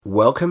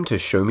Welcome to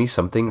Show Me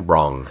Something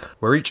Wrong,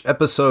 where each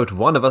episode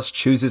one of us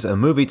chooses a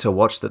movie to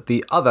watch that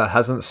the other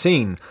hasn't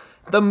seen.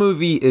 The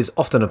movie is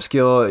often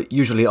obscure,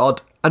 usually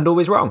odd, and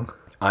always wrong.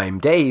 I'm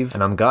Dave.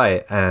 And I'm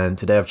Guy, and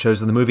today I've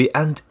chosen the movie,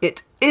 and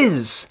it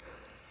is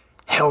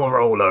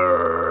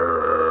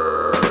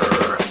Hellroller.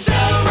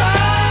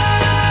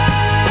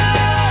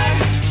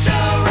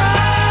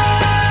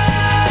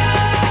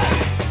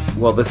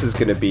 Well, this is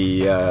going to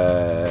be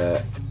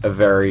a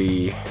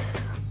very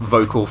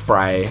vocal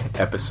fry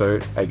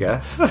episode, I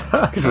guess,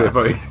 because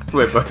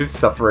we're both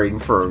suffering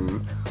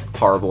from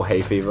horrible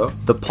hay fever.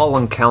 The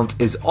pollen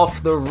count is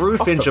off the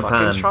roof in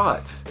Japan. Fucking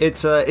charts.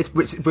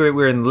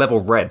 We're in level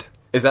red.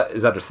 Is that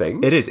a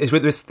thing? It is.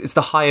 It's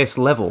the highest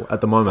level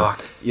at the moment.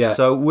 Fuck, yeah.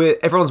 So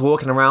everyone's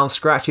walking around,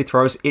 scratchy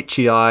throats,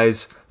 itchy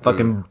eyes,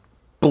 fucking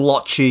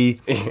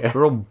blotchy. Yeah.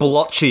 We're all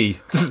blotchy.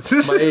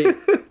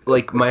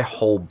 My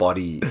whole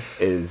body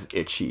is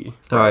itchy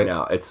right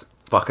now. It's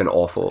fucking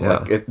awful.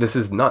 Yeah. This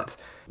is nuts.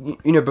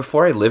 You know,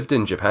 before I lived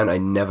in Japan, I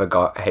never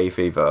got hay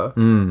fever.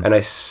 And I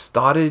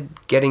started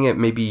getting it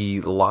maybe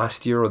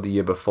last year or the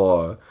year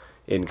before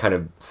in kind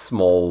of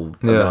small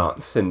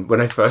amounts. And when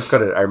I first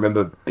got it, I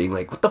remember being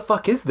like, what the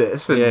fuck is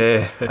this? And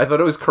I thought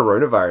it was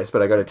coronavirus,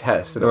 but I got a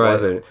test and it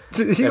wasn't.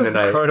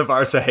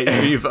 Coronavirus or hay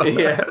fever.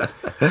 Yeah.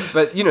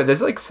 But, you know,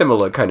 there's like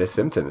similar kind of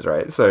symptoms,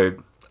 right? So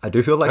I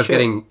do feel like I was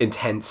getting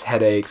intense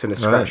headaches and a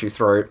scratchy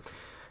throat.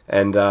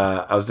 And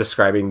I was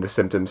describing the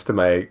symptoms to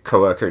my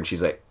coworker, and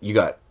she's like,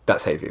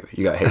 that's hay fever.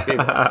 You got hay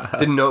fever.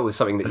 Didn't know it was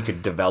something that you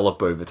could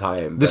develop over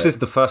time. This is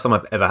the first time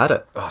I've ever had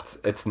it. Oh,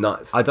 it's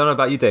nuts. I don't know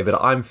about you, Dave,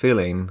 but I'm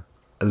feeling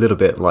a little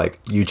bit like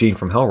Eugene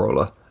from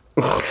Hellroller.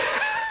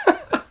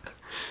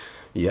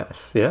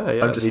 Yes, yeah.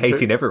 I'm just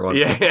hating everyone.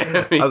 Yeah,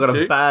 I've got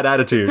a bad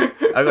attitude.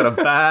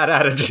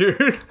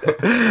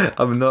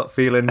 I'm not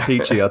feeling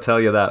peachy, I'll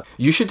tell you that.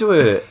 You should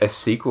do a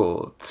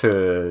sequel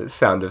to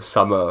Sound of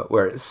Summer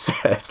where it's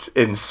set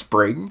in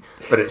spring,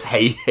 but it's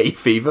hay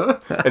fever,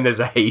 and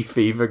there's a hay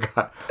fever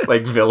guy,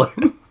 like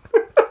villain.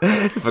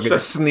 Fucking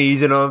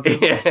sneezing on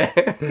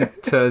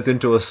turns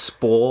into a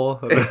spore.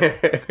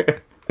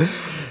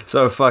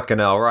 So fucking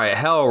hell, right?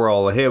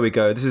 Hellroller, here we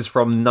go. This is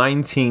from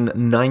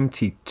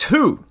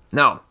 1992.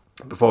 Now,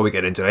 before we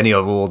get into any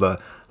of all the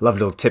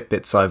lovely little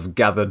tidbits I've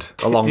gathered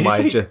along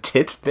my journey.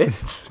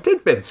 Tidbits?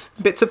 Tidbits.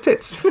 Bits of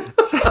tits.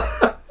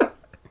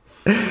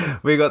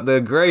 We got the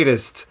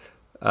greatest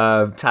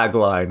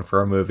tagline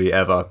for a movie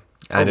ever.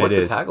 And what's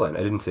the tagline?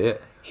 I didn't see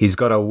it. He's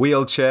got a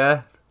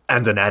wheelchair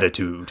and an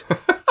attitude.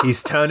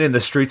 He's turning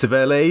the streets of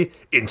LA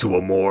into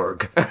a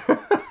morgue.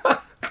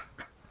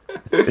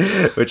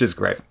 Which is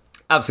great.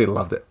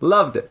 Absolutely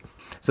loved it.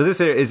 So this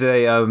here is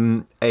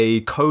a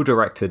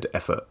co-directed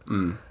effort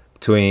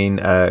between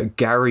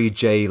Gary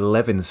J.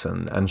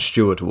 Levinson and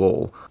Stuart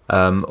Wall.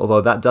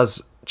 Although that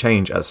does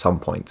change at some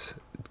point.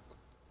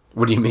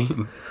 What do you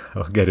mean?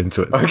 I'll get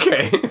into it.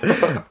 Okay.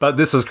 But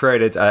this was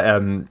created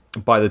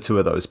by the two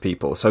of those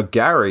people. So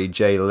Gary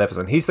J.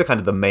 Levinson, he's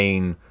the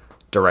main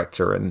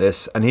director in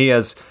this, and he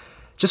has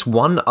just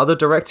one other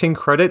directing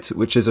credit,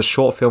 which is a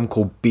short film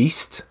called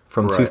Beast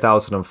from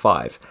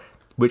 2005,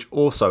 which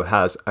also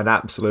has an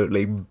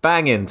absolutely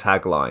banging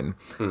tagline,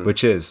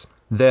 which is,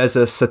 "There's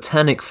a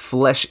satanic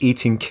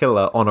flesh-eating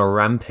killer on a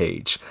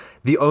rampage.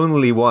 The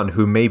only one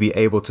who may be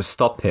able to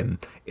stop him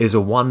is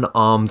a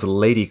one-armed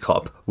lady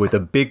cop with a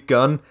big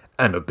gun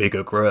and a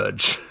bigger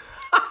grudge."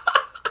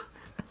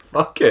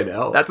 Fucking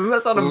hell. Doesn't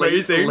that sound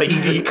amazing?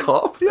 Lady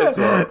cop as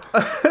well.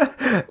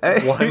 A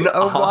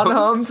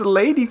one-armed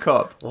lady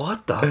cop.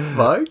 What the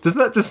fuck? Doesn't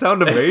that just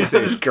sound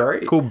amazing? That's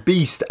great. Called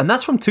Beast. And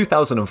that's from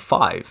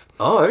 2005.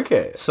 Oh,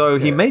 okay. So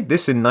he made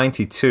this in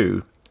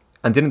 92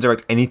 and didn't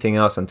direct anything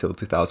else until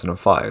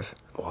 2005.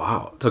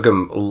 Wow. Took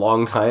him a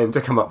long time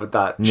to come up with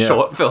that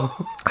short film.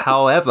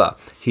 However,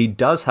 he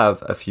does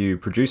have a few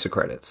producer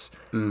credits.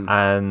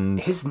 And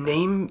his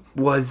name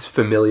was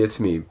familiar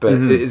to me, but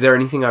is there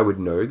anything I would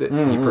know that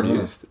he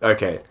produced?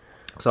 Okay.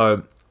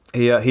 So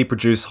he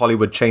produced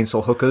Hollywood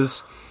Chainsaw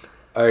Hookers.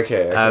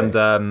 Okay. And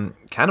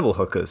Cannibal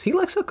Hookers. He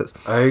likes hookers.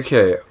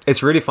 Okay.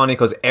 It's really funny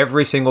because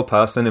every single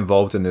person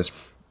involved in this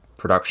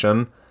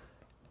production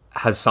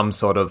has some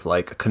sort of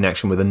like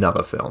connection with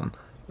another film.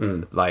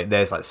 Like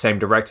there's like same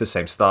directors,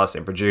 same stars,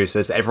 same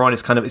producers. Everyone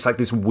is it's like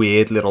this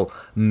weird little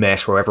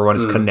mesh where everyone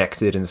is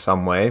connected in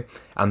some way.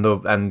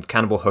 And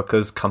Cannibal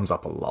Hookers comes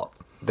up a lot.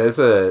 There's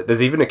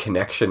even a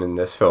connection in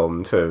this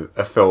film to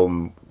a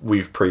film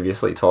we've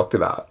previously talked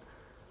about.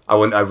 I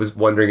was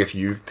wondering if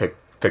you've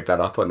picked that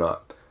up or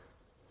not.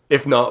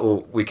 If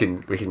not, we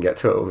can get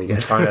to it when we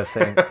get to it. I'm trying to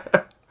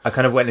think. I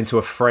kind of went into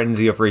a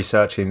frenzy of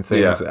researching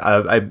things.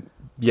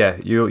 Yeah.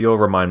 You'll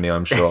remind me,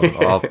 I'm sure.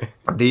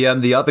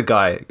 The other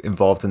guy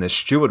involved in this,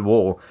 Stuart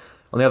Wall,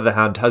 on the other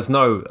hand, has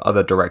no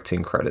other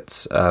directing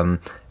credits.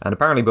 And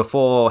apparently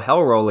before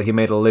Hellroller, he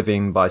made a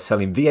living by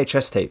selling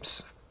VHS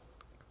tapes.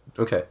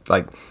 Okay.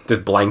 Like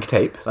just blank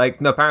tapes?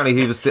 No, apparently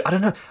he was... I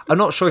don't know. I'm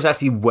not sure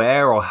exactly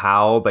where or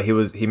how, but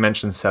he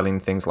mentioned selling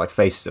things like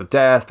Faces of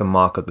Death and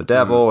Mark of the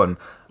Devil and...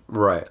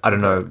 Right. I don't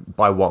know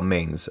by what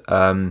means.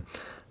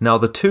 Now,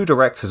 the two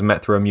directors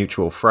met through a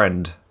mutual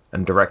friend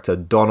and director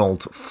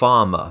Donald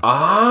Farmer.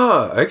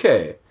 Ah,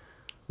 okay.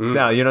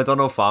 Now, you know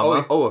Donald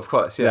Farmer? Oh, of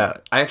course, yeah. Yeah.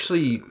 I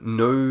actually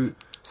know...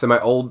 So my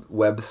old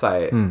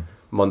website,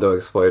 Mondo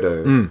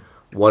Explodo,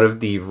 one of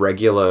the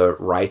regular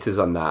writers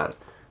on that,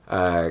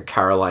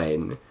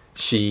 Caroline,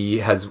 she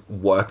has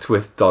worked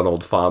with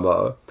Donald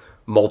Farmer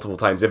multiple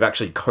times. They've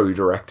actually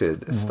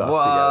co-directed stuff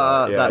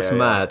together. Yeah, That's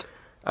mad.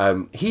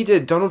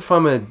 Donald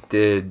Farmer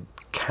did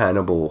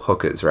Cannibal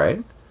Hookers,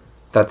 right?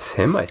 That's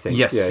him, I think.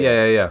 Yes,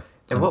 yeah.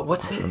 And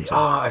what's it? Oh,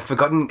 I've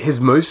forgotten.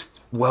 His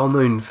most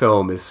well-known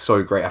film is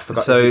so great. I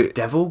forgot. So, is it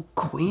Devil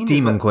Queen?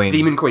 Demon Queen.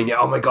 Demon Queen, yeah.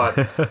 Oh my god.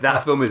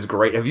 That film is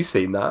great. Have you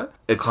seen that?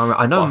 It's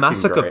I know fucking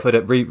Massacre great. put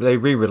it. They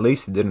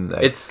re-released it, didn't they?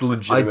 It's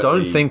legitimately I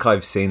don't think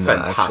I've seen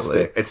that.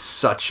 fantastic. Actually. It's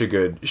such a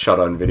good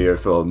shot-on-video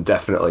film.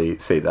 Definitely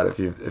see that if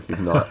you've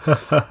not.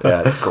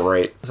 Yeah, it's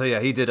great. So yeah,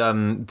 he did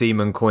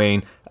Demon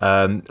Queen,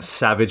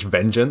 Savage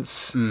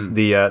Vengeance,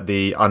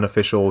 the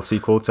unofficial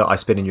sequel to I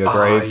Spit in Your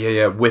Grave.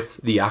 Yeah, with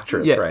the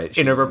actress, Yeah, right?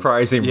 in a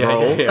reprising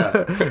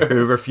role,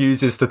 who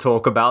refuses to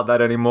talk about that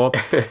anymore.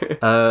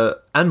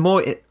 And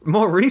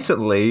more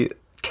recently,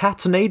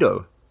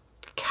 Catanado.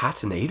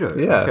 Catanado.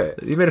 Yeah,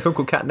 Okay. he made a film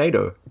called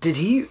Catanado. Did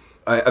he?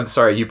 I'm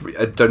sorry.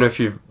 I don't know if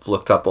you've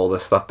looked up all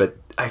this stuff, but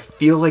I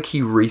feel like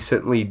he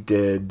recently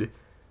did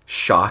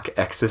Shark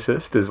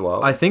Exorcist as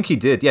well. I think he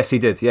did. Yes, he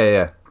did.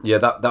 Yeah. Yeah,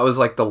 that was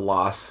like the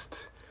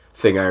last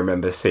thing I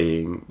remember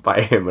seeing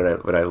by him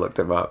when I looked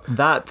him up.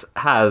 That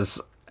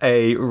has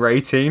a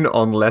rating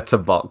on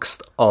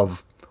Letterboxd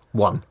of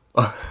 1.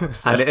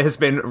 And it has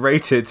been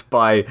rated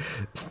by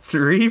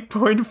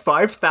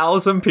 3.5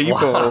 thousand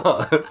people.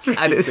 Wow, that's really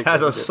and it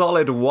has a significant.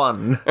 solid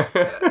 1.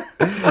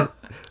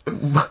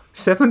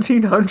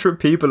 1,700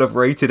 people have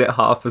rated it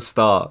half a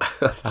star.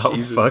 How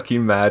Jesus.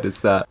 fucking mad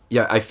is that?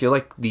 Yeah, I feel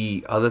like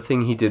the other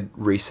thing he did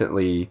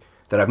recently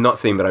that I've not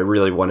seen but I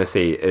really want to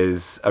see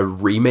is a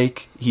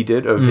remake he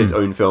did of his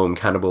own film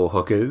Cannibal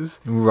Hookers,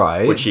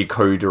 Right. which he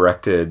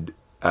co-directed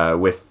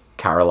with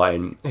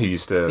Caroline, who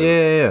used to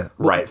Yeah.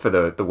 write for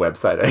the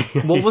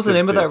website. What was the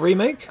name of that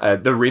remake?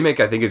 The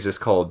remake, I think, is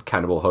just called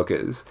Cannibal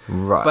Hookers.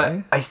 Right.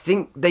 But I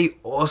think they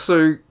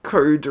also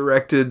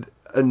co-directed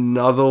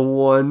another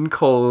one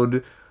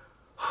called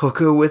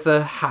Hooker with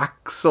a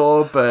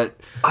Hacksaw, but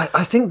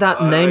I think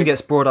that name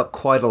gets brought up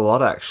quite a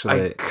lot,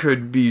 actually. I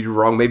could be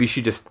wrong. Maybe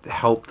she just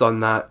helped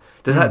on that.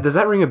 Does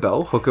that ring a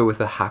bell? Hooker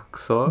with a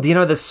Hacksaw? You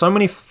know, there's so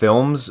many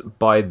films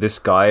by this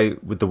guy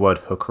with the word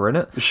hooker in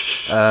it.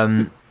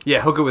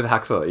 Yeah, Hooker with a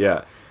Hacksaw,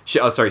 yeah.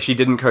 She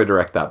didn't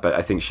co-direct that, but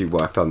I think she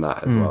worked on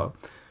that as well.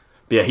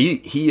 But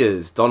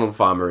yeah, Donald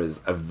Farmer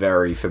is a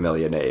very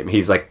familiar name.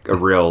 He's like a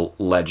real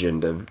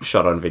legend of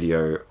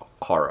shot-on-video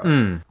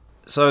horror.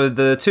 So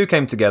the two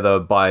came together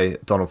by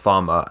Donald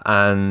Farmer,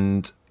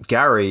 and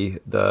Gary,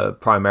 the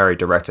primary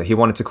director, he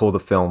wanted to call the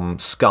film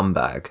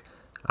Scumbag.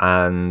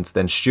 And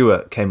then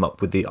Stuart came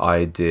up with the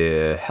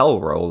idea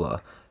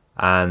Hellroller,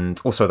 and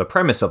also the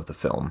premise of the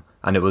film.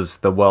 And it was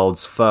the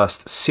world's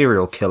first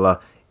serial killer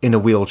in a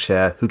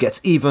wheelchair who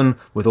gets even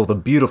with all the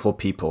beautiful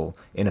people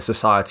in a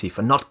society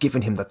for not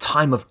giving him the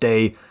time of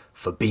day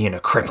for being a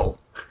cripple.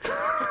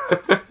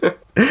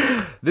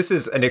 This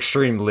is an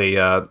extremely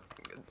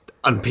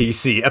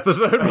un-PC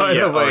episode, by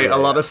the way. A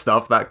lot of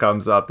stuff that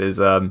comes up is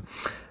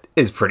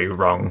pretty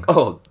wrong.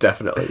 Oh,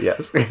 definitely,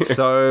 yes.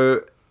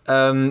 So,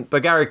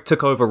 but Gary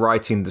took over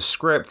writing the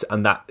script,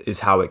 and that is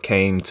how it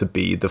came to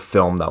be the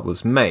film that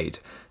was made.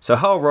 So,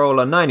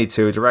 Hellroller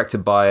 92,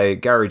 directed by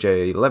Gary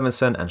J.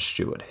 Levinson and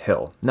Stuart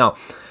Hill. Now,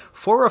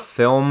 for a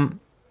film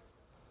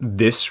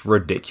this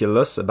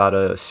ridiculous about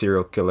a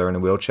serial killer in a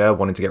wheelchair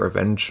wanting to get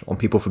revenge on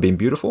people for being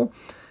beautiful,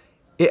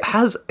 it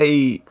has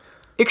a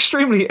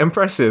extremely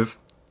impressive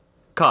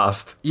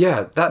cast.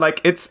 Yeah,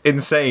 it's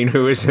insane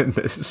who is in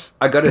this.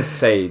 I gotta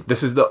say,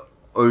 this is the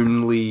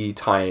only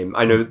time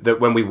I know that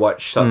when we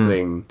watch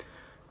something,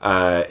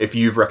 if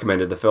you've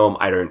recommended the film,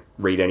 I don't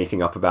read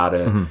anything up about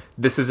it.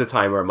 This is a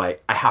time where I'm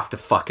like, I have to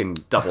fucking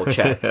double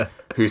check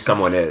who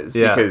someone is,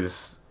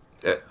 because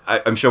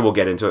I'm sure we'll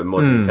get into it in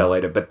more detail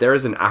later, but there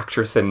is an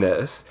actress in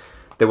this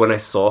that when I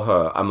saw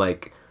her, I'm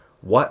like,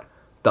 what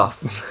the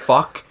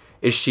fuck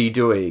is she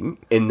doing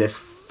in this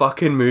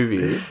fucking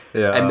movie?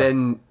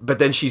 But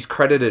then she's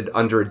credited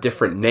under a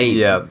different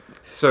name.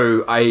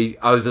 So I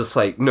was just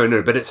like,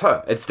 no, but it's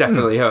her. It's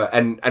definitely her.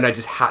 And I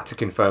just had to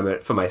confirm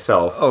it for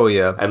myself.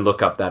 And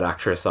look up that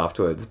actress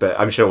afterwards. But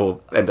I'm sure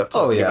we'll end up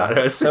talking about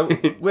her. So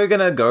we're going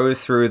to go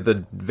through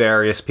the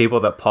various people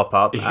that pop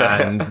up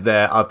and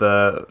their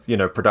other,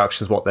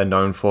 productions, what they're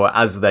known for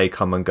as they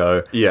come and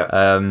go.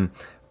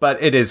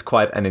 But it is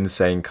quite an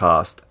insane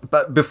cast.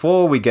 But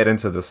before we get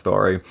into the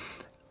story,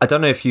 I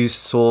don't know if you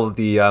saw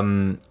the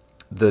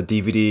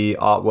DVD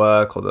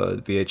artwork or the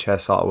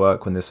VHS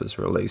artwork when this was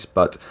released,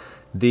 but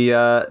the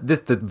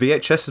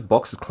VHS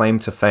box's claim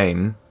to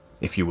fame,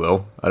 if you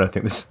will, I don't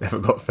think this ever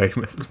got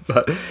famous,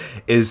 but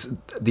is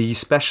the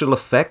special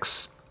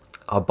effects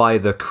are by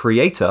the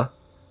creator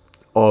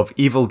of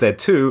Evil Dead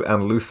 2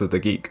 and Luther the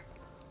Geek.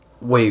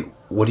 Wait,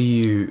 what do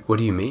you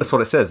mean? That's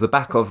what it says. The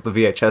back of the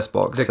VHS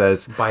box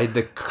says by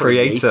the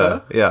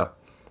creator. Yeah.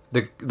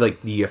 The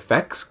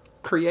effects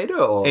creator,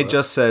 or It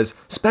just says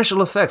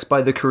special effects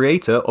by the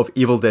creator of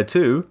Evil Dead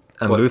 2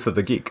 and Luther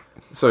the Geek.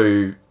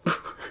 So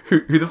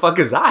who the fuck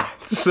is that?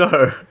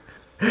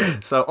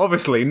 So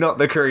obviously not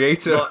the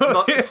creator.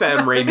 Not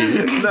Sam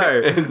Raimi.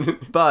 No.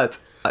 But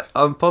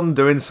upon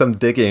doing some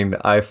digging,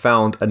 I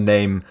found a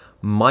name,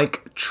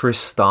 Mike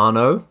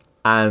Tristano,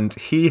 and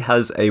he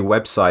has a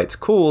website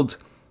called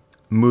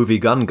Movie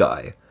Gun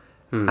Guy.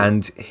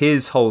 And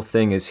his whole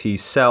thing is he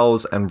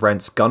sells and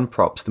rents gun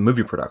props to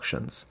movie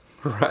productions.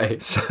 Right.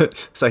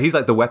 So he's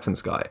like the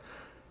weapons guy.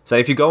 So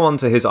if you go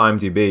onto his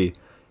IMDb,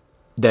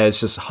 there's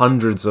just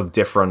hundreds of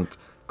different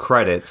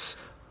credits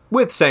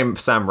with Sam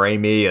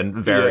Raimi and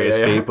various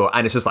people,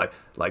 and it's just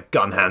like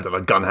gun handler,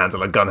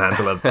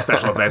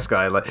 special effects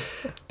guy.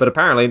 But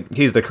apparently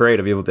he's the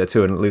creator of Evil Dead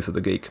 2 and Luther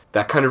the Geek.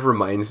 That kind of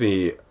reminds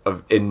me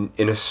of in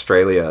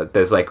Australia,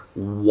 there's like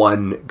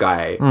one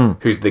guy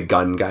who's the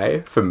gun guy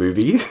for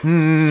movies.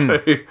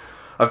 So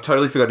I've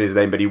totally forgotten his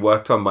name, but he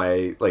worked on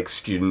my like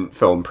student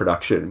film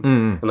production,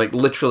 and like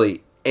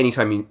literally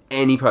anytime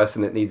any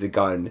person that needs a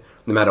gun,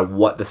 no matter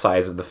what the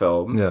size of the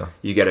film,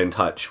 you get in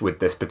touch with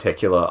this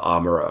particular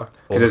armorer.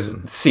 Because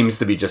there seems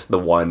to be just the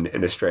one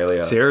in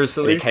Australia.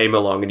 Seriously? And he came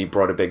along and he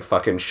brought a big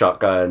fucking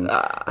shotgun.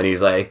 And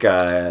he's like,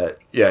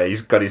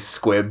 he's got his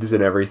squibs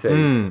and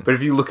everything. But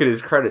if you look at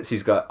his credits,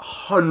 he's got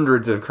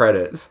hundreds of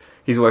credits.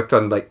 He's worked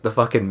on like the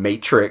fucking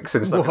Matrix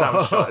and stuff that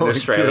was shot in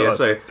Australia. God.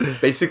 So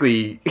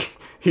basically,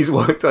 he's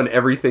worked on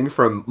everything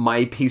from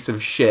my piece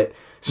of shit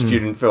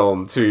student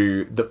film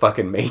to the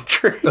fucking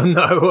Matrix.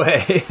 No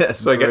way.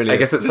 That's so brilliant. I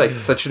guess it's like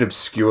such an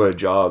obscure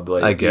job.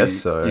 Like I guess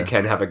so. You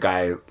can have a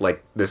guy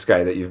like this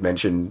guy that you've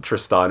mentioned,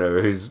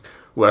 Tristano, who's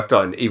worked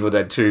on Evil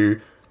Dead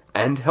 2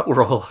 and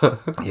Hellroller.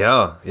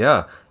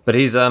 Yeah. But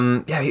he's I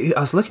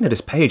was looking at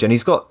his page and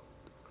he's got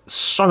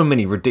so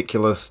many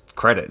ridiculous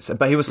credits.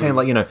 But he was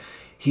saying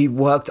he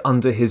worked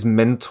under his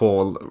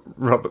mentor,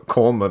 Robert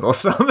Corman or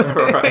something.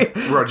 Right.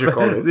 Roger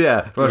Corman.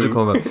 Yeah, Roger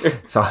Corman.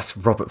 So that's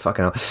Robert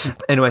fucking hell.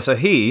 Anyway, so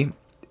he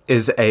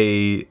is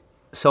a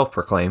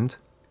self-proclaimed,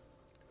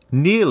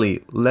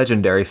 nearly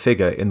legendary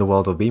figure in the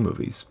world of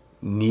B-movies.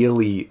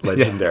 Nearly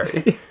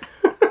legendary.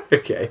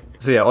 Okay.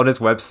 So yeah, on his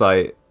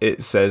website,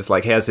 it says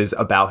he has his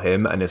about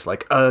him, and it's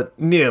like a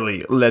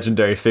nearly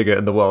legendary figure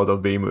in the world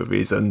of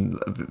B-movies and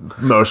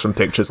motion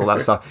pictures, all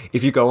that stuff.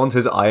 If you go onto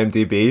his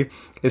IMDb,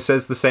 it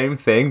says the same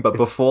thing, but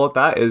before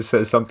that, it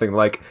says something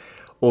like,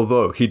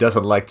 although he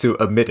doesn't like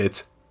to admit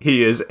it,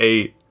 he is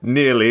a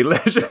nearly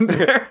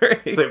legendary.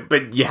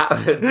 But yeah,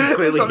 it's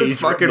clearly it's on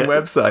his fucking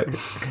website.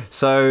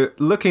 So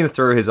looking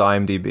through his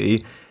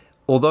IMDb,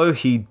 although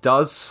he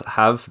does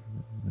have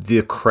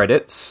the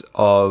credits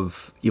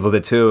of Evil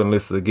Dead 2 and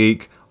Luther the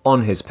Geek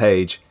on his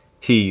page,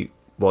 he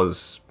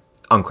was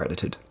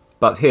uncredited.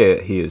 But here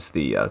he is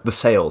the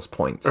sales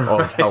point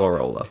of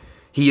Hellroller.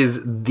 He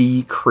is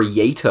the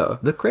creator.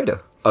 The creator.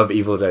 Of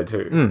Evil Dead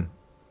 2.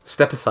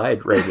 Step aside,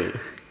 Raimi.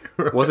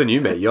 Right. Wasn't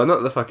you, mate. You're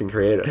not the fucking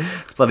creator.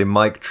 It's bloody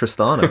Mike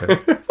Tristano.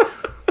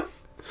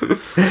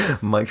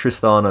 Mike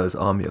Tristano's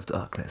Army of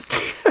Darkness.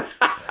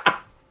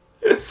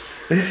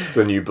 It's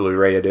the new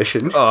Blu-ray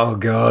edition. Oh,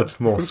 God.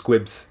 More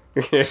squibs.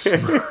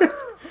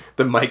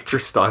 The Mike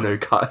Tristano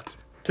cut.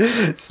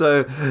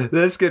 So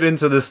let's get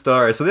into the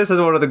story. So this is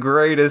one of the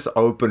greatest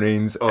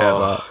openings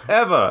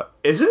ever.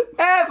 Is it?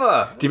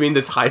 Ever. Do you mean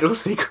the title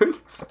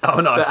sequence? Oh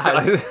no,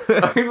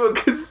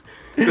 because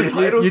the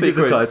title sequence. Did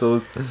the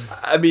titles.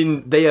 I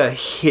mean, they are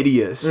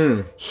hideous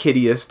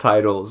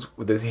titles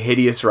with this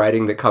hideous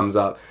writing that comes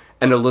up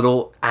and a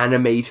little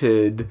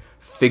animated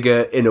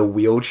figure in a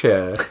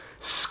wheelchair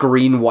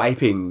screen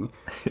wiping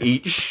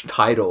each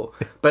title,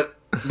 but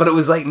it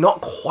was like not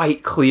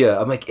quite clear.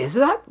 I'm like, is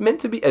that meant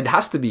to be? It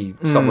has to be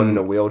someone in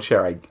a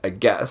wheelchair, I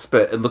guess,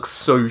 but it looks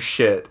so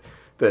shit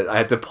that I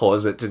had to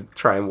pause it to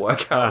try and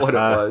work out what it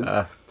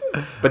was.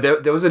 But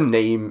there was a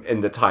name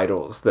in the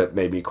titles that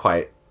made me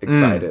quite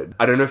excited.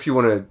 I don't know if you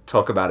want to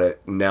talk about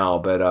it now,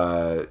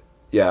 but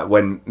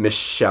when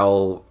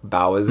Michelle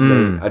Bauer's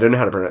name, I don't know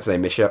how to pronounce her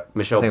name,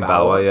 Michelle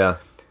Bauer. Yeah.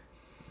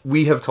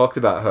 We have talked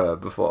about her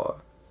before.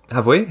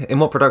 Have we? In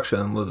what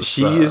production was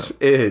she is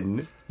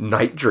in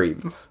Night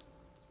Dreams.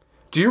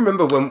 Do you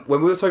remember when we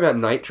were talking about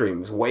Night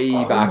Dreams way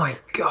back? Oh my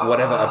God.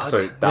 Whatever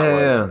episode that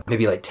was.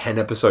 Maybe like 10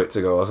 episodes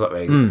ago or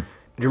something. Do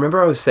you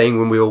remember I was saying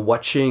when we were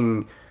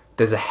watching,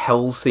 there's a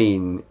hell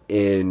scene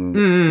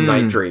in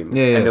Night Dreams,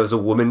 and there was a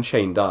woman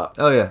chained up.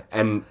 Oh yeah.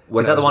 And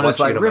when is that the one who's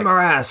like, rim her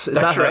ass?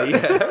 Is that's that right,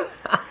 yeah.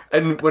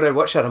 And when I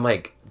watched that, I'm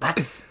like,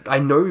 I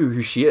know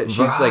who she is.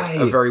 She's like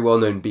a very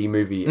well-known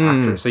B-movie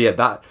actress. So yeah,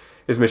 that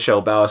is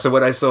Michelle Bauer. So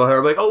when I saw her,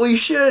 I'm like, holy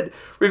shit,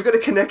 we've got a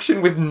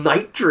connection with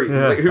Night Dreams.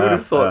 Like, who would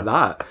have thought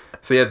that?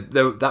 So yeah,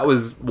 that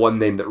was one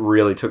name that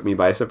really took me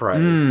by surprise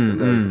in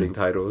the opening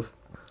titles.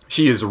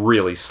 She is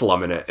really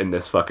slumming it in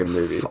this fucking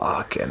movie.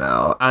 Fucking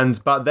hell.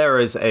 But there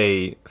is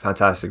a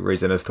fantastic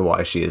reason as to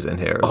why she is in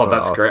here as well. Oh,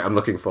 that's great. I'm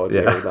looking forward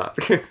to hearing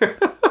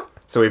that.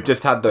 So we've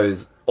just had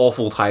those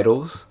awful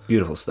titles.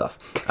 Beautiful stuff.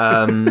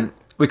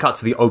 We cut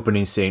to the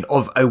opening scene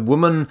of a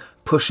woman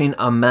pushing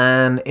a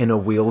man in a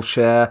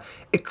wheelchair,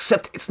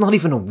 except it's not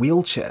even a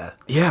wheelchair.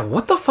 Yeah,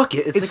 what the fuck?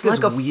 It's like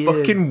a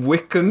fucking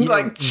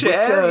Wiccan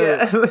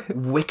chair.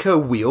 Wicker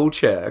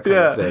wheelchair kind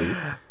of thing.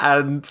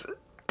 And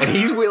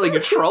he's wheeling a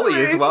trolley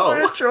as well.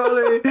 He's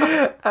wheeling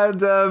a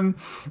trolley.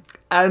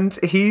 And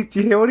he, do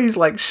you hear what he's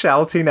like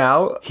shouting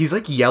out? He's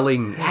like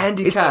yelling,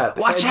 handicap.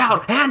 Like, watch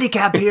out,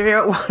 handicap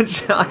here.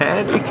 Watch out,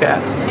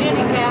 handicap.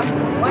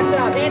 Handicap. What's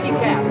up,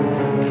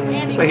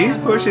 handicap? So he's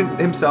pushing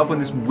himself in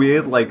this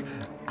weird, like,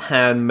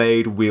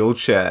 handmade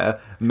wheelchair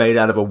made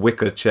out of a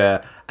wicker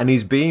chair, and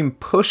he's being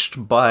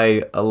pushed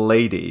by a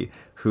lady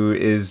who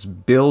is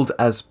billed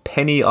as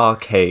Penny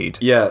Arcade.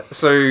 Yeah,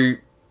 so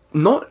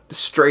not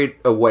straight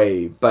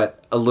away,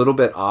 but a little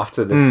bit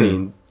after the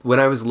scene,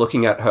 when I was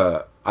looking at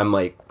her, I'm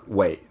like,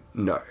 wait,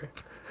 no.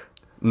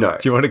 No.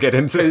 Do you want to get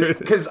into it?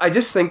 Because I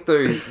just think,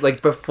 though,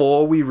 like,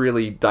 before we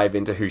really dive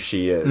into who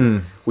she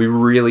is, we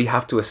really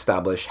have to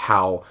establish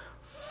how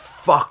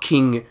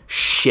fucking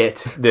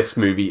shit this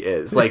movie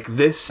is. Like,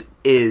 this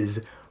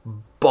is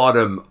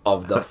bottom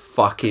of the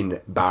fucking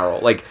barrel.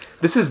 Like,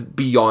 this is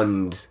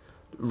beyond,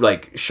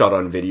 like, shot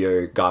on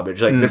video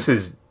garbage. Like, this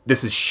is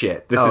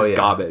shit. This is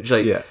garbage.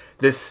 Like,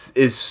 this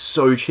is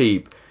so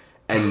cheap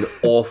and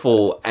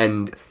awful,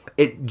 and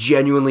it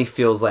genuinely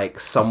feels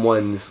like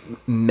someone's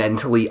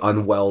mentally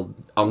unwell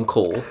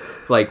uncle,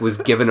 like, was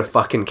given a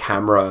fucking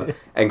camera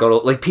and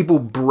got, like, people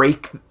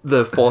break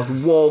the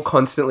fourth wall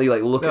constantly,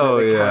 like, looking at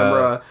the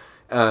camera.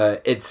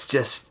 It's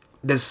just,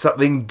 there's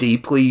something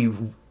deeply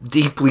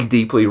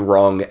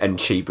wrong and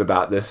cheap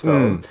about this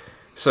film.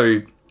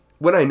 So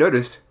when I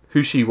noticed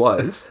who she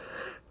was,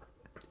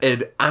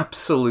 it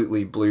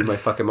absolutely blew my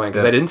fucking mind,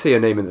 because I didn't see her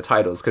name in the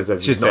titles, because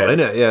as she's you said, not in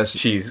it. Yeah,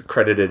 she's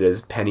credited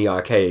as Penny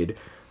Arcade,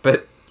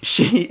 but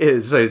she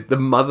is the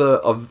mother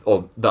of,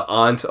 or the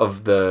aunt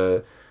of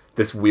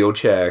this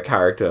wheelchair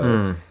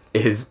character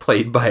is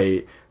played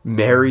by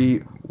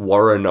Mary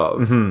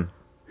Woronov,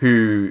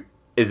 who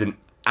is an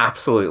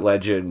absolute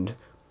legend.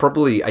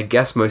 Probably, I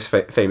guess, most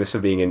famous for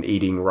being in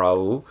Eating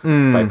Raoul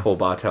by Paul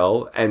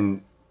Bartel.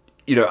 And,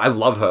 you know, I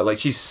love her. Like,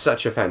 she's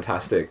such a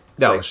fantastic,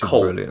 like,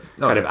 cult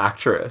kind of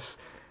actress.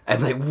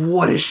 And, like,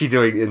 what is she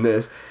doing in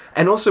this?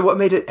 And also, what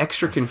made it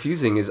extra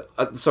confusing is,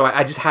 so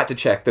I just had to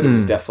check that it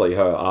was definitely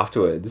her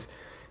afterwards.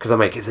 Because I'm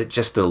like, is it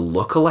just a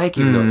lookalike,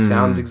 even though it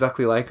sounds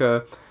exactly like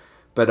her?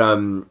 But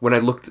when I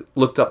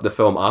looked up the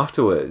film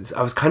afterwards,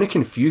 I was kind of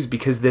confused,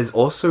 because there's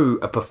also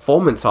a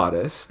performance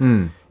artist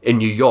in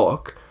New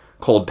York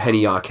called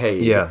Penny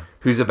Arcade,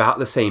 who's about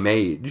the same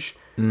age.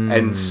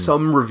 And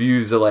some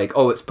reviews are like,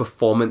 oh, it's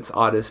performance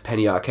artist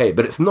Penny Arcade,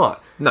 but it's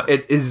not. No,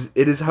 it is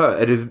her.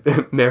 It is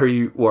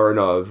Mary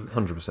Woronov,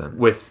 100%,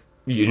 with,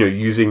 you know,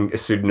 using a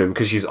pseudonym,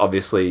 because she's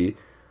obviously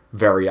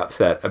very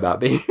upset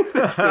about being in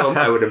this film,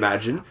 I would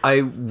imagine.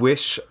 I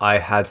wish I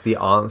had the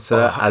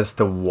answer as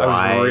to why.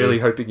 I was really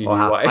hoping you knew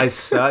why. I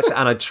searched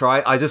and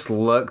I just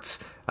looked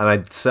and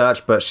I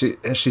searched, but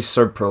she's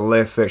so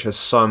prolific. She has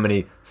so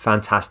many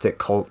fantastic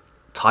cult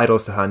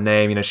titles to her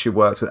name. You know, she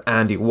works with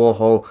Andy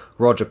Warhol,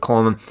 Roger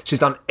Corman. She's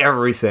done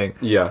everything.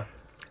 Yeah.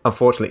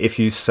 Unfortunately, if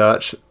you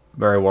search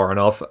Mary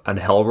Woronov and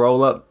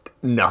Hellroller,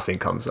 nothing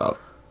comes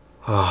up.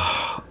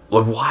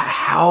 Well,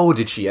 how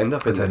did she end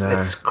up in this?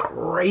 It's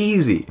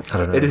crazy. I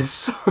don't know. It is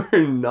so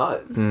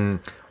nuts.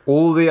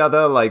 All the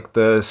other, like,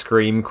 the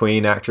Scream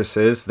Queen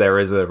actresses, there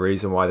is a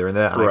reason why they're in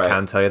there, and I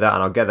can tell you that,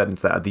 and I'll get that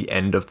into that at the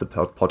end of the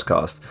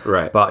podcast.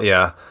 Right. But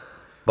yeah.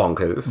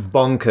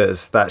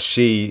 Bonkers that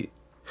she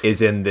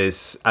is in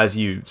this, as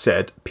you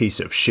said, piece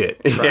of shit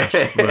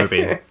trash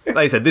movie. Like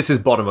I said, this is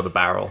bottom of the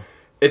barrel.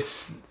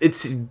 It's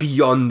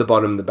beyond the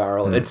bottom of the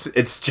barrel.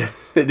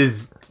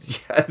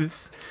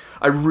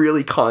 I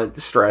really can't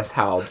stress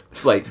how,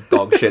 like,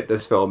 dog shit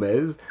this film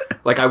is.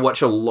 Like, I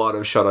watch a lot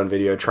of shot on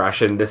video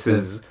trash, and this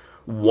is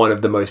one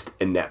of the most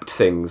inept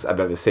things I've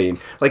ever seen.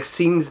 Like,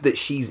 scenes that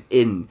she's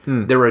in,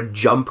 there are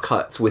jump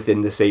cuts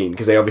within the scene,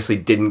 because they obviously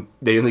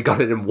they only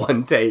got it in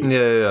one take, and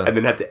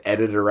then had to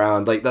edit it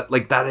around. Like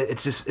that,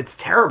 it's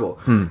terrible.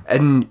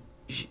 And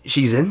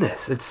she's in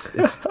this.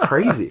 It's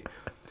crazy.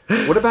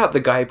 What about the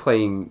guy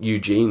playing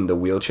Eugene, the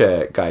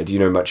wheelchair guy? Do you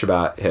know much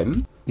about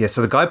him? Yeah,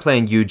 so the guy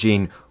playing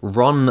Eugene,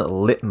 Ron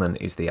Littman,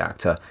 is the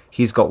actor.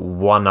 He's got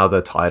one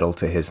other title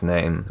to his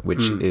name,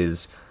 which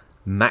is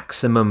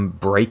Maximum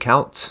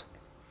Breakout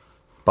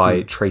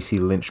by Tracy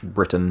Lynch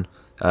Britton.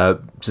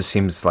 Just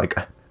seems like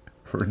a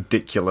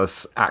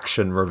ridiculous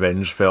action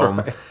revenge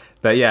film. Right.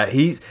 But yeah,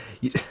 he's...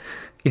 You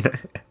know,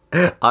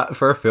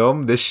 for a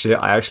film, this shit,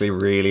 I actually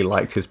really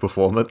liked his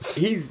performance.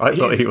 I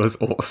thought he was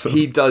awesome.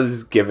 He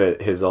does give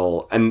it his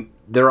all. And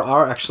there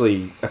are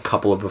actually a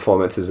couple of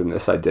performances in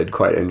this I did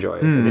quite enjoy.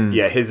 And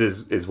his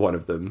is one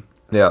of them.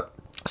 Yeah.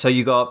 So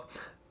you got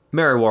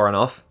Mary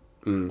Woronov,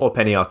 or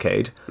Penny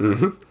Arcade,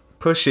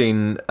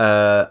 pushing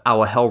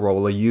our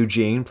Hellroller,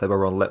 Eugene, played by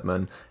Ron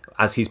Littman,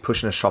 as he's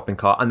pushing a shopping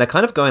cart. And they're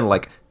kind of going,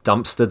 like,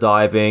 dumpster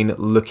diving,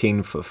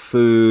 looking for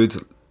food.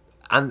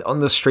 and on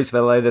the streets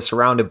of LA, they're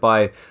surrounded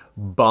by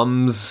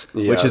bums,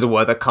 which is a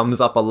word that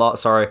comes up a lot.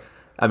 Sorry.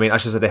 I mean, I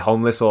should say they're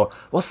homeless, or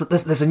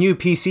there's a new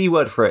PC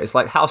word for it. It's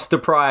like house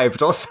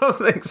deprived or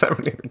something.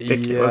 Something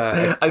ridiculous.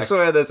 Yeah, I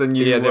swear there's a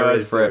new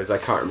word for it. I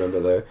can't remember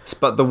though.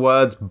 But the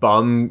word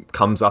bum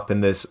comes up in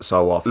this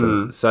so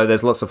often. So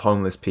there's lots of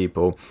homeless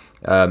people,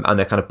 and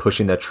they're kind of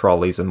pushing their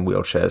trolleys and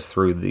wheelchairs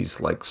through these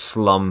like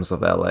slums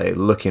of LA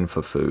looking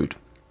for food.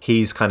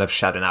 He's kind of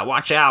shouting out,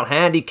 "Watch out,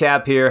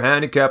 handicap here,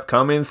 handicap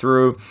coming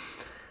through."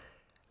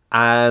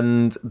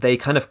 And they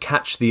kind of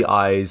catch the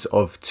eyes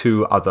of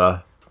two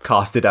other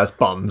casted as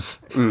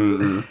bums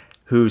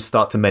who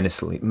start to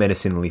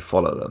menacingly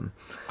follow them.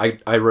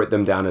 I wrote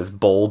them down as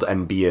Bald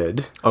and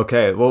Beard.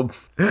 Okay, well,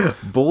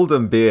 Bald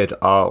and Beard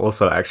are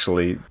also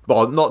actually,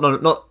 well,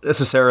 not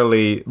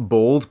necessarily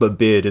bald, but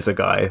Beard is a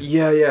guy.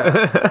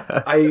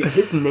 Yeah.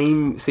 His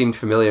name seemed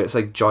familiar. It's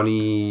like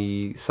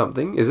Johnny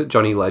something. Is it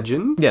Johnny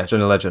Legend? Yeah,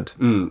 Johnny Legend.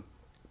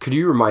 Could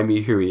you remind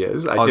me who he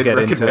is? I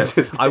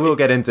will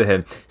get into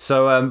him.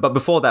 So, but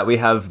before that, we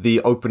have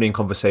the opening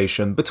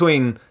conversation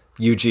between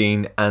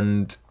Eugene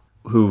and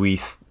who we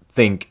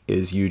think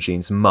is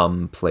Eugene's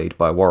mum, played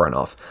by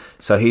Warrenoff.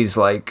 So he's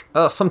like,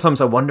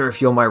 sometimes I wonder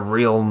if you're my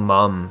real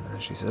mum.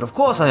 And she said, of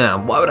course I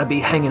am. Why would I be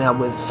hanging out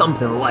with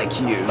something like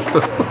you?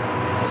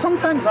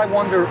 Sometimes I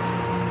wonder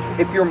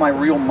if you're my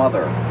real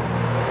mother.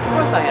 Of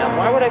course I am.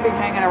 Why would I be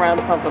hanging around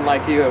something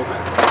like you?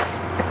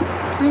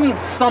 What do you mean,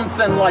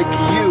 something like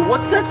you?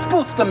 What's that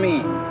supposed to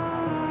mean?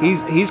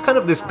 He's kind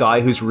of this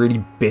guy who's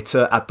really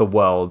bitter at the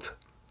world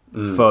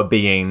for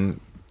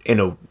being in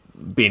a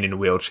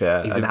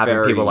wheelchair and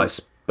having people like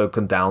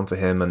spoken down to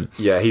him. And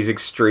yeah, he's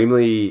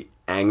extremely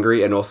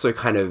angry, and also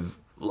kind of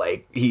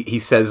like he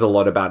says a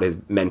lot about his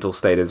mental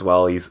state as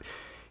well. He's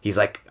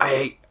like,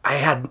 I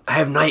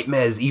have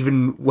nightmares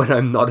even when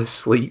I'm not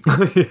asleep.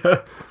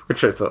 Yeah.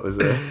 Which I thought was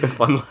a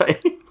fun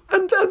line.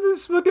 And then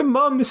this fucking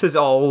mum says,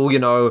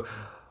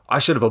 I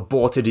should have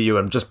aborted you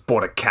and just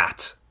bought a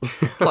cat.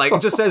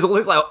 Like, just says all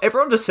this, like,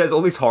 everyone just says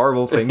all these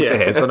horrible things to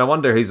him, so no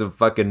wonder he's a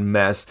fucking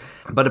mess.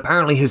 But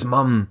apparently his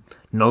mum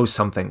knows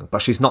something,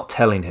 but she's not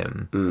telling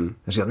him. And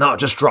she's like, no,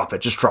 just drop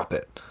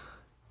it.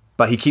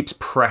 But he keeps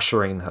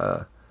pressuring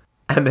her.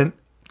 And then,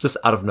 just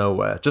out of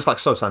nowhere, just like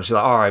so sudden, she's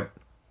like, all right,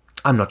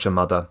 I'm not your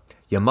mother.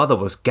 Your mother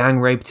was gang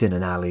raped in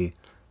an alley.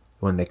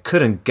 When they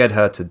couldn't get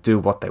her to do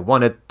what they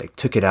wanted, they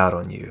took it out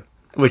on you.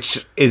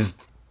 Which is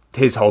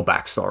his whole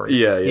backstory.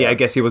 Yeah, I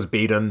guess he was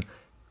beaten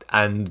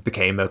and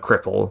became a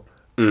cripple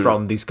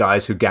from these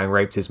guys who gang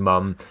raped his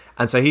mum.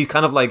 And so he's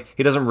kind of like,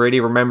 he doesn't really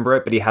remember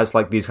it, but he has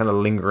like these kind of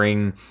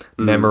lingering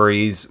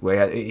memories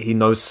where he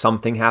knows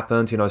something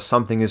happened, he knows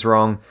something is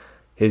wrong.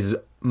 His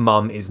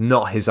mum is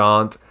not his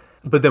aunt.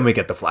 But then we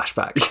get the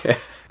flashback. Yeah,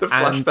 the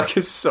flashback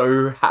is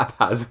so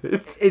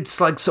haphazard. It's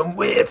like some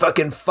weird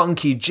fucking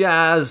funky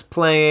jazz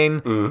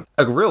playing.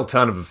 A real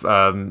turn of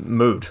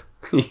mood.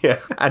 Yeah.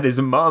 And his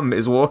mum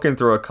is walking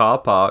through a car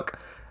park.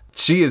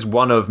 She is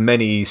one of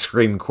many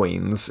scream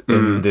queens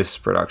in this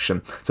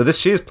production. So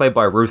she is played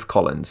by Ruth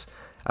Collins.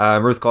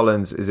 Ruth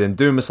Collins is in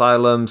Doom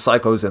Asylum,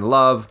 Psychos in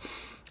Love,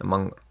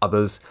 among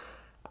others.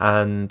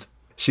 And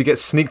she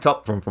gets sneaked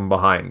up from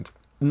behind.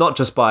 Not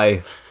just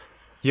by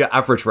your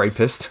average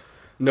rapist.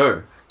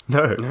 No.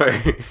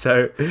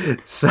 So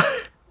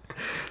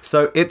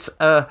it's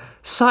a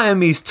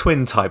Siamese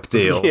twin type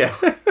deal. Yeah.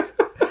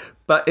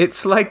 But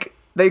it's like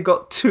they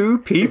got two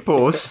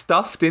people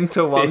stuffed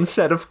into one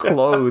set of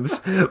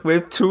clothes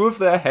with two of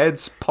their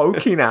heads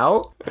poking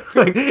out.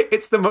 Like,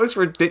 it's the most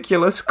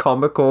ridiculous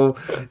comical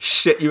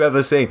shit you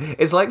ever seen.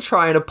 It's like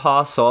trying to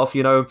pass off,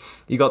 you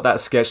got that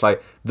sketch,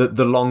 like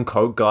the long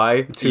coat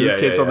guy, two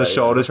kids on the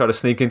shoulders trying to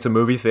sneak into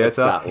movie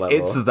theater.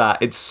 It's that.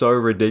 It's so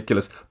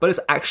ridiculous. But it's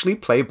actually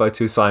played by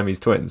two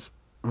Siamese twins.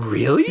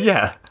 Really?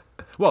 Yeah.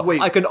 Well,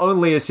 wait. I can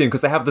only assume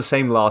because they have the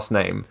same last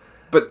name.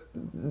 But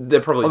they're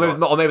probably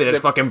or maybe they're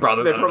fucking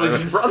brothers. They're probably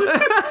just brothers.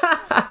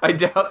 I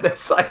doubt they're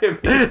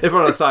Siamese. They're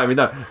probably Siamese.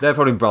 No, they're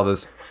probably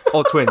brothers.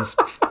 Or twins.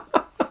 I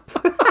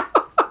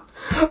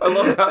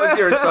love that was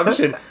your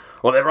assumption.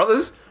 Well, they're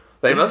brothers.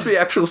 They must be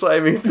actual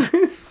Siamese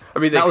twins. I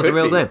mean, that was a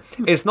real thing.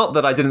 It's not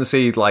that I didn't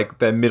see like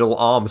their middle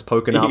arms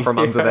poking out from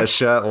under their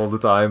shirt all the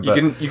time.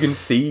 But you can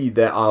see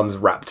their arms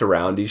wrapped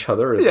around each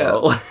other as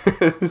well.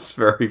 It's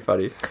very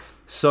funny.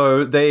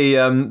 So they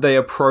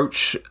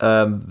approach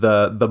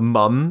the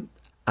mum.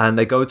 And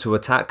they go to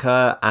attack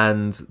her,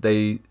 and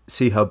they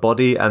see her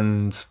body,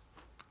 and do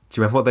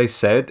you remember what they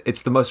said?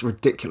 It's the most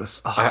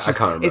ridiculous. I can't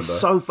remember. It's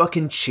so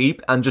fucking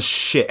cheap and just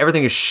shit.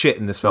 Everything is shit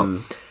in this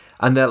film.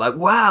 And they're like,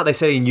 wow, they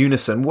say in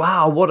unison,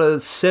 wow, what a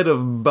set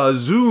of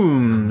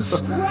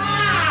bazooms.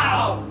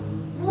 Wow!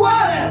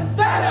 What a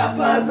set of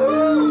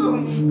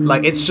bazooms!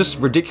 Like, it's just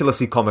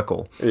ridiculously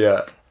comical.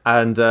 Yeah.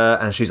 And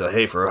she's like,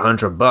 hey, for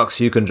 $100,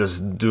 you can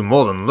just do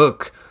more than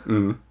look.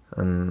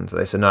 And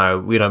they said, no,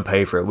 we don't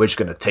pay for it. We're just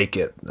going to take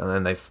it.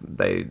 And then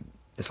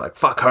it's like,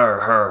 fuck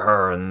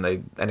her. And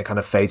it kind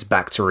of fades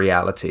back to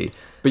reality.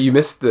 But you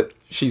missed that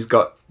she's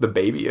got the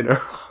baby in her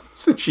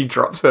arms and she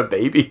drops her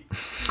baby.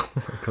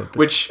 God.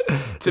 Which,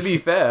 to be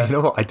fair... You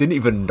know what? I didn't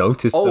even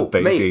notice the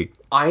baby. Mate,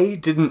 I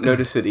didn't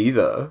notice it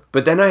either.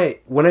 But then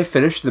when I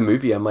finished the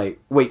movie, I'm like,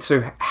 wait,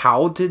 so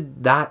how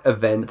did that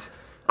event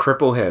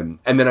cripple him?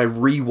 And then I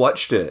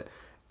rewatched it.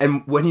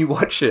 And when you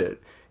watch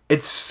it,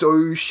 it's so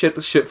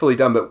shitfully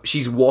done, but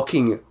she's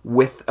walking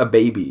with a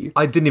baby.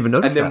 I didn't even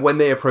notice that. And then when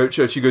they approach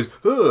her, she goes,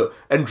 ugh,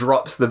 and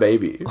drops the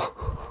baby.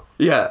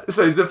 Yeah,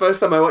 so the first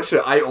time I watched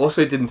it, I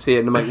also didn't see it.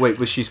 And I'm like, wait,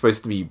 was she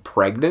supposed to be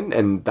pregnant?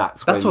 And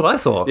that's what I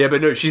thought. Yeah,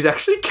 but no, she's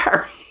actually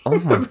carrying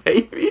the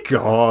baby.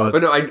 God.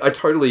 But no, I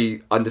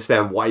totally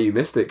understand why you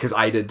missed it, because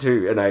I did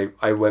too. And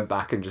I went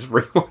back and just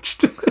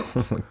rewatched it.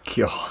 Oh my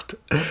God.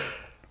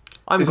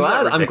 I'm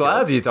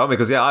glad you told me,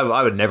 because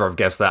I would never have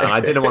guessed that, and I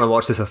didn't want to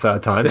watch this a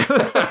third time.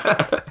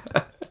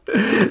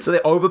 So they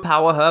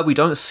overpower her. We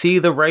don't see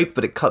the rape,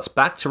 but it cuts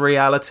back to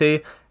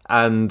reality.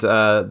 And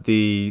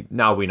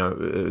now we know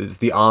it was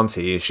the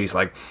auntie. She's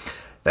like,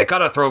 they cut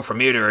her throat from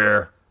ear to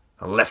ear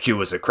and left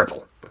you as a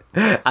cripple.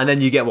 And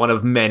then you get one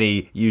of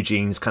many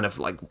Eugene's kind of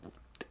like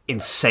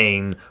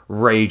insane,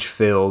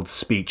 rage-filled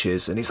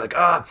speeches, and he's like,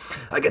 I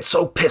get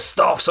so pissed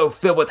off, so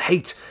filled with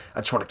hate,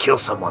 I just want to kill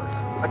someone.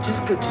 I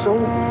just get so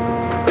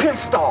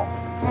pissed off,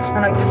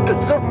 and I just get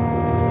so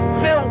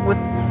filled with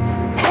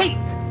hate.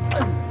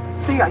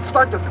 See, I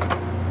start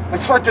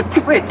to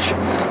twitch,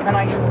 and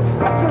I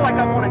feel like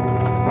I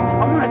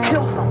want to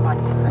kill somebody,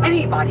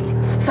 anybody,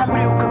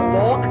 somebody who can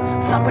walk,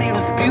 somebody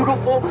who's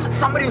beautiful,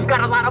 somebody who's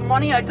got a lot of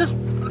money. I just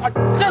want to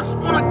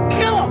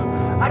kill him.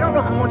 I don't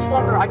know how much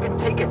longer I can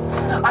take it.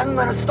 I'm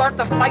gonna start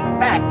to fight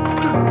back.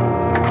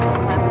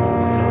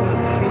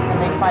 When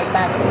they fight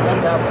back, they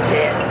end up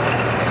dead.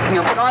 You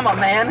know, but I'm a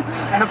man,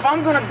 and if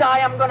I'm gonna die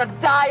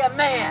a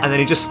man. And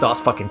then he just starts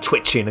fucking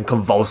twitching and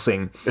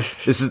convulsing.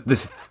 This is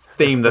this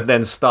theme that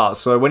then starts.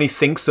 So when he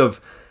thinks of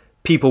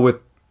people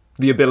with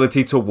the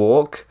ability to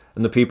walk,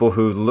 and the people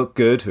who look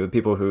good, who are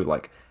people who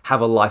like have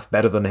a life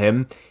better than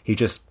him, he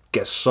just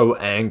gets so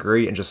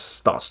angry and just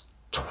starts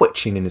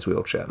twitching in his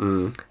wheelchair.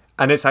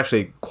 And it's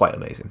actually quite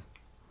amazing.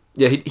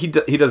 Yeah, he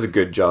does a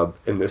good job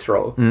in this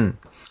role.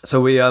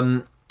 So we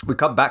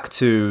cut back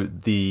to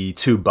the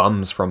two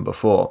bums from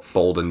before.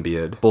 Bald and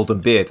Beard.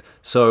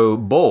 So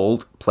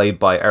Bald, played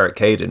by Eric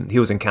Caden, he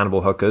was in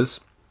Cannibal Hookers.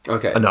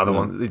 Okay. Another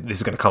one. This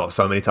is going to come up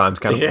so many times,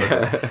 Cannibal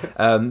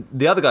Hookers.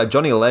 The other guy,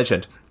 Johnny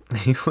Legend,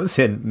 he was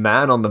in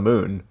Man on the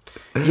Moon.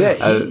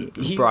 Yeah,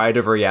 he Bride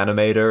of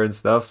Reanimator and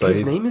stuff. So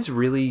his name is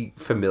really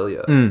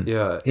familiar.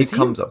 Yeah, he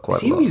comes up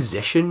quite a lot. Is he a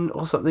musician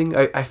or something?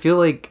 I feel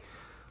like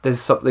there's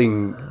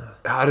something.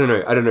 I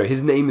don't know.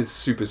 His name is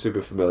super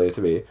familiar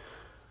to me.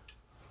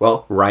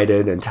 Well, write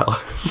in and tell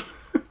us.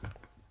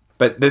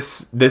 But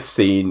this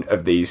scene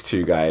of these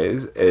two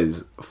guys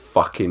is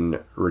fucking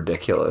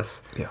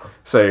ridiculous. Yeah.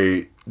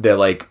 So they're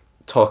like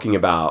talking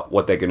about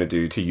what they're gonna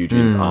do to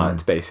Eugene's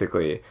aunt,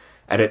 basically.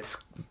 And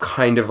it's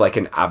kind of like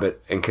an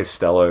Abbott and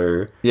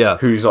Costello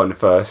who's on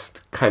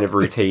first kind of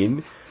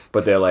routine.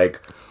 But they're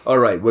like, all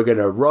right, we're going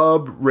to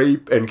rob,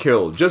 rape, and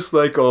kill, just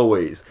like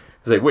always.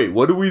 It's like, wait,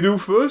 what do we do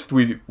first?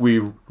 We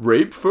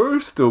rape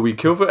first or we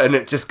kill first? And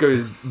it just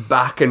goes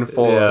back and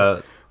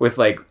forth with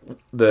like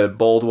the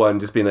bald one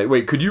just being like,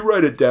 wait, could you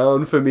write it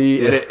down for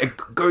me? And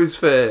it goes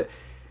for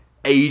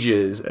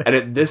ages. And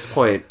at this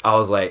point, I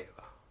was like,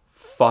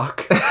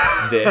 fuck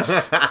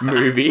this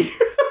movie.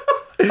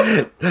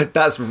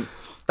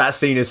 That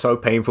scene is so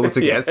painful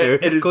to get through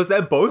because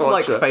they're both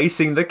torture. Like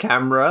facing the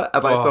camera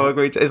and like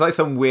talking. It's like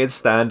some weird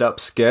stand-up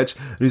sketch.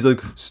 And he's like,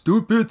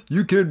 "Stupid,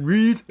 you can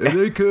read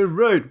and I can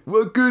write.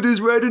 What good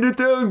is writing it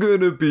down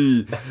gonna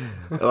be?"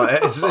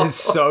 Like, it's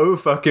so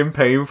fucking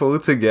painful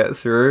to get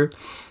through.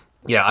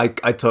 Yeah, I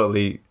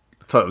totally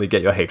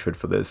get your hatred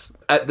for this.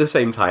 At the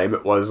same time,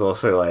 it was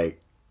also like,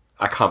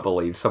 I can't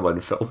believe someone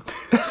filmed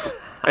this.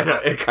 And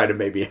it kind of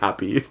made me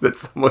happy that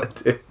someone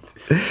did.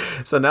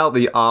 So now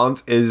the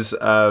aunt is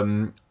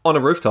on a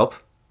rooftop.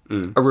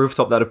 A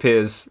rooftop that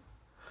appears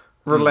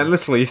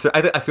relentlessly.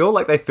 I feel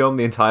like they filmed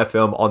the entire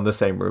film on the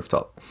same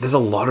rooftop. There's a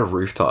lot of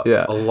rooftop.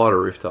 Yeah. A lot of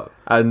rooftop.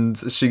 And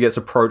she gets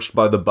approached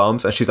by the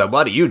bums, and she's like,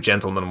 "What do you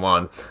gentlemen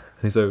want?"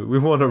 And he's like, "We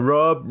want to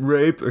rob,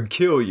 rape, and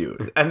kill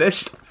you." And then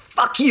she's like,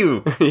 "Fuck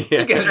you!" She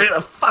gets rid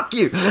of "fuck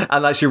you,"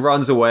 and like she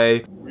runs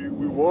away.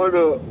 We want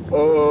to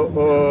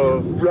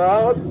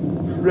rob,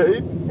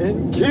 rape,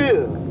 and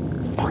kill.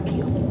 Fuck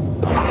you.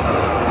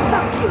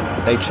 Fuck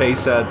you. They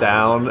chase her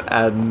down,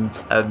 and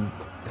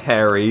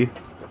Harry.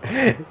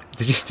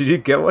 Did you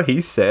get what he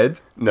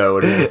said? No,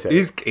 what did he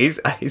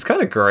say? He's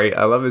kind of great.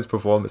 I love his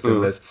performance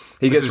in this.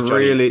 This is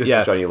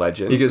Johnny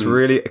Legend. He gets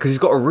really, because he's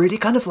got a really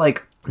kind of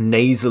like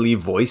nasally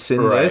voice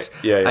in this.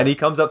 Yeah. And he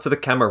comes up to the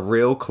camera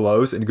real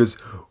close and he goes,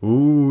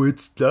 "Oh,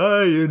 it's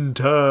dying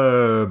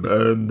time,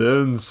 and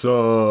then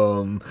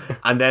some."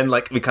 And then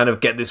like we kind of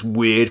get this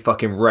weird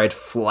fucking red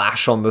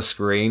flash on the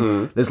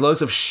screen. There's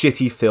loads of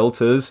shitty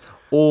filters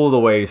all the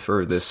way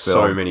through this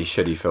film. So many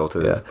shitty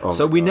filters. Yeah.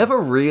 So we never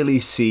really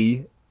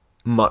see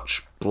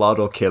much blood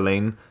or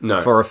killing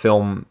for a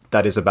film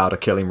that is about a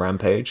killing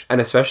rampage. And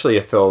especially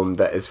a film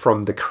that is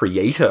from the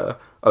creator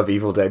of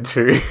Evil Dead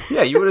 2.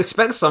 Yeah, you would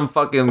expect some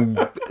fucking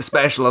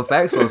special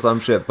effects or some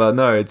shit, but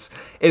no,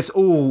 it's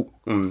all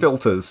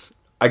filters.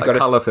 I got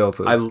color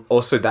filters. I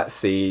also that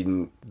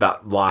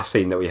last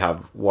scene that we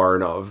have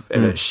Warren of,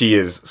 and she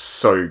is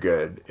so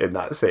good in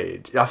that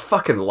scene. I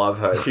fucking love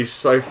her. She's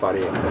so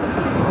funny.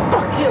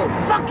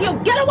 Fuck you,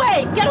 get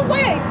away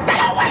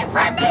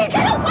from me,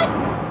 get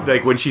away!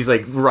 Like when she's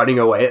like running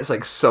away, it's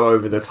like so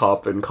over the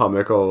top and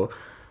comical.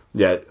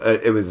 Yeah,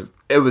 it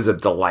was a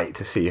delight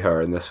to see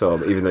her in this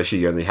film, even though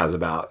she only has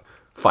about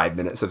 5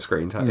 minutes of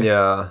screen time.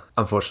 Yeah,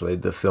 unfortunately,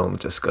 the film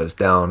just goes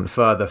down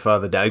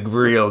further down,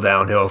 real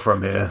downhill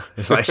from here.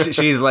 It's like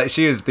she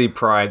is the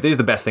prime. This is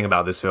the best thing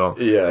about this film.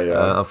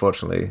 Yeah.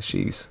 Unfortunately,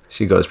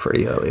 she goes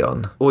pretty early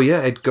on. Well,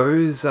 yeah, it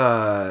goes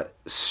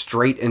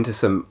straight into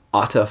some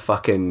utter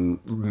fucking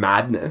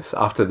madness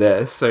after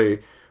this. So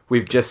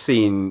we've just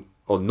seen,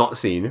 or not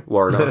seen,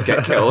 Warren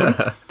get killed.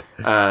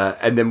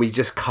 And then we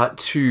just cut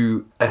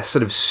to a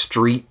sort of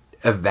street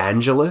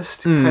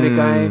evangelist kind of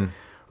guy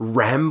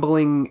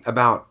rambling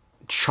about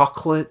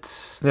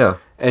chocolates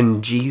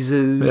and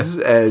Jesus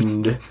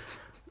and...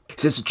 He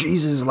says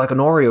Jesus is like an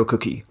Oreo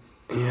cookie.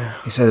 Yeah.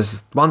 He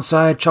says one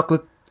side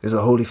chocolate is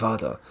the Holy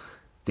Father.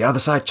 The other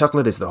side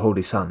chocolate is the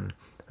Holy Son.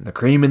 And the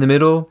cream in the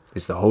middle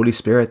is the Holy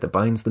Spirit that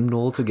binds them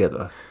all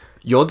together.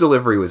 Your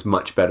delivery was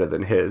much better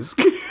than his.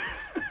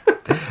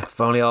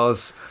 If only I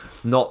was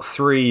not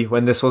 3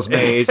 when this was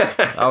made,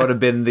 I would have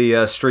been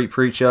the street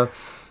preacher.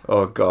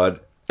 Oh, God.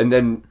 And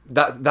then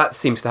that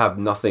seems to have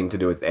nothing to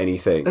do with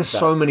anything. There's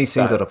so many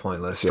scenes that are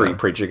pointless. Street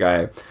preacher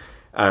guy.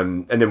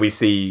 And then we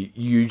see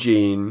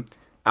Eugene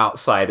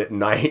outside at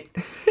night.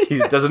 He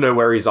doesn't know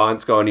where his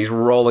aunt's gone. He's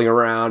rolling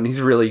around.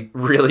 He's really,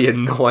 really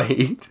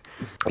annoyed.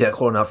 Yeah,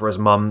 calling out for his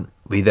mum.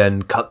 We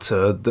then cut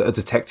to a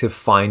detective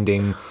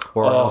finding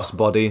Voronov's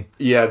body.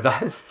 Yeah,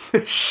 that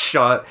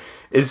shot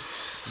is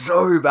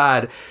so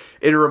bad.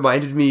 It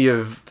reminded me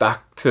of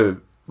back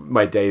to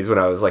my days when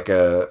I was like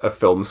a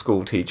film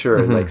school teacher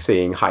and like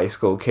seeing high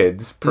school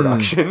kids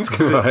productions,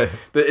 because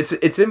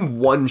it's in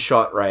one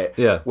shot, right?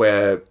 Yeah,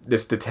 where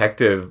this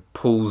detective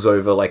pulls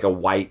over like a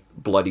white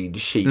bloodied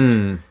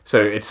sheet.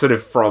 So it's sort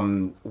of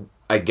from,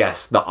 I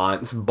guess, the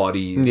aunt's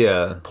body's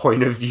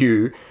point of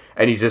view,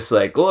 and he's just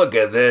like, look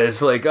at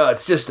this, like, oh,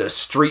 it's just a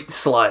street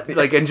slut,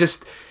 like, and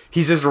just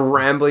he's just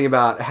rambling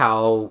about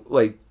how,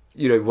 like,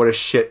 you know, what a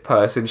shit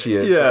person she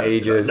is for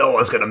ages. No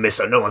one's gonna miss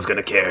her. No one's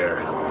gonna care.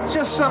 It's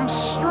just some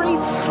street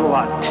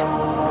slut.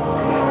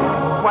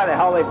 Why the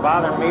hell they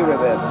bother me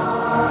with this?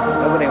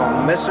 Nobody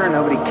will miss her.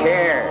 Nobody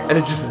cares. And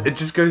it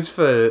just goes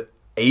for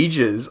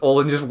ages, all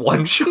in just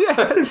one shot.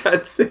 Yes.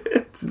 That's it.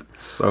 It's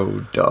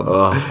so dumb.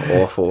 Oh,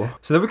 awful.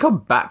 So then we come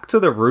back to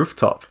the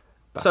rooftop.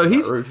 So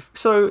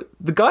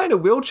the guy in a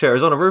wheelchair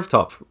is on a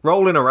rooftop,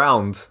 rolling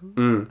around.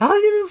 How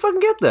did he even fucking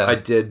get there?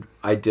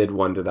 I did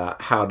wonder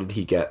that. How did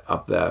he get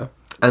up there?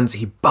 And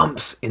he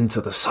bumps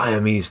into the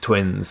Siamese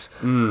twins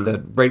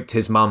that raped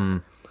his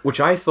mum,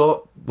 which I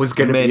thought was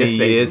going to be a thing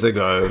many years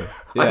ago.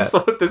 Yeah. I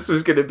thought this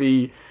was going to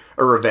be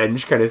a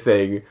revenge kind of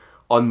thing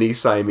on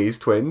these Siamese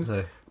twins,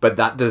 but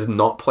that does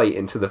not play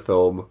into the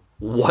film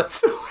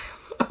whatsoever.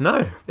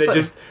 No, they're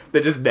just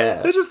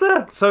there. They're just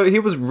there. So he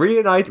was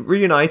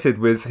reunited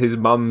with his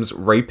mum's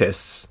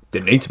rapists.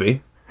 Didn't need to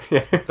be.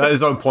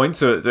 There's no point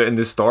to it in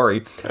this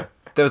story.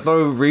 There was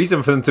no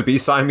reason for them to be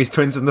Siamese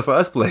twins in the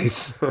first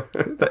place.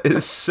 That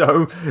is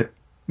so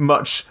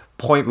much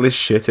pointless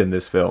shit in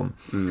this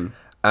film.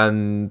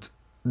 And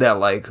they're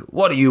like,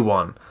 "What do you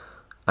want?"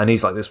 And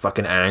he's like this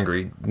fucking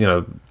angry,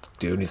 dude.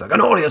 And he's like,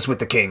 "An audience with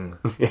the king."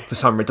 For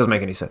some reason, it doesn't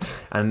make any sense.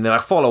 And they're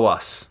like, "Follow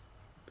us."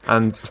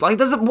 And like,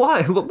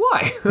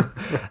 why?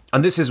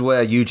 And this is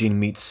where Eugene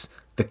meets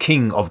the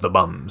king of the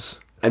bums.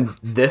 And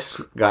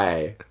this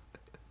guy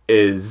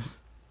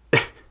is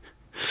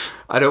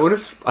I don't want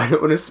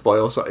to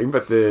spoil something,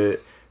 but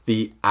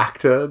the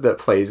actor that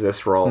plays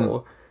this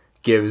role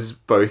gives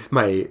both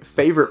my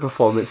favorite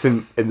performance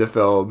in the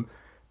film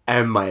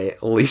and my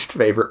least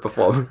favorite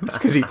performance,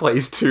 because he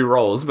plays 2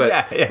 roles,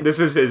 but this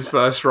is his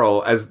first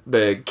role as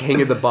the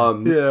king of the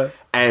bums.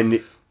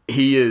 And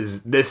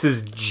this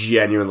is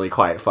genuinely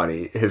quite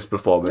funny, his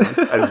performance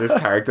as this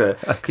character.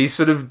 He's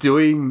sort of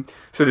doing,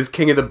 so this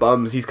king of the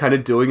bums, he's kind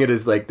of doing it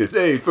as like this,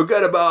 hey,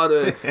 forget about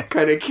it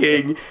kind of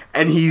king,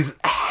 and he's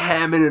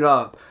hamming it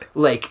up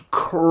like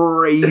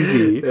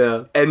crazy.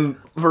 And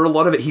for a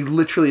lot of it, he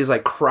literally is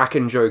like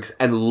cracking jokes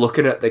and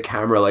looking at the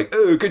camera like,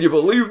 oh, can you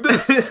believe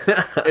this?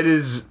 It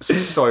is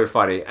so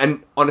funny.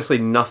 And honestly,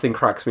 nothing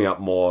cracks me up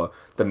more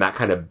than that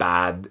kind of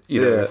bad,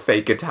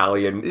 fake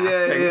Italian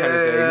accent kind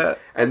of thing.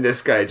 And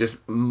this guy just,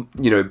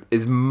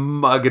 is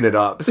mugging it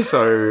up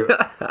so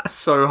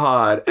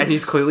hard. And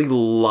he's clearly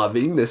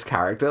loving this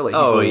character. Like,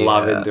 he's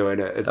loving doing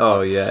it. It's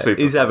super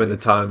he's having funny.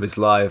 the time of his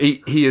life.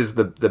 He is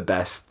the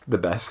best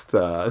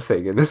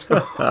thing in this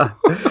film.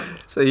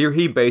 So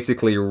he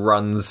basically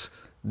runs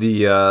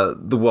the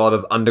world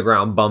of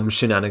underground bum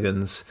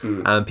shenanigans,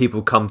 and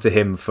people come to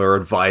him for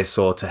advice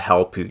or to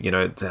help,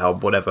 to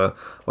help whatever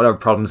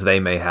problems they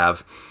may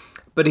have.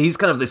 But he's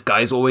kind of this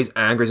guy's always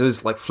angry. He's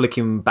always like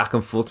flicking back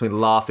and forth to me,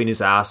 laughing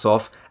his ass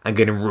off and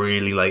getting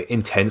really like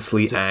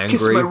intensely angry.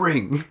 Kiss my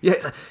ring. Yeah,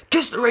 it's like,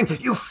 kiss the ring,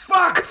 you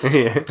fuck!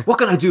 Yeah. What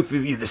can I do for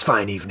you this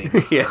fine evening?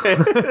 Yeah.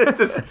 It's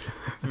just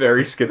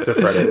very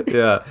schizophrenic.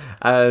 Yeah.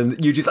 And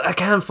Eugene's like, I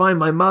can't find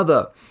my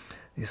mother.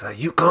 He's like,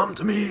 you come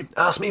to me,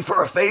 ask me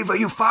for a favor,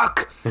 you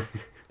fuck.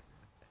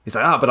 He's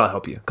like, but I'll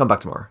help you. Come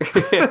back tomorrow.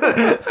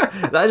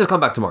 I just come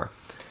back tomorrow.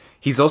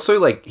 He's also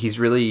like, he's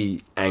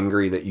really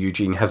angry that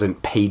Eugene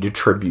hasn't paid a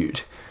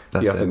tribute.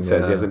 He often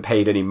says he hasn't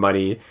paid any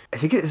money. I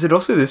think, is it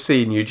also this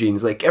scene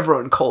Eugene's like,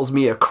 everyone calls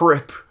me a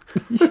crip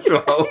as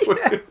well.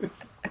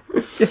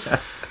 Yeah.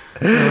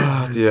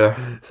 Oh, dear.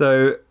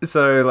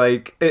 So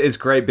like, it is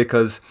great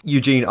because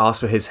Eugene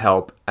asks for his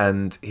help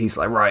and he's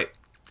like, right,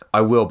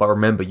 I will, but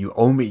remember, you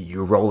owe me,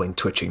 you rolling,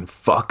 twitching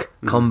fuck.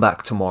 Come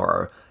back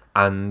tomorrow.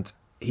 And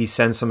he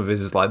sends some of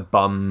his like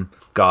bum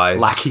guys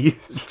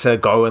lackeys to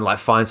go and like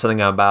find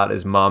something about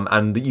his mum,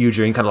 and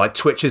Eugene kind of like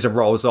twitches and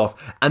rolls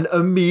off and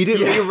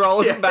immediately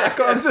rolls back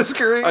onto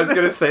screen. I was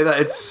gonna say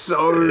that it's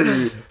so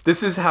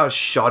this is how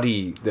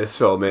shoddy this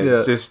film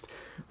is. Just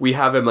we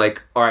have him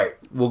like, all right,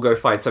 we'll go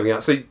find something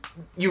out. So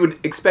you would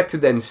expect to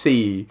then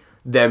see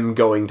them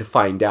going to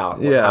find out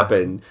what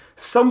happened,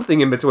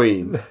 something in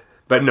between,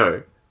 but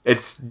no.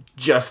 It's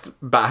just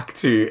back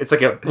to... It's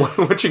like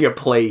watching a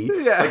play.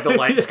 Yeah. Like the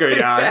lights go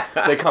down,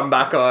 they come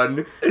back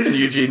on, and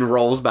Eugene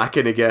rolls back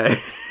in again.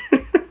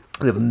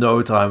 If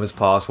no time has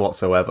passed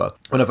whatsoever.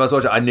 When I first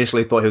watched it, I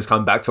initially thought he was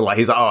coming back to like...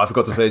 He's like, I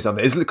forgot to say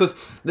something. It's because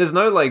there's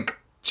no like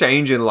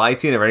change in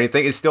lighting or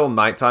anything. It's still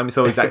nighttime. It's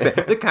still exact same.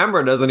 The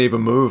camera doesn't even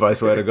move, I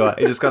swear to God.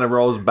 It just kind of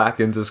rolls back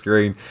into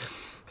screen.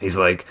 He's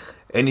like,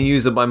 any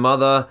news of my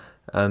mother?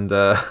 And...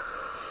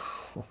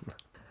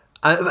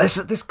 And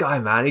this guy,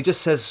 man, he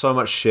just says so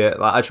much shit.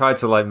 Like, I tried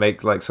to like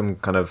make like some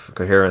kind of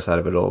coherence out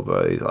of it all,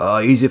 but he's like, oh,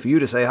 easy for you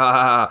to say, ha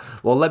ha ha.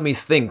 Well, let me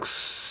think.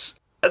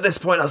 At this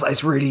point, I was like,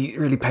 it's really,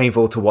 really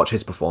painful to watch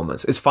his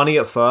performance. It's funny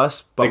at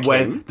first, but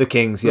the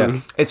Kings,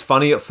 it's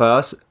funny at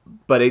first,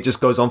 but it just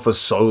goes on for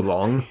so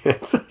long.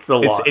 It's a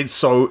lot.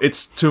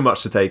 It's too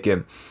much to take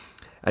in.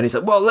 And he's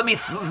like, well, let me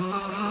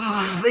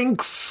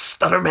think,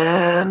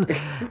 Stutterman.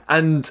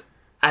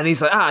 And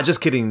he's like,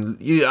 just kidding.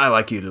 I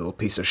like you, little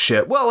piece of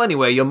shit. Well,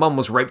 anyway, your mum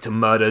was raped and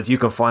murdered. You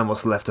can find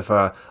what's left of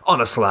her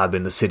on a slab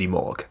in the city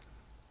morgue.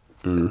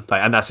 Like,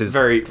 and that's his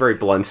very, very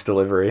blunt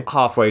delivery.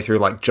 Halfway through,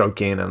 like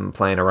joking and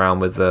playing around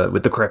with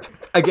the crip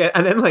again,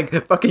 and then like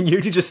fucking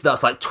Yuji just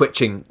starts like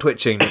twitching,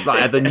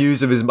 like at the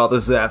news of his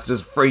mother's death,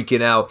 just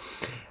freaking out.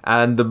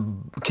 And the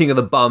king of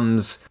the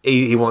bums,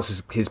 he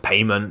wants his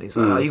payment. He's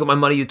like, oh, you got my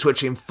money, you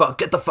twitching. Fuck,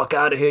 get the fuck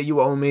out of here,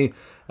 you owe me.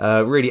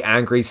 Really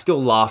angry,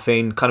 still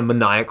laughing, kind of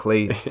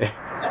maniacally. It's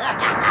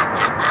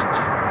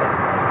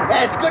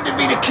good to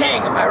be the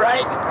king, am I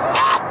right?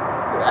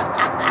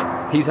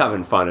 He's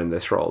having fun in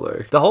this role,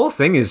 though. The whole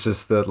thing is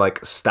just the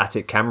like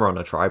static camera on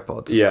a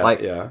tripod. Yeah,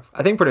 like,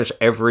 I think pretty much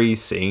every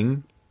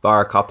scene, bar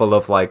a couple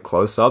of like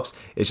close-ups,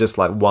 is just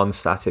like one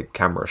static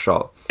camera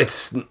shot.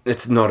 It's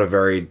not a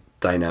very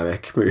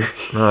dynamic movie.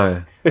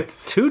 No.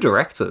 It's two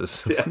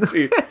directors. Yeah,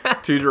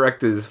 two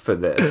directors for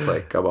this.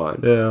 Like, come on.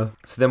 Yeah.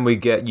 So then we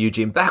get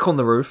Eugene back on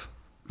the roof.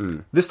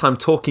 This time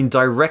talking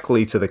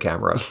directly to the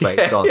camera,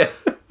 face on,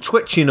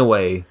 twitching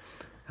away.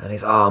 And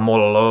he's, I'm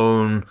all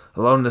alone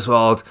in this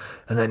world.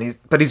 And then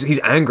he's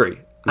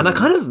angry. And I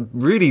kind of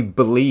really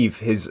believe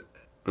his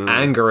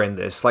anger in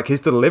this. Like,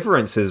 his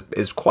deliverance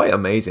is quite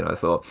amazing, I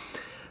thought.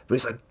 But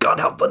he's like, God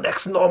help the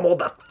next normal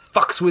that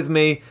fucks with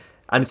me.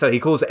 And so he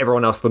calls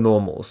everyone else the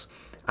normals.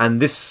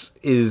 And this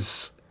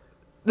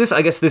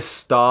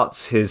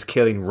starts his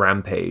killing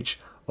rampage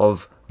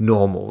of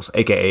normals,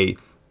 aka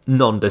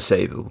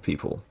non-disabled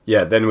people.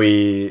 Yeah, then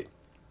we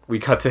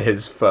cut to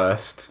his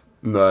first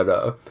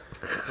murder,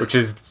 which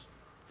is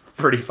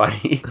pretty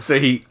funny. So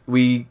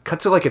we cut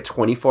to like a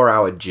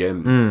 24-hour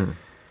gym,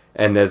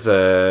 and there's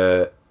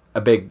a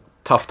big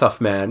tough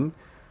man,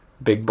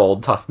 big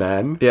bold tough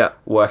man,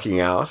 working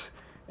out,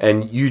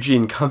 and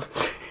Eugene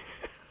comes.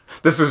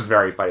 This was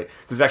very funny.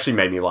 This actually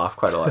made me laugh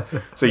quite a lot.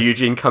 So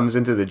Eugene comes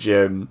into the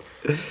gym,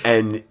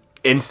 and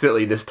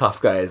instantly this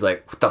tough guy is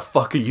like, what the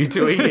fuck are you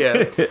doing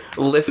here?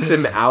 Lifts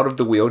him out of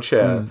the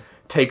wheelchair,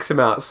 takes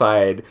him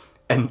outside,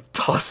 and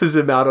tosses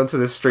him out onto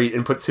the street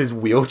and puts his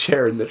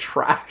wheelchair in the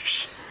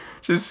trash.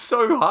 Just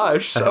so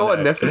harsh, so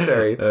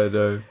unnecessary. I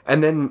know.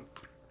 And then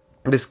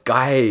this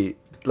guy,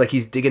 like,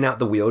 he's digging out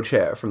the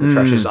wheelchair from the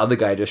trash. This other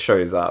guy just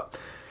shows up.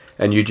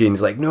 And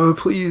Eugene's like, no,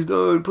 please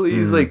don't,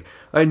 please. Like,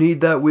 I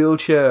need that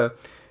wheelchair.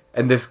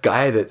 And this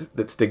guy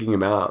that's digging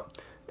him out,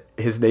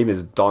 his name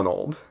is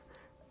Donald.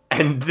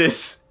 And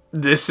this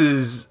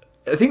is,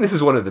 I think this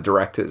is one of the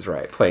directors,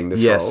 right, playing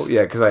this role.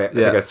 Yeah, because I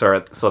think I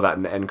saw that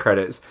in the end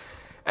credits.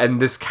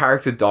 And this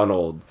character,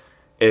 Donald,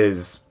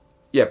 is,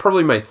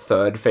 probably my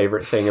third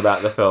favorite thing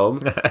about the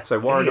film.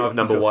 So Warrenov,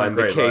 number one,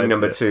 The King,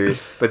 number two.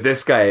 But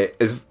this guy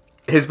is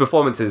his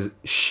performance is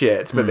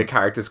shit, but the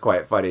character's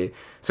quite funny.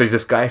 So he's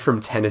this guy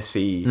from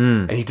Tennessee,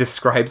 and he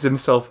describes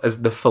himself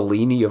as the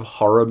Fellini of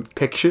horror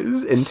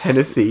pictures in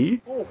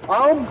Tennessee.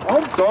 I'm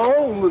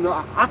Donald, and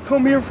I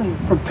come here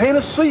from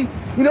Tennessee.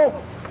 You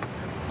know,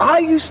 I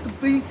used to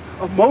be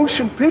a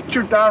motion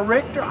picture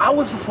director. I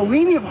was the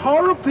Fellini of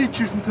horror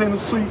pictures in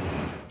Tennessee.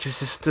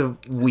 Just a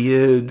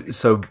weird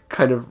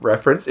kind of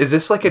reference. Is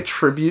this like a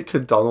tribute to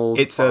Donald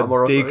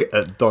Farmer? It's a dig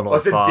at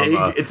Donald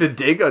Farmer. It's a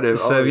dig on him.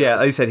 So yeah,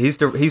 like I said, he's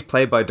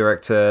played by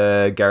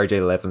director Gary J.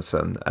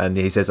 Levinson, and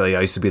he says, I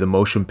used to be the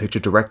motion picture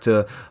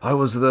director. I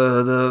was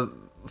the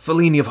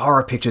Fellini of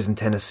horror pictures in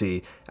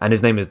Tennessee, and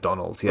his name is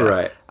Donald. Yeah,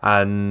 right.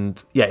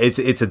 And yeah, it's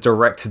a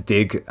direct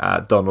dig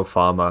at Donald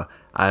Farmer,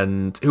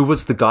 and who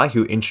was the guy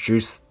who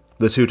introduced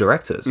the two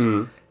directors.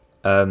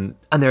 And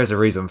there is a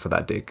reason for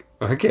that dig.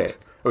 Okay.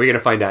 Are we going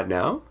to find out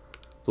now?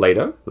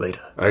 Later?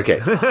 Okay.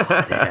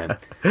 Oh, damn.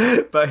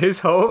 But his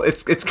whole...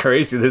 It's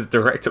crazy, this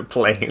director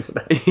playing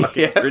that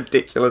fucking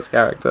ridiculous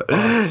character.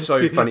 Oh, it's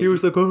so funny. He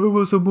was like, I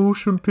was a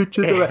motion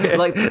picture director.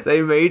 Like,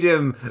 they made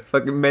him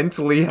fucking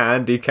mentally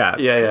handicapped.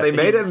 Yeah. They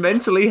made a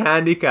mentally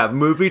handicapped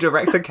movie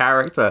director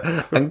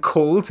character and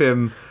called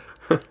him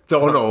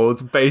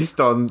Donald based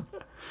on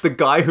the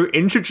guy who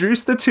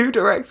introduced the two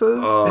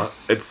directors. Oh,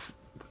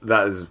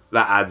 that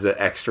adds an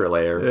extra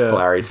layer of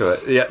hilarity to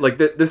it. Yeah, like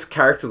this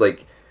character,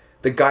 like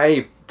the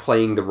guy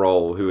playing the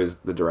role, who is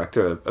the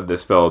director of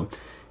this film,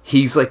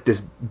 he's like this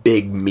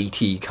big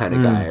meaty kind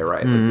of guy,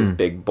 right? Like this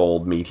big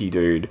bald meaty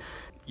dude.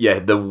 Yeah,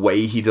 the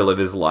way he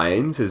delivers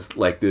lines is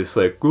like this,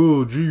 like,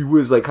 oh gee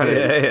whiz, like kind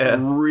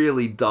of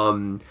really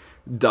dumb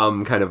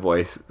kind of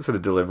voice sort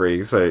of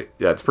delivery. So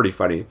yeah, it's pretty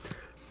funny.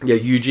 Yeah,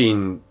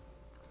 Eugene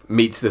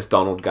meets this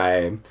Donald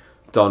guy.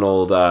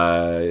 Donald,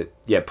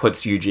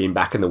 puts Eugene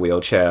back in the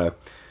wheelchair,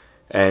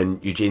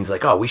 and Eugene's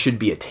like, "Oh, we should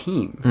be a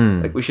team.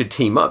 Like, we should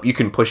team up. You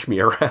can push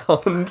me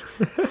around,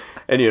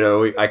 and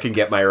I can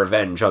get my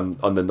revenge on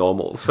the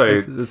normals."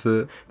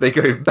 So they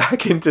go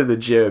back into the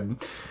gym,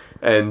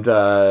 and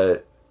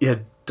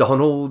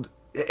Donald.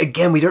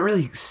 Again, we don't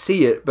really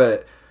see it,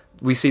 but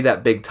we see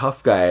that big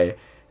tough guy,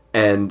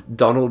 and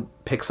Donald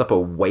picks up a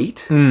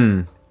weight,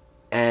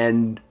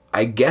 and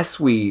I guess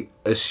we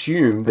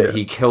assume that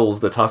he kills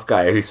the tough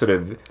guy, who sort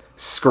of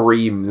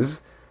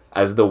screams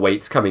as the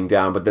weight's coming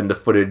down, but then the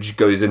footage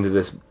goes into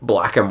this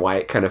black and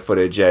white kind of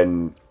footage,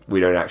 and we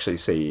don't actually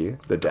see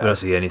the death. We don't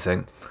see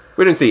anything.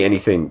 We don't see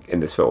anything in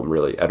this film,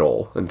 really, at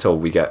all, until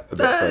we get a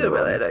bit further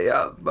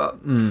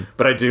on.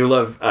 But I do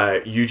love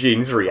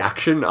Eugene's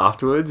reaction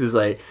afterwards. Is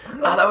like,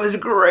 oh, that was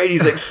great.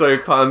 He's like so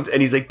pumped,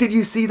 and he's like, did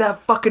you see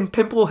that fucking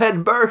pimple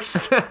head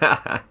burst?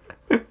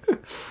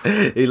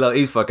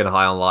 He's fucking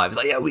high on life. He's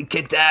like, yeah, we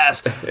kicked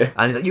ass.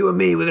 And he's like, you and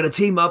me, we're going to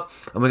team up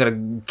and we're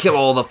going to kill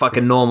all the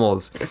fucking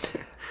normals.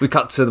 We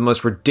cut to the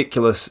most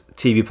ridiculous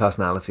TV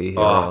personality here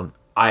on.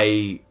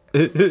 I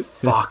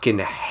fucking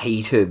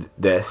hated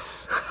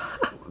this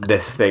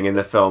thing in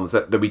the films,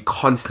 that we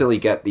constantly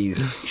get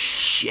these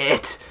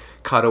shit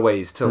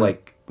cutaways to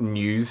like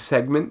news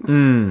segments.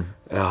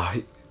 Oh,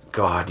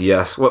 God,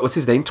 yes. What's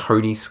his name?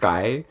 Tony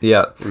Sky?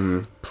 Yeah.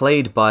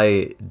 Played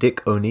by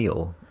Dick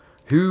O'Neill.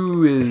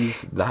 Who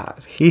is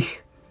that? He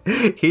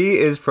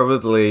is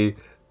probably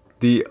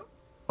the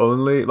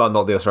only,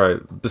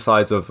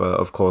 besides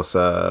of course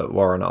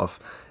Warrenoff,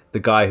 the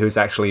guy who's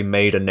actually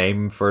made a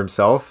name for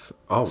himself.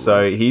 Oh,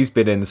 so he's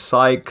been in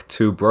Psych,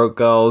 Two Broke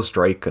Girls,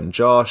 Drake and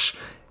Josh.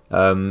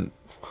 Really?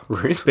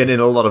 Been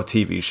in a lot of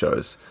TV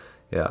shows.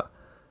 Yeah.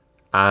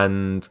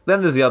 And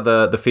then there's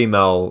the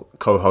female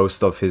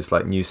co-host of his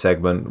like new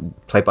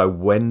segment, played by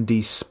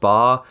Wendy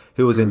Sparr,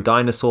 who was in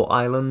Dinosaur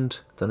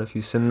Island. Don't know if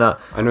you've seen that.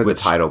 I know the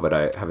title, but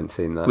I haven't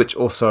seen that. Which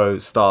also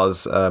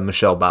stars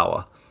Michelle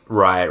Bauer.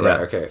 Right,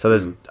 okay. So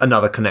there's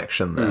another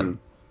connection there.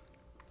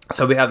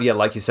 So we have,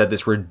 like you said,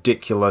 this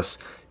ridiculous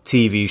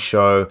TV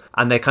show,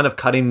 and they're kind of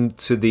cutting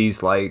to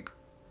these like,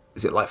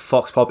 is it like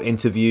Fox Pop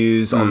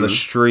interviews on the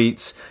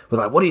streets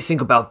with like, what do you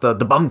think about the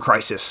bum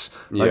crisis?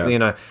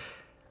 Like,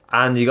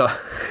 and you got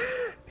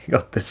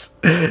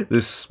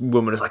this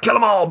woman is like, kill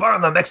them all, burn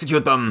them,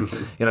 execute them,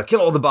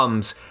 kill all the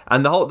bums.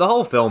 And the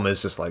whole film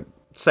is just like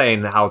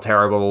saying how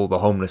terrible all the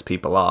homeless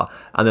people are,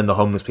 and then the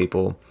homeless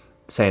people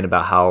saying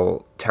about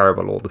how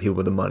terrible all the people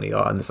with the money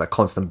are, and this like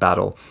constant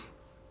battle,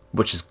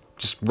 which is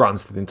just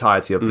runs through the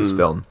entirety of this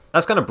film.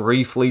 That's kind of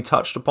briefly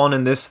touched upon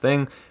in this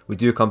thing. We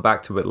do come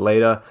back to it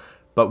later,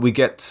 but we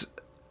get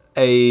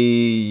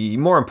a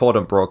more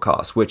important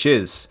broadcast, which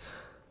is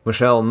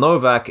Michelle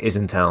Novak is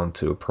in town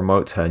to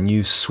promote her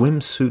new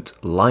swimsuit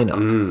lineup.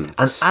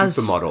 And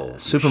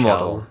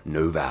supermodel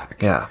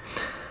Novak. Yeah.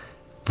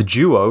 The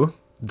duo,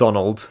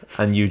 Donald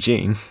and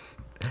Eugene,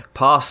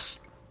 pass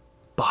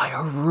by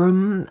a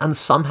room and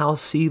somehow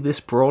see this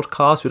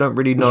broadcast. We don't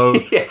really know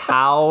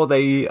how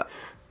they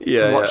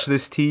watch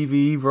this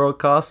TV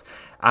broadcast.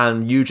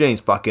 And Eugene's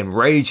fucking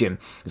raging.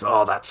 He's,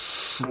 oh, that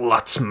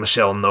slut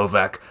Michelle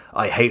Novak.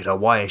 I hate her.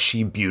 Why is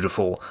she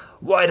beautiful?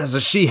 Why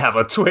doesn't she have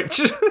a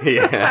Twitch?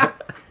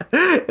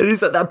 And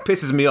he's like, that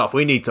pisses me off.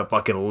 We need to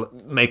fucking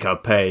make her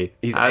pay.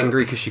 He's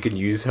angry because she can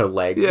use her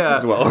legs Yeah.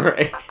 as well,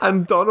 right?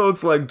 And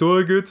Donald's like, do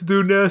I get to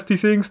do nasty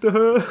things to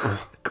her?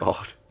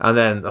 God. And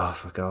then, oh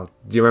my God.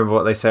 Do you remember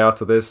what they say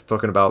after this?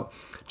 Talking about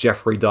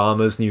Jeffrey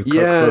Dahmer's new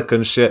cookbook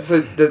and shit.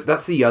 So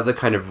that's the other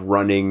kind of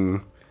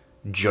running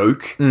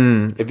joke,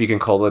 if you can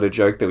call it a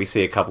joke, that we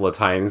see a couple of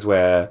times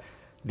where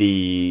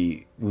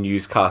the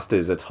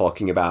newscasters are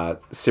talking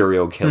about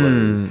serial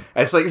killers.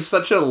 It's like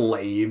such a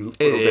lame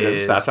little bit of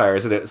satire,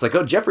 isn't it? It's like,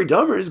 oh, Jeffrey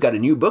Dahmer's got a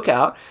new book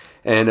out,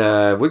 and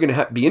we're going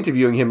to be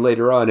interviewing him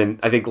later on. And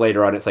I think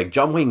later on it's like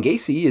John Wayne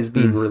Gacy is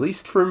being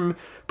released from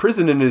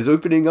prison and is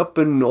opening up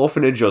an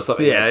orphanage or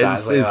something like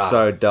that. It's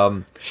so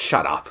dumb.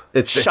 Shut up.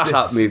 Shut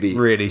up, movie.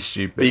 Really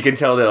stupid. But you can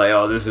tell they're like,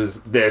 oh, this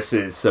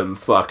is some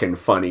fucking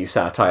funny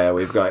satire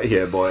we've got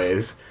here,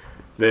 boys.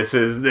 This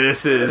is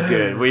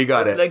good. We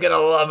got it. They're gonna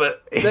love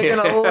it. They're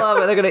gonna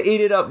love it. They're gonna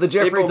eat it up. The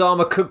Jeffrey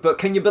Dahmer cookbook.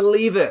 Can you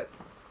believe it?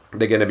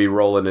 They're gonna be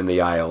rolling in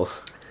the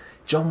aisles.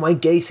 John Wayne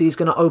Gacy's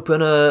gonna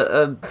open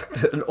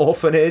an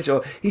orphanage,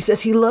 or he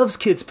says he loves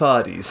kids'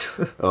 parties.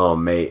 Oh,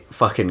 mate,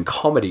 fucking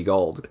comedy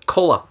gold.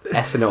 Call up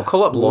SNL.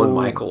 Call up Lorne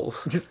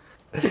Michaels.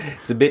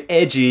 It's a bit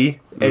edgy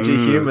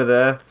humor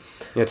there.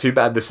 Yeah, too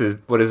bad this is,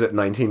 what is it,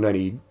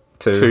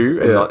 1992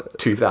 and not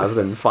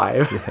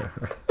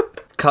 2005.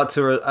 Cut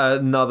to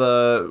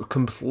another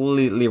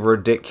completely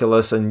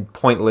ridiculous and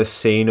pointless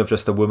scene of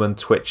just a woman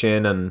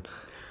twitching and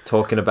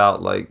talking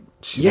about, like,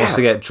 she wants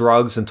to get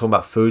drugs and talking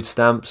about food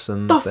stamps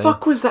and the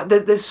fuck was that?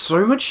 There's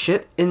so much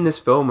shit in this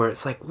film where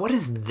it's like, what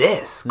is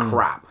this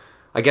crap?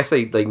 I guess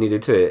they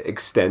needed to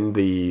extend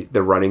the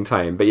running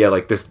time, but yeah,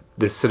 like this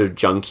sort of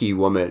junky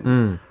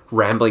woman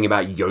rambling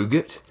about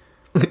yogurt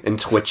and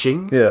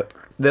twitching. Yeah.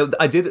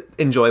 I did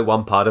enjoy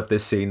one part of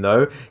this scene,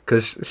 though,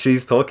 because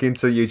she's talking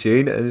to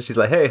Eugene, and she's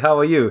like, hey, how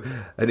are you?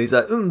 And he's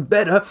like,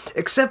 better,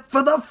 except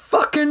for the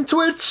fucking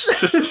twitch.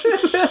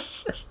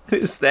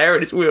 He's there in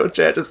his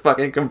wheelchair, just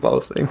fucking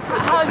convulsing.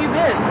 How have you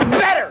been?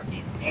 Better!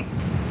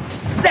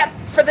 Except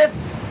for this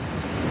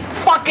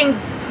fucking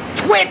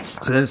twitch!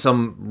 So then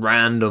some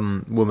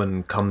random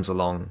woman comes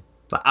along,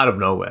 like, out of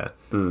nowhere.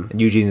 And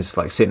Eugene's,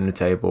 like, sitting at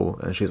the table,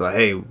 and she's like,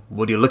 hey,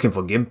 what are you looking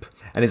for, Gimp?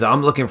 And he's like,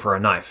 I'm looking for a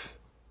knife.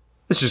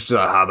 It's just,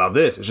 how about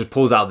this? It just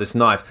pulls out this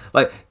knife.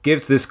 Like,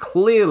 gives this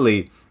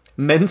clearly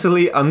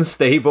mentally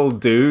unstable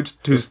dude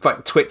who's,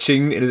 like,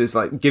 twitching, and it's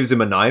like, gives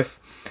him a knife.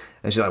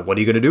 And she's like, what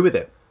are you going to do with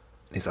it?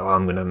 And he's like,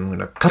 I'm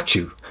gonna cut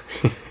you.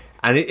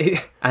 And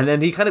then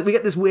we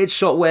get this weird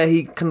shot where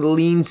he kind of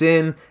leans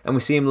in, and we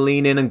see him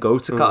lean in and go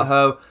to cut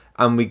her,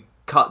 and we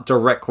cut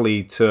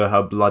directly to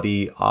her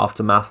bloody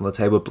aftermath on the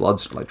table.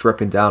 Blood's, like,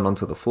 dripping down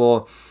onto the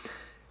floor.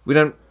 We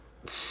don't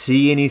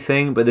see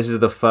anything, but this is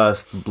the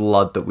first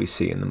blood that we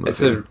see in the movie.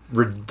 It's a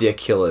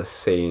ridiculous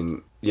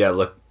scene. Yeah,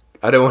 look,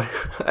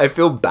 I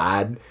feel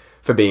bad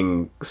for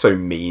being so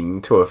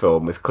mean to a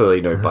film with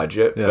clearly no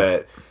budget,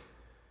 but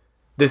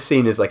this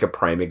scene is like a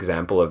prime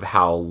example of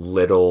how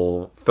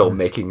little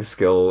filmmaking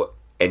skill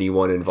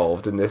anyone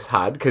involved in this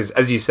had, because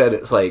as you said,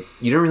 it's like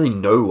you don't really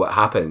know what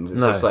happens.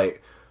 It's just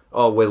like,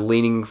 oh, we're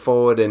leaning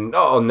forward and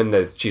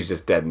then she's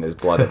just dead and there's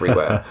blood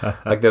everywhere.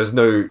 Like there's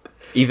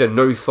either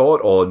no thought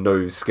or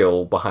no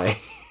skill behind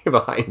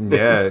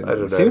this. I don't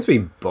know. It seems to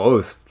be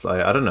both.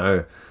 Like, I don't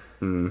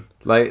know.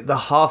 Like the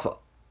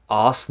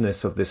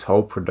half-arsedness of this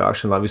whole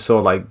production. Like we saw,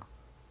 like,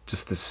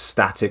 just this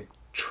static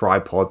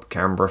tripod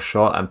camera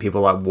shot and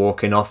people, like,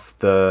 walking off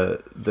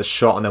the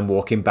shot and then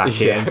walking back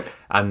in,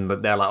 and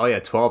they're like, oh yeah,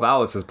 12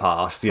 hours has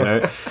passed, you know.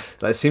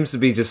 Like, it seems to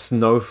be just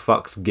no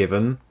fucks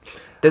given.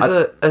 There's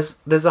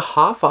a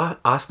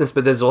half-arsedness,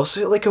 but there's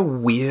also like a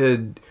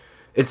weird.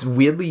 It's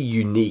weirdly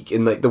unique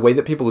in, like, the way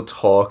that people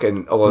talk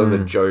and a lot of the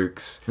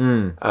jokes.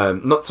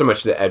 Not so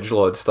much the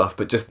edgelord stuff,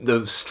 but just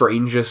the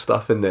stranger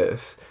stuff in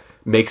this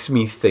makes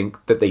me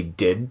think that they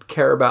did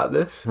care about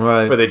this,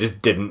 right? But they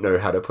just didn't know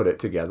how to put it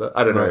together.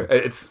 I don't know.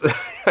 It's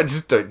I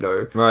just don't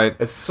know. Right.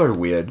 It's so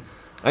weird.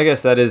 I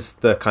guess that is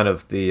the kind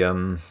of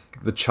the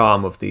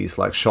charm of these,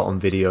 like, shot on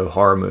video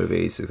horror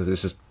movies, because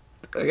it's just,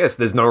 I guess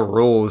there's no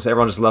rules.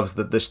 Everyone just loves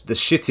the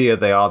shittier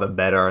they are, the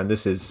better. And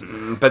this is,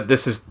 but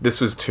this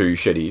was too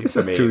shitty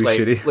for me. Too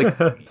shitty.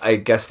 Like, I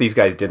guess these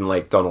guys didn't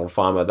like Donald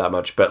Farmer that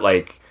much, but,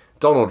 like,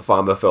 Donald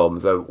Farmer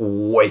films are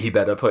way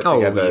better put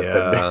together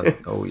than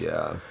this. Oh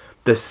yeah.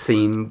 The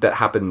scene that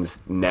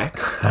happens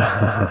next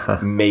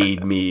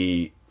made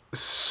me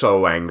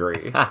so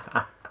angry,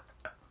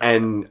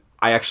 and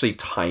I actually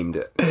timed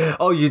it.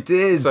 Oh, you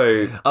did?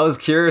 So I was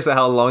curious at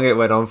how long it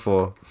went on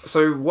for.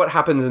 So what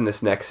happens in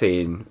this next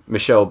scene,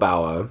 Michelle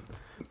Bauer,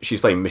 she's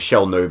playing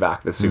Michelle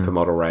Novak, the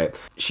supermodel,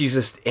 right? She's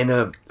just in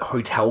a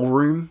hotel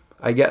room,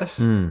 I guess,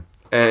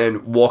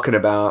 and walking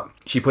about.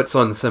 She puts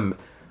on some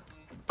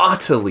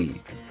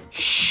utterly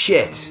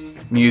shit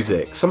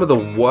music. Some of the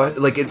worst,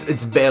 like,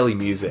 it's barely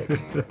music.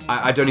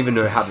 I don't even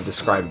know how to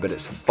describe it, but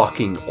it's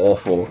fucking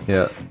awful.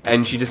 Yeah.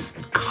 And she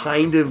just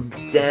kind of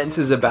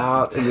dances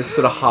about in this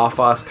sort of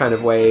half-assed kind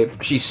of way.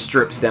 She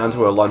strips down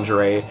to her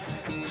lingerie,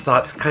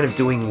 starts kind of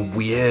doing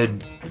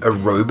weird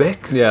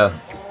aerobics. Yeah.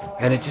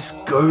 And it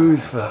just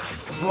goes for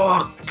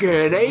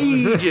fucking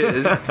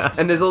ages.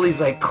 And there's all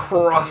these like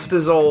cross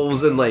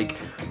dissolves and like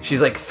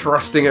she's like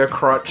thrusting her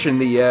crotch in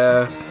the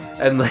air.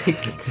 And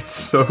like It's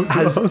so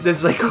long.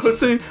 there's like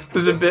also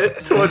there's a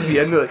bit towards the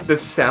end where like the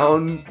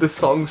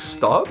song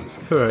stops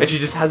Right. and she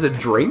just has a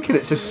drink and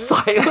it's just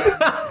silent.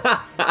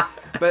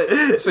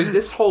 But so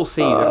this whole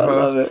scene of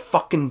her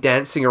fucking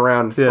dancing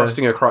around,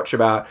 thrusting her crotch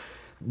about,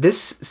 this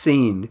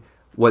scene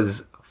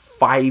was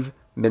 5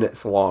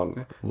 minutes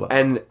long. Wow.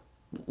 And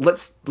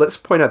let's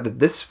point out that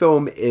this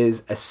film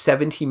is a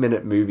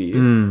 70-minute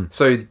movie.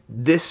 So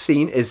this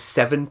scene is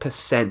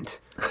 7%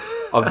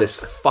 of this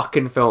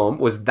fucking film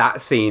was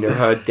that scene of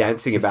her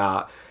dancing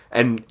about,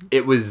 and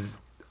it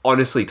was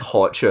honestly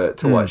torture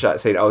to watch that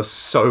scene. I was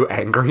so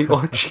angry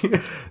watching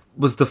it.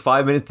 Was the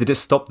 5 minutes, did it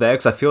stop there?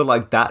 Because I feel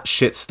like that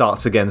shit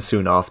starts again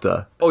soon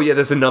after. Oh yeah,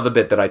 there's another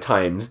bit that I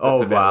timed. That's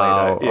Oh, a bit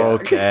wow. later. Yeah.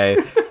 Okay.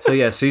 So,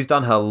 yeah, she's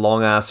done her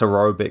long-ass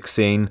aerobic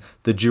scene.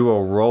 The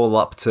duo roll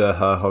up to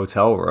her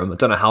hotel room. I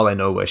don't know how they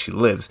know where she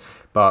lives,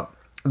 but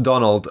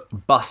Donald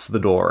busts the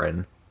door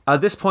in.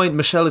 At this point,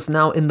 Michelle is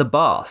now in the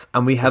bath,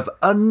 and we have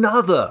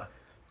another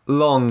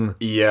long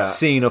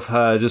scene of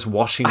her just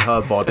washing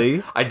her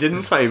body. I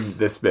didn't time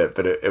this bit,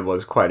 but it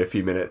was quite a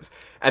few minutes.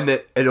 And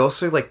that it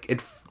also,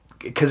 like,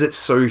 because it's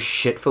so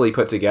shitfully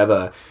put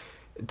together,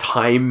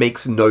 time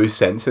makes no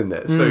sense in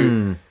this.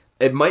 So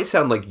it might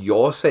sound like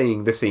you're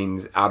saying the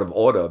scenes out of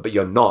order, but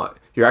you're not.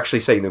 You're actually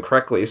saying them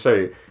correctly.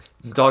 So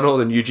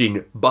Donald and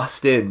Eugene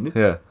bust in.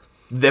 Yeah.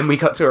 Then we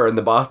cut to her in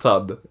the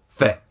bathtub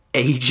for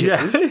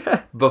ages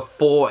Yeah.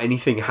 before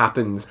anything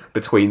happens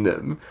between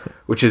them,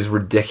 which is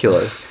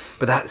ridiculous.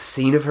 But that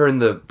scene of her in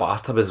the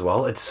bathtub as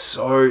well, it's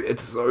so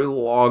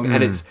long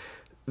and it's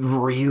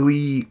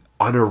really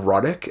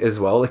unerotic as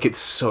well. Like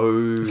it's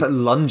like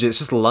lunges. It's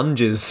just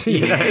lunges.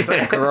 You know, it's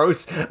like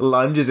gross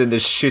lunges in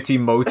this shitty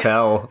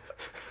motel.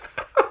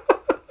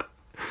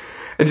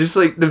 and just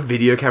like the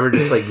video camera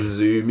just like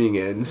zooming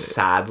in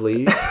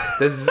sadly.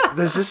 There's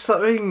just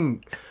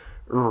something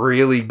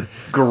really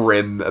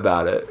grim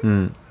about it.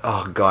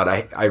 Oh god,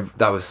 I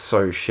that was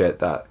so shit.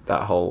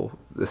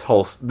 This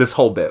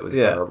whole bit was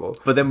terrible.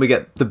 But then we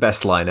get the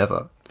best line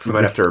ever. You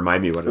might have to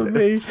remind me what it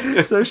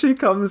is. So she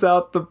comes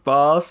out the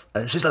bath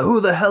and she's like, "Who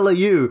the hell are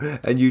you?"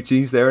 And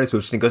Eugene's there in his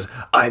wheelchair and he goes,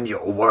 "I'm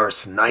your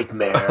worst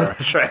nightmare."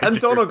 And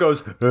Donald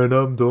goes, "And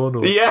I'm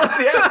Donald."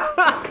 Yes.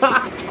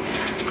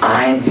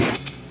 I'm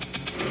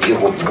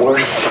your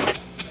worst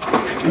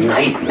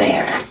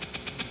nightmare.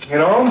 You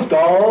know,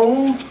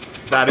 Donald.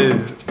 That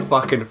is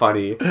fucking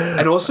funny.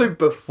 And also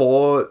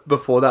before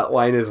that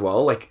line as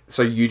well, like,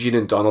 so Eugene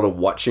and Donald are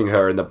watching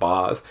her in the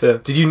bath. Yeah.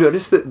 Did you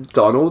notice that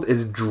Donald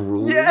is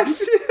drooling?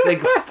 Yes! Like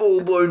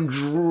full-blown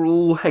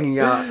drool hanging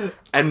out.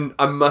 And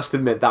I must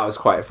admit that was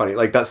quite funny.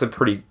 Like, that's a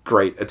pretty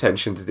great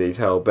attention to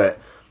detail. But,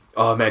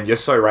 oh man, you're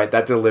so right.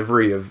 That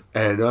delivery of,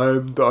 "And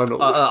I'm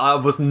Donald." I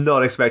was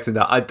not expecting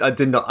that. I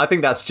did not. I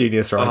think that's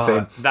genius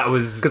writing. That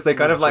was... Because they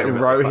kind of like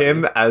wrote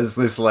him as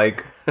this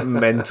like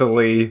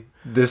mentally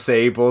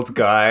disabled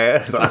guy.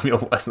 "I'm your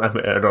worst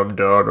nightmare and I'm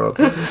Donald."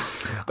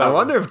 I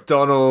wonder if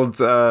Donald,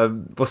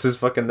 what's his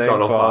fucking name?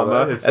 Donald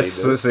Farmer has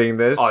has seen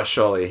this. Oh,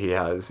 surely he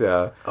has,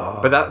 yeah.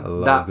 But I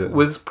loved that it.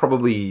 was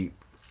probably,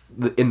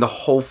 in the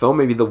whole film,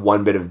 maybe the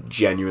one bit of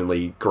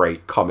genuinely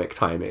great comic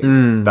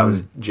timing. That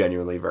was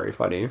genuinely very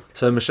funny.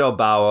 So Michelle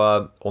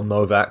Bauer, or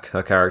Novak,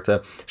 her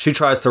character, she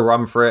tries to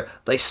run for it.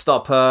 They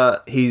stop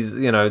her.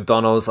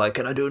 Donald's like,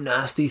 "Can I do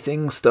nasty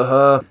things to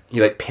her?" He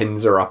like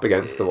pins her up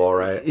against the wall,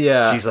 right?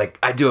 Yeah. She's like,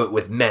 "I do it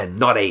with men,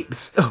 not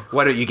apes.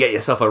 Why don't you get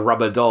yourself a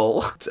rubber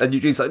doll?" And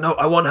Eugene's like, "No,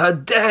 I want her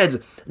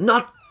dead,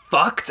 not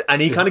fucked."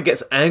 And he kind of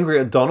gets angry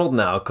at Donald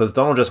now because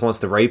Donald just wants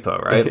to rape her,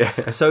 right?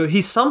 Yeah. So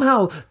he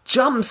somehow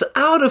jumps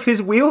out of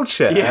his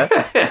wheelchair. Yeah.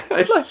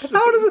 Like,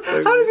 how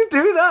does he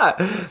do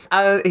that?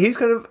 And he's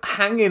kind of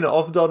hanging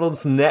off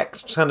Donald's neck,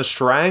 kind of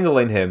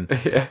strangling him.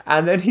 Yeah.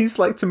 And then he's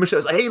like to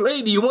Michelle, "Hey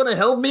lady, you want to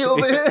help me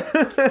over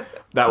here?"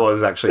 That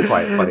was actually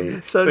quite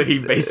funny. So he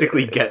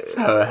basically gets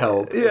her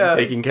help in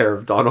taking care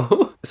of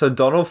Donald. So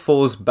Donald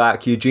falls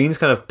back. Eugene's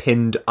kind of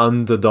pinned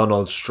under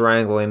Donald,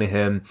 strangling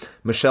him.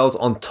 Michelle's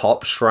on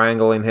top,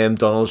 strangling him.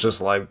 Donald's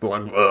just like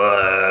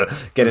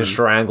getting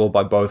strangled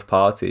by both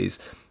parties.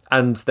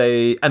 And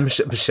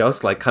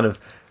Michelle's like kind of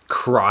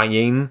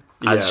crying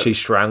as she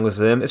strangles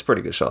him. It's a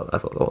pretty good shot. I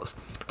thought it was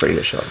a pretty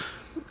good shot.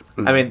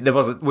 I mean, there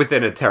wasn't...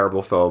 Within a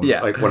terrible film.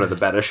 Yeah. Like one of the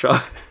better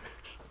shots.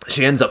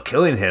 She ends up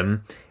killing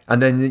him.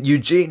 And then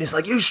Eugene is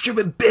like, "You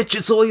stupid bitch,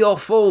 it's all your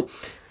fault.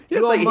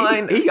 You're like,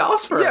 mine." He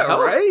asked for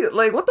help. Right?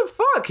 Like, what the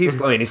fuck? He's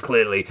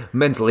clearly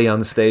mentally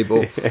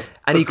unstable.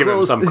 And he Let's give him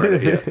crawls, some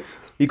credit,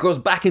 he crawls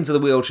back into the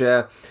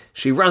wheelchair.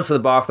 She runs to the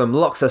bathroom,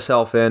 locks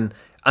herself in,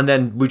 and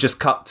then we just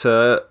cut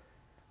to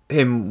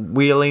him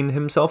wheeling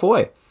himself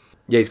away.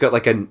 Yeah, he's got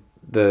like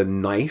the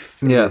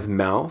knife in his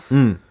mouth,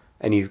 and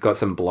he's got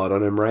some blood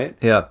on him, right?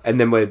 Yeah. And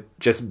then we're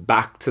just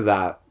back to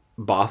that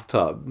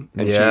bathtub,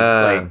 and she's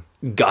Yeah.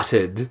 like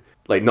gutted.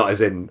 Like, not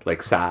as in,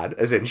 like, sad.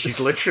 As in,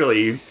 she's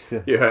literally...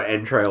 her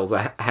entrails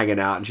are hanging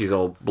out and she's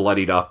all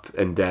bloodied up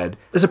and dead.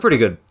 It's a pretty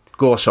good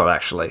gore shot,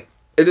 actually.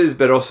 It is,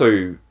 but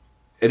also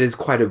it is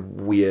quite a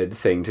weird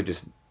thing to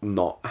just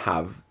not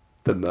have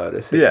the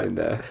murder scene in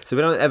there. So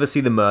we don't ever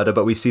see the murder,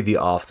 but we see the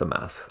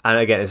aftermath. And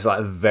again, it's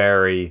like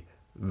very,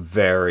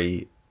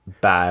 very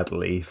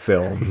badly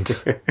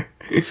filmed.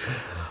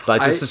 It's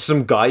like just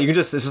some guy.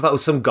 It's just like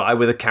some guy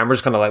with a camera,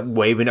 just kind of like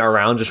waving it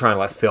around, just trying to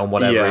like film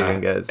whatever he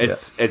can get.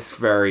 It's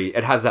very.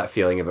 It has that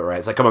feeling of it, right?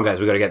 It's like, come on, guys,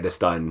 we got to get this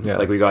done. Yeah.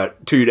 Like, we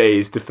got 2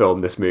 days to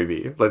film this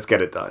movie. Let's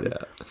get it done.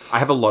 Yeah. I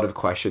have a lot of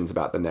questions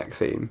about the next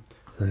scene.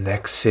 The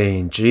next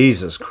scene,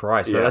 Jesus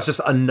Christ! Yeah. That's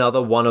just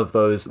another one of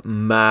those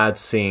mad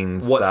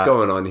scenes. What's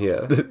going on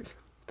here? It's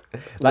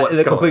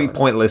a completely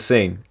pointless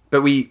scene.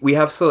 But we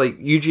have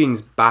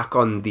Eugene's back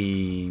on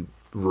the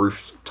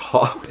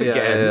rooftop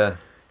again,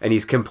 and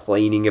he's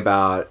complaining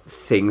about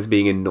things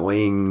being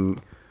annoying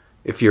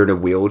if you're in a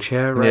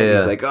wheelchair, right? Yeah.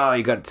 He's like, oh,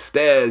 you got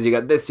stairs, you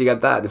got this, you got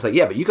that. And it's like,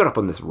 yeah, but you got up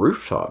on this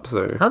rooftop,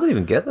 so How did he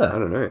even get there? I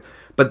don't know.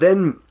 But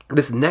then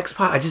this next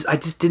part, I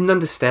just didn't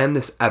understand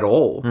this at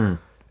all,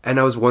 and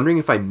I was wondering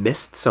if I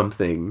missed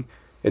something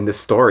in the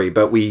story.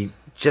 But we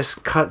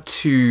just cut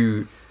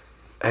to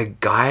a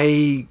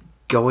guy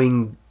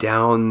going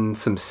down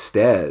some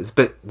stairs.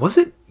 But was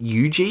it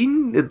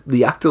Eugene?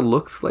 The actor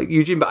looks like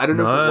Eugene, but I don't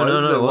know if it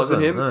was. No, it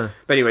wasn't him. no.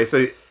 But anyway,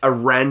 so a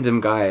random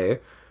guy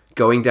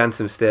going down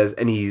some stairs,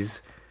 and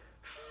he's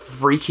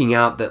freaking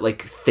out that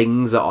like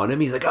things are on him.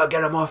 He's like, oh,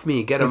 get him off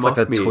me, get him He's off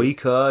like a me.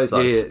 tweaker. He's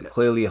like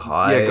clearly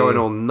high. Yeah, going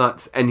all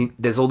nuts. And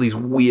there's all these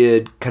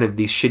weird, kind of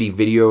these shitty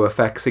video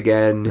effects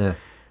again. Yeah.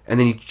 And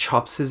then he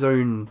chops his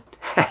own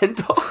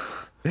hand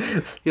off.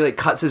 He like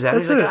cuts his hand.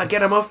 That's He's like, it. ah,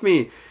 get him off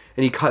me.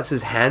 And he cuts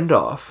his hand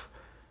off.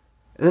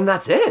 And then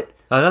that's it.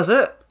 And that's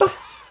it. The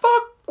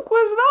fuck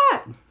was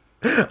that?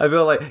 I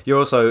feel like you're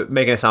also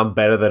making it sound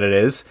better than it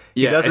is.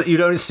 Yeah, You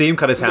don't see him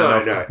cut his hand No,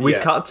 off. no, We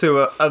yeah. cut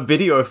to a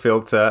video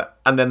filter,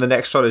 and then the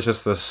next shot is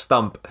just a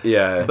stump.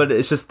 Yeah. But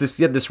it's just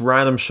this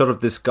random shot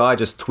of this guy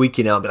just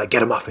tweaking out, and be like,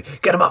 get him off me,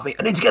 get him off me,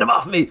 I need to get him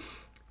off me.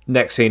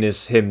 Next scene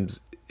is him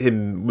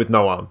with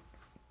no arm.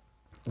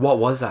 What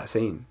was that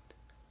scene?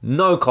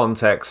 No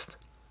context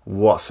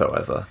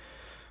whatsoever.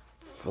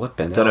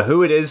 Flipping Don't know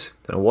who it is,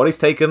 don't know what he's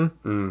taken.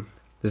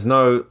 There's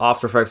no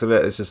after effects of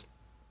it. It's just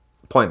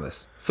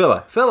pointless.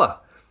 Filler.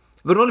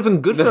 But not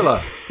even good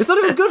filler. It's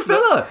not even good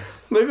filler.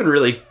 It's not even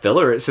really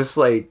filler. It's just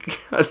like,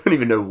 I don't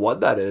even know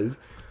what that is.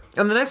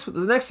 And the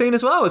next scene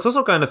as well, it's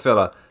also kind of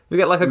filler. We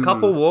get like a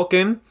couple walk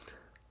in,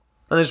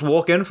 and they just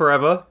walk in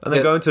forever, and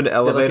then go into an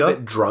elevator. They're like a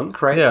bit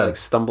drunk, right? Yeah. Like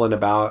stumbling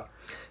about.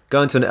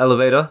 Go into an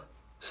elevator,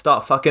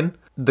 start fucking.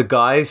 The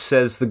guy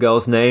says the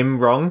girl's name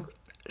wrong.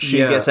 She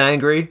Yeah. gets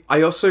angry.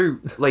 I also,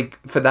 like,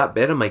 for that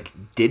bit, I'm like,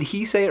 did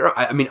he say it right?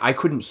 I mean, I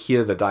couldn't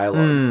hear the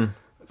dialogue.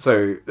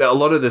 So, a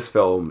lot of this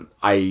film,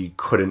 I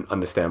couldn't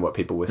understand what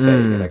people were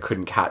saying, and I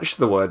couldn't catch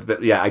the words.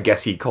 But yeah, I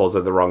guess he calls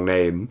her the wrong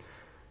name.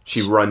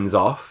 She runs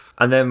off.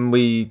 And then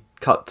we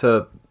cut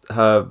to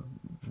her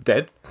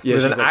dead Yeah,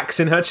 with she's an like- axe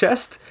in her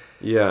chest.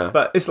 Yeah.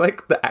 But it's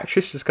like the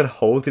actress just kind of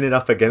holding it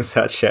up against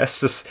her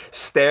chest, just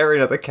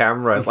staring at the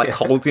camera, like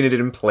holding it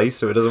in place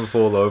so it doesn't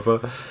fall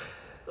over.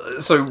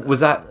 So,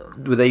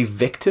 were they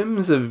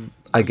victims of...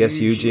 I guess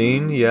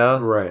Eugene, yeah.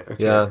 Right,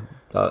 okay. Yeah,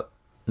 but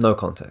no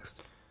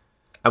context.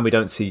 And we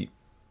don't see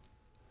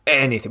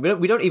anything.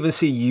 We don't even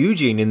see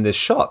Eugene in this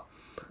shot.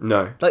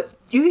 No. Like,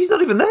 he's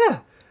not even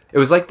there. It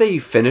was like they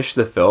finished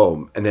the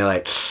film and they're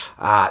like,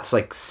 it's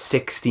like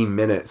 60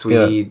 minutes. We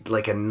need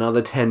like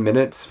another 10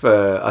 minutes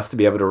for us to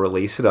be able to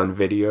release it on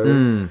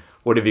video.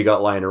 What have you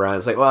got lying around?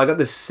 It's like, well, I got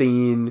this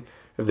scene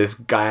of this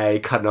guy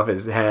cutting off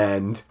his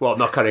hand. Well,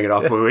 not cutting it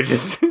off, we were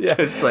just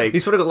like...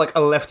 He's probably got like a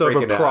leftover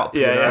freaking out. prop.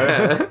 you know?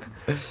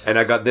 Yeah. And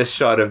I got this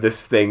shot of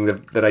this thing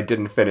that I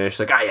didn't finish.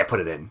 Like, put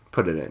it in.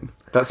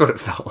 That's what it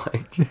felt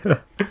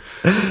like.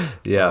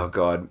 Yeah. Oh,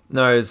 God.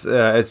 No, it's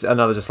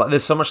another just like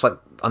there's so much like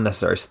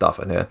unnecessary stuff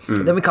in here.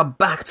 And then we come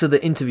back to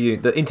the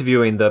interviewing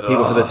the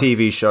people for the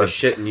TV show, The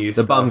shit news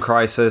the bum stuff.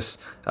 crisis.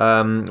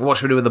 What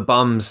should we do with the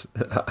bums?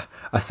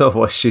 I thought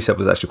what she said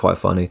was actually quite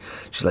funny.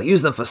 She's like,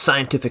 use them for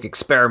scientific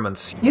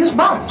experiments. Use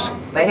bums.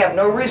 They have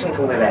no reason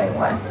to live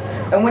anyway.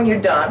 And when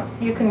you're done,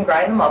 you can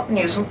grind them up and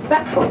use them for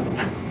pet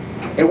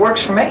food. It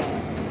works for me.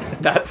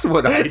 That's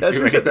what I do.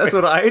 That's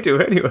what I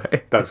do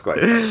anyway. That's quite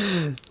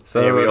funny.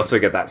 So Yeah, we also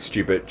get that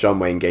stupid John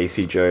Wayne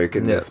Gacy joke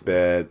in this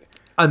bit.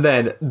 And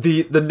then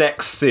the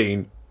next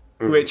scene,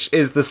 which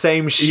is the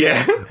same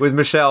shit with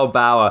Michelle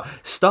Bauer,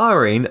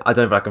 starring, I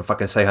don't know if I can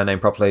fucking say her name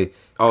properly.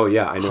 Oh,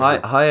 yeah, I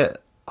know.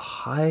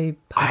 Hi,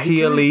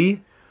 Patia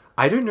Lee.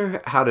 I don't know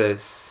how to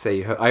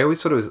say her. I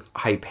always thought it was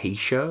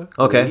Hypatia.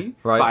 Okay, Lee,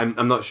 right. But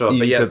I'm not sure. You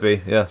But yeah, could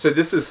be, yeah. So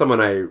this is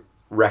someone I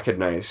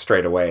recognize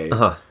straight away.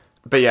 Uh-huh.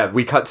 But yeah,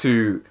 we cut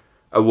to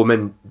a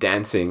woman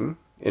dancing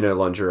in her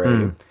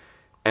lingerie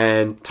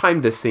and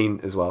timed this scene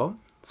as well.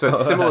 So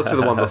it's similar to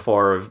the one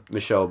before of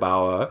Michelle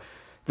Bauer.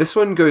 This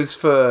one goes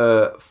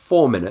for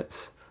 4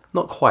 minutes.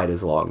 Not quite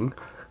as long,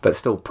 but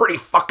still pretty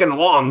fucking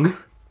long.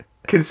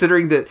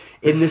 Considering that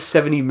in this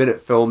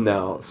 70-minute film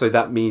now, so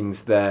that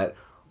means that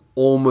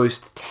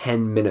almost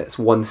 10 minutes,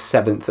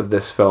 1/7 of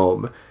this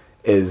film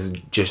is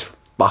just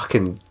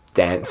fucking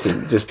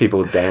dancing, just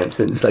people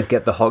dancing. It's like,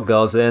 get the hot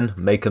girls in,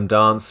 make them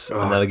dance,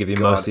 Oh, and that'll give you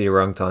God. most of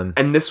your runtime.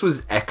 And this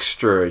was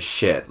extra as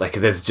shit. Like,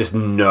 there's just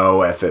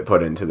no effort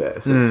put into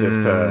this. It's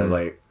just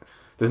like,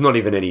 there's not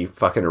even any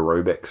fucking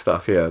aerobic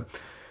stuff here.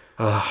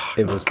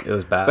 It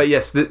was bad. But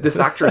yes, this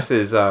actress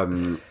is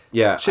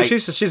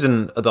she's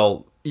an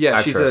adult. yeah,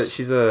 actress.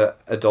 she's a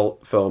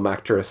adult film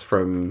actress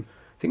from,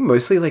 I think,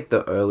 mostly like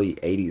the early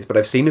 80s, but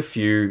I've seen a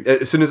few.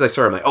 As soon as I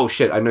saw her, I'm like, oh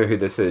shit, I know who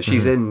this is.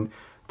 She's in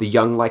The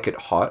Young Like It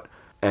Hot,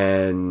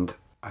 and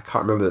I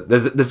can't remember.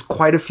 There's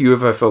quite a few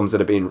of her films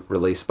that have been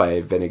released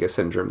by Vinegar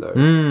Syndrome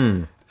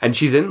though, and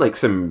she's in like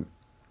some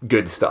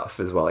good stuff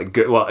as well. Like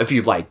good, well, if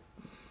you like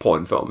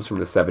porn films from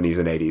the 70s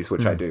and 80s,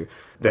 which I do,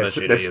 there's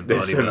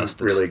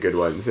some really good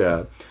ones.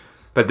 Yeah,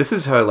 but this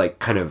is her like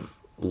kind of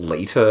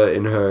later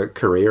in her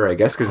career, I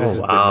guess, because this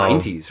is the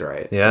 90s,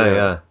 right?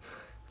 Yeah.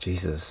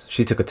 Jesus,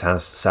 she took a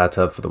sad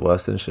turn for the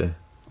worst, didn't she?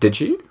 Did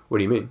she? What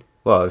do you mean?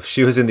 Well, if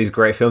she was in these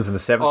great films in the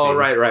 70s. Oh,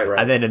 right.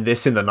 And then in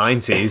this in the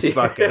 90s,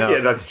 fucking hell. Yeah,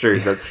 that's true.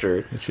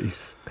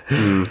 Jeez.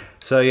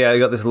 So, yeah, you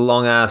got this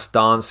long-ass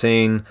dance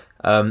scene.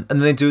 And then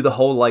they do the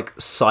whole, like,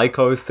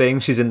 psycho thing.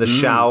 She's in the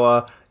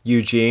shower.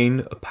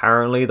 Eugene,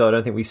 apparently, though I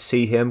don't think we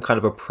see him, kind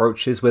of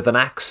approaches with an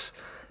axe.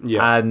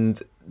 Yeah.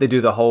 And they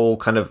do the whole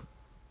kind of...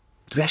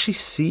 Do we actually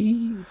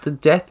see the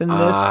death in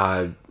this?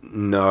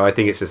 No, I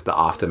think it's just the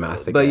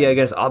aftermath again. But yeah,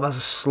 again,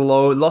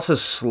 lots of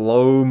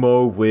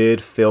slow-mo,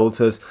 weird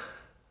filters,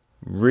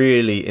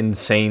 really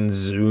insane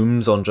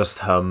zooms on just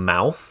her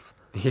mouth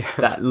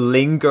that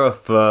linger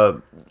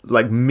for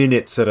like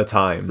minutes at a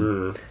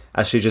time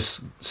as she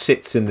just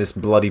sits in this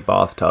bloody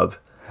bathtub.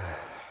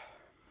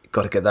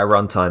 Got to get that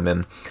runtime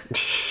in.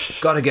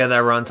 Got to get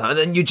that runtime. And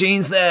then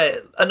Eugene's there,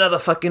 another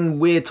fucking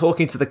weird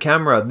talking to the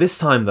camera. This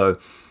time, though,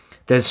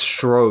 there's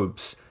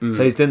strobes.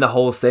 So he's doing the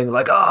whole thing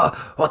like,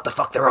 what the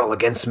fuck, they're all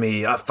against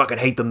me. I fucking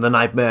hate them, the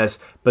nightmares.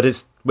 But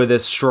it's where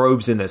there's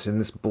strobes in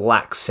this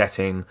black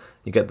setting.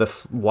 You get the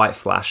white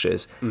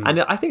flashes.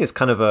 And I think it's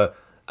kind of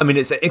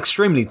it's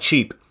extremely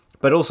cheap,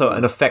 but also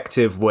an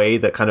effective way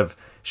that kind of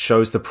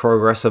shows the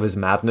progress of his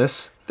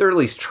madness. They're at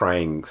least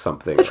trying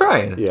something. They're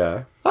trying.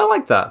 Yeah. I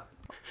like that.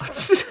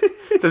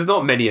 There's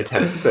not many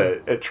attempts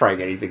at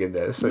trying anything in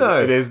this. So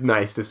No. It is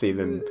nice to see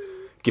them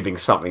giving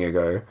something a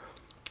go.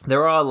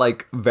 There are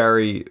like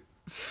very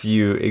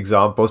few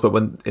examples, but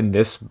when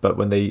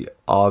they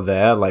are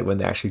there, like when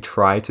they actually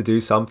try to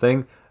do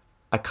something,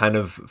 I kind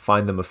of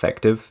find them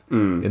effective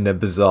in their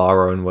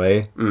bizarre own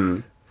way.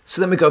 So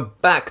then we go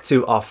back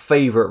to our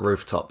favorite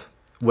rooftop,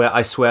 where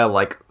I swear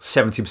like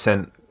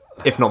 70%,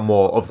 if not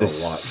more, of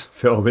this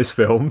film is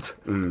filmed.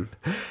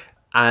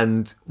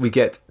 And we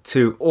get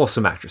two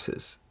awesome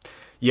actresses.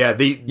 Yeah,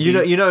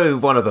 you know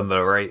one of them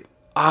though, right?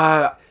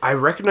 I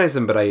recognize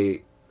them, but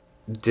I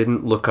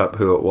didn't look up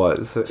who it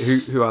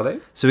was. Who are they?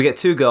 So we get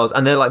two girls,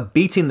 and they're like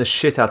beating the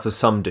shit out of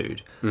some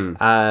dude.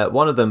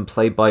 One of them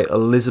played by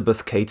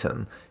Elizabeth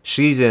Caton.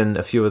 She's in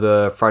a few of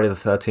the Friday the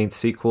 13th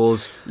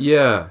sequels.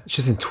 Yeah.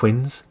 She's in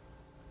Twins.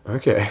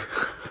 Okay.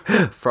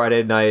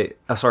 Silent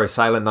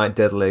Night,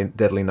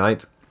 Deadly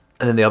Night.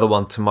 And then the other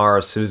one,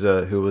 Tamara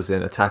Souza, who was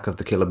in Attack of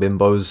the Killer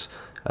Bimbos,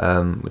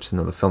 which is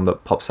another film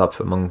that pops up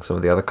among some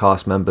of the other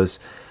cast members.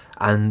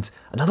 And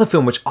another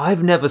film which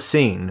I've never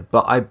seen,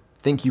 but I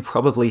think you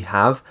probably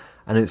have,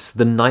 and it's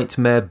The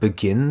Nightmare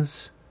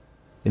Begins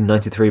in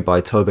 93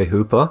 by Tobe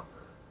Hooper.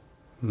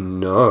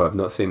 No, I've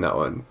not seen that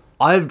one.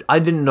 I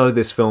didn't know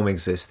this film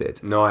existed.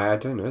 No, I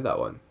don't know that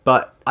one.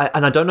 But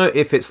I don't know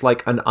if it's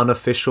like an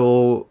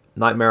unofficial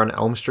Nightmare on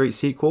Elm Street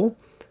sequel,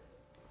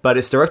 but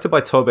it's directed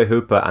by Tobe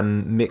Hooper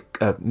and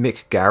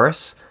Mick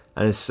Garris,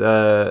 and it's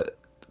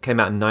came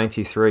out in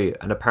 93,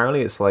 and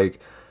apparently it's like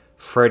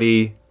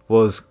Freddy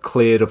was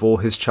cleared of all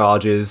his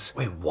charges.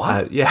 Wait,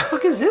 what? Yeah. What the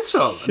fuck is this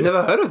from? I've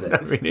never heard of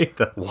this. Me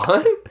neither.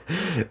 What?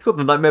 It's called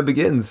The Nightmare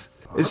Begins.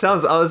 It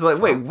sounds... I was like,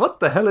 wait, what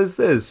the hell is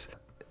this?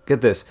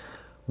 Get this.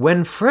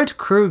 When Fred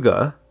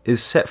Krueger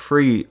is set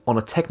free on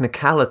a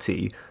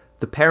technicality,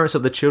 the parents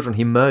of the children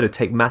he murdered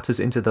take matters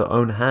into their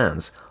own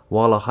hands,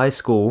 while a high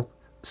school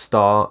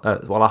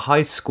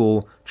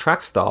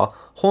track star,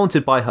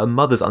 haunted by her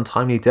mother's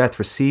untimely death,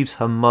 receives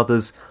her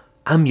mother's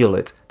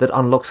amulet that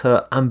unlocks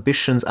her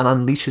ambitions and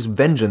unleashes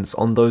vengeance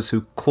on those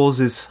who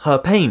causes her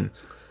pain.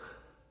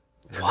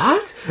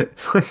 What?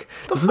 Like,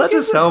 doesn't that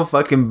just sound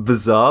fucking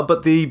bizarre?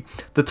 But the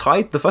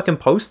fucking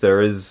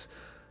poster is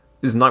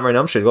Nightmare on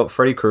Elm Street. You got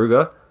Freddy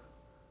Krueger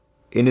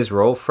in his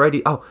role.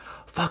 Freddy. Oh,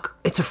 fuck!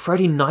 It's a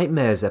Freddy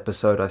Nightmares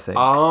episode, I think.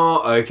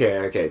 Oh,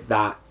 okay.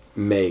 That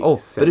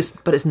makes sense.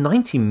 But it's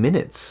 90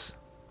 minutes.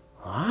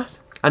 What?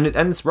 And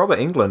it's Robert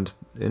Englund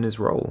in his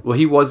role. Well,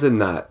 he was in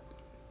that.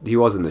 He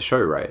was in the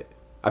show, right?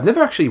 I've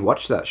never actually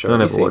watched that show. I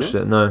never watched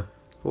it. No.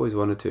 Always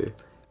wanted to.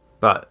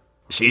 But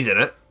she's in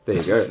it. There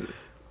you go.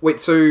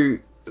 Wait, so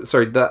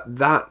sorry,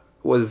 that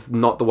was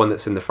not the one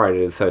that's in the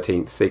Friday the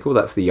 13th sequel.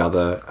 That's the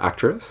other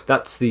actress.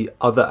 That's the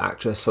other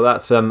actress. So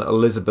that's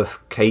Elizabeth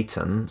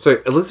Caton. So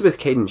Elizabeth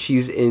Caton,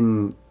 she's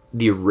in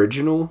the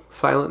original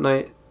Silent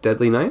Night,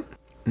 Deadly Night?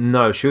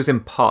 No, she was in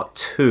part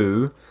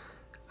 2,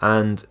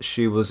 and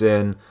she was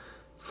in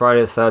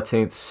Friday the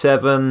 13th,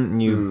 7,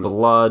 New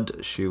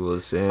Blood. She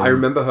was in. I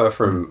remember her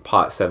from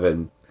part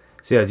 7.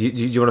 So yeah, do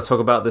you want to talk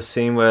about the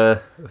scene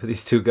where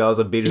these two girls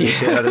are beating the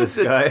shit out of this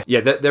guy?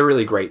 Yeah, they're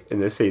really great in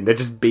this scene. They're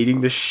just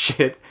beating the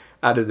shit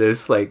out of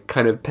this, like,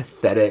 kind of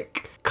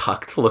pathetic,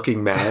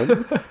 cucked-looking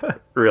man.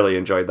 Really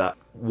enjoyed that.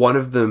 One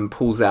of them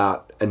pulls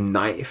out a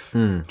knife.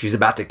 She's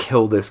about to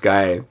kill this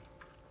guy.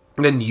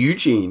 And then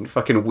Eugene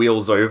fucking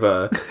wheels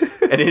over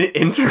and it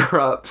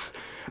interrupts.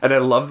 And I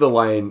love the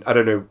line, I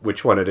don't know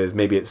which one it is.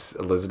 Maybe it's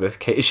Elizabeth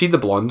Caton. Is she the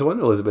blonde one?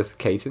 Elizabeth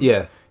Caton?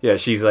 Yeah. Yeah,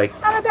 she's like...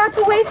 I'm about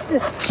to waste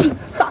this cheap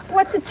fuck.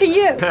 What's it to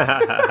you?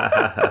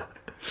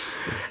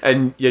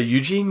 And yeah,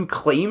 Eugene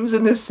claims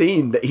in this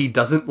scene that he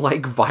doesn't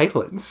like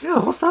violence. Yeah,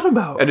 what's that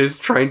about? And is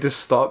trying to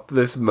stop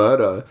this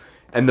murder.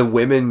 And the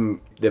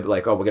women, they're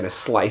like, oh, we're going to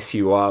slice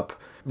you up.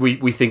 We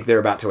think they're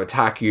about to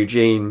attack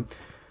Eugene.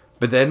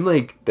 But then,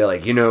 like, they're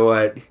like, you know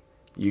what?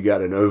 You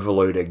got an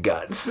overload of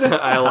guts.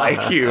 I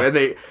like you.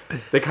 And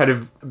they kind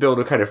of build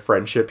a kind of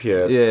friendship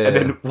here. Yeah. And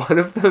then one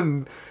of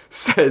them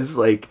says,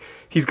 like,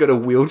 he's got a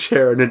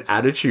wheelchair and an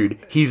attitude.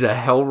 He's a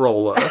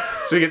Hellroller.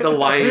 So we get the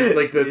line,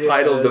 like, the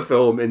title of the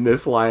film in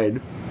this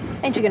line.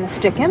 Ain't you gonna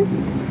stick him?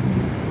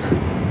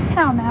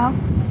 Hell no.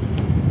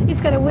 He's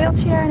got a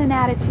wheelchair and an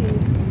attitude.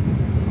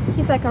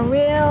 He's like a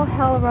real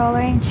hell roller,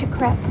 ain't you,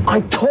 Crip?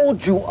 I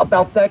told you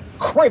about that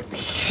Crip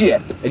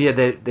shit. And yeah,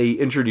 they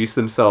introduce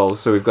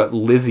themselves. So we've got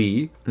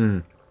Lizzie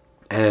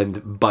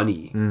and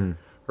Bunny,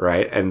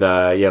 right? And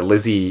yeah,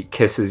 Lizzie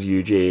kisses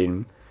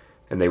Eugene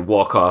and they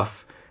walk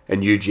off.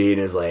 And Eugene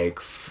is like,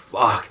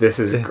 fuck, this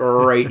is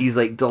great. He's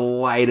like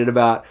delighted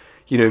about,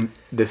 you know,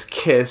 this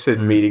kiss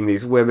and meeting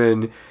these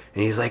women.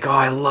 And he's like, oh,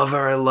 I love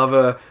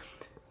her.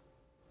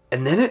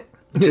 And then it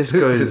just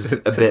goes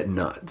a bit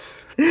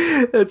nuts.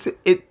 That's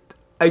it.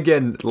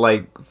 Again,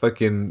 like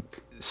fucking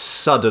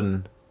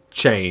sudden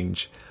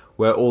change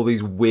where all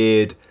these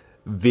weird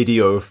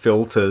video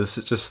filters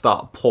just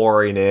start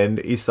pouring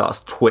in. He starts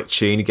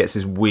twitching. He gets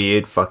this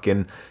weird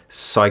fucking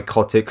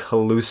psychotic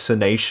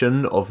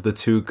hallucination of the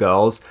two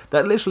girls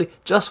that literally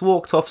just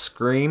walked off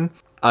screen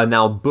are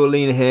now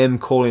bullying him,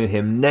 calling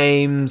him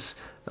names,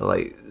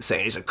 like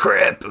saying he's a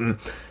Crip. And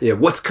yeah,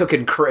 what's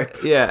cooking, Crip?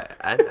 yeah,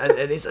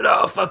 and he said,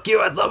 oh, fuck you,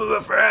 I thought we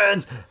were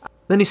friends.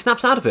 Then he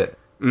snaps out of it.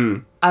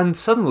 And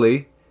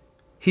suddenly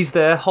he's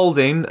there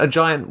holding a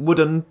giant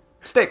wooden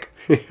stick.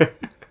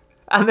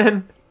 And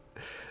then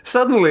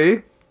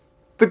suddenly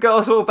the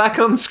girls are all back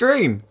on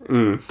screen.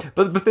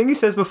 But the thing he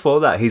says before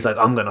that, he's like,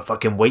 I'm gonna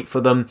fucking wait for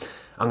them.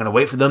 I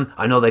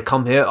know they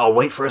come here. I'll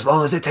wait for as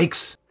long as it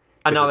takes.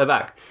 And now they're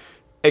back.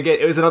 Again,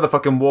 it was another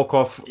fucking walk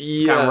off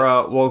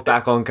camera, walk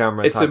back on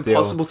camera. It's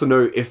impossible to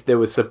know if there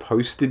was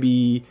supposed to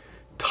be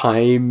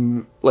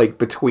time like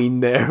between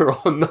there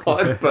or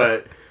not.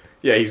 But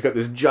yeah, he's got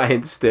this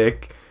giant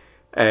stick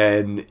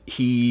and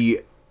he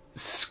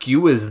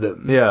skewers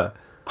them. Yeah.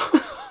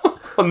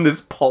 On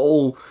this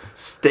pole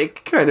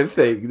stick kind of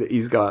thing that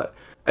he's got.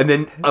 And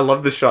then I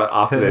love the shot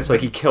after this.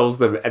 Like, he kills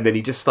them and then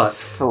he just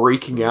starts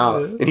freaking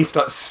out and he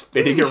starts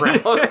spinning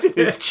around in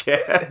his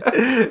chair.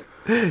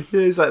 Yeah,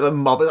 he's like the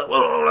mob is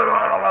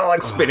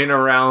like spinning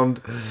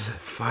around.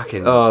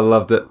 Fucking I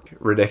loved it.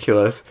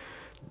 Ridiculous.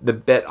 The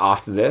bit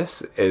after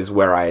this is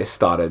where I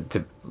started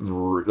to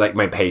like,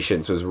 my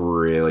patience was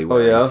really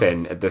wearing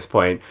thin at this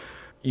point.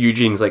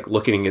 Eugene's like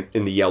looking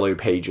in the yellow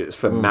pages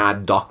for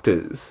mad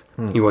doctors.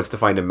 He wants to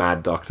find a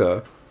mad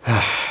doctor.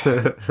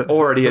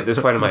 Already at this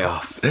point I'm like,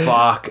 oh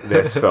fuck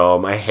this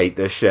film, I hate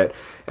this shit.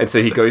 And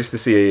so he goes to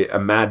see a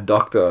mad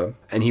doctor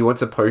and he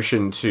wants a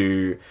potion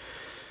to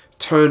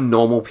turn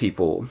normal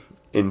people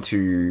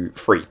into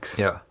freaks.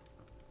 Yeah.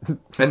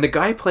 And the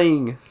guy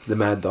playing the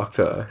mad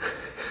doctor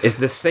is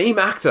the same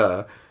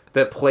actor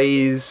that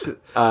plays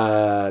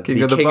the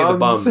King of the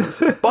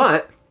Bums.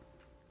 But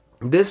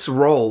this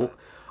role,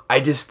 I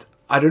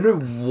don't know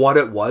what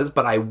it was,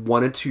 but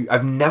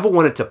I've never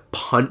wanted to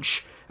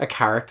punch a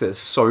character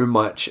so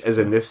much as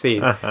in this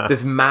scene.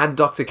 This mad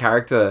doctor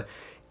character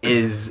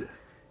is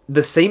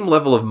the same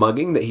level of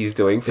mugging that he's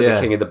doing for the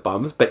King of the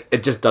Bums, but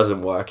it just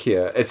doesn't work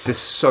here. It's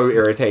just so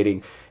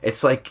irritating.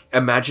 It's like,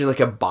 imagine like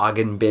a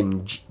bargain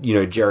bin, you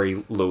know,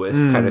 Jerry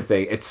Lewis kind of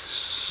thing. It's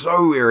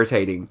so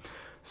irritating.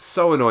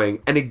 So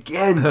annoying. And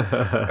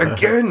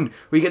again,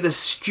 we get this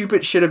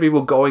stupid shit of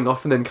people going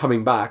off and then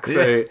coming back.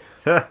 So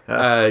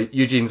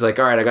Eugene's like,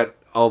 all right,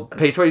 I'll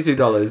pay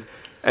 $22.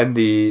 And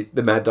the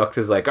mad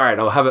doctor's like, all right,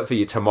 I'll have it for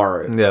you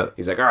tomorrow. Yeah.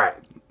 He's like, all right,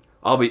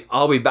 I'll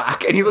be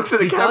back. And he looks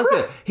at the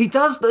camera. He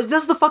does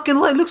the fucking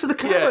line. Looks at the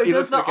camera. Yeah, he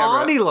does the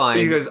Arnie line.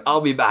 He goes,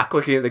 I'll be back,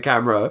 looking at the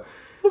camera.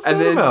 What's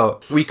and that then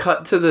about? We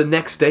cut to the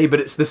next day,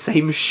 but it's the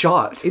same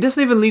shot. He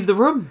doesn't even leave the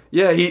room.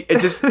 Yeah,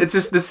 it's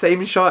just the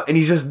same shot, and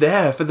he's just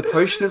there for the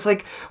potion. It's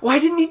like, why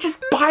didn't he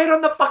just buy it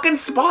on the fucking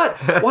spot?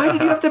 Why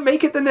did you have to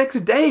make it the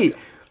next day?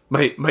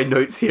 My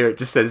notes here, it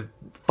just says,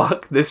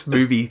 fuck, this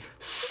movie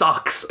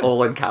sucks,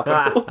 all in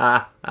capitals.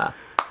 Oh,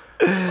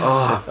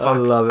 fuck. I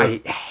love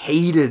it. I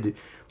hated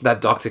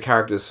that doctor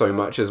character so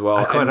much as well.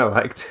 I kind of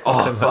liked it.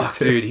 Oh, fuck,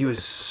 dude. He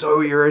was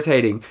so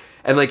irritating.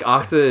 And, like,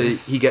 after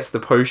he gets the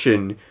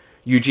potion,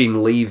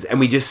 Eugene leaves, and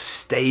we just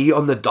stay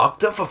on the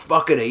doctor for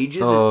fucking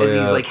ages as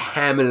he's like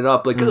hamming it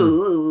up, like,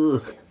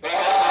 Oh,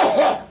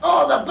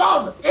 the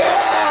bum!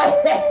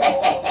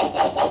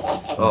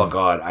 oh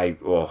god,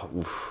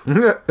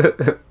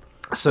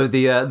 So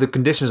the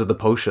conditions of the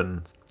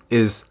potion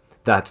is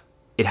that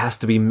it has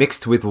to be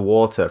mixed with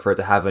water for it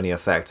to have any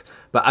effect.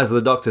 But as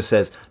the doctor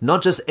says,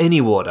 not just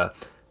any water,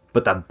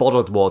 but that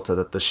bottled water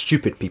that the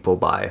stupid people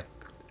buy.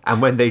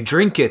 And when they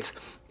drink it,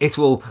 it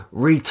will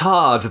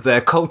retard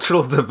their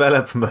cultural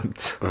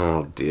development.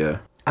 Oh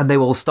dear. And they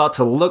will start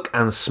to look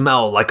and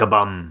smell like a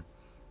bum.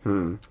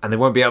 And they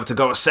won't be able to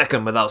go a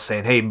second without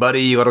saying, hey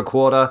buddy, you got a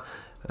quarter?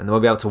 And they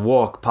won't be able to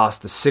walk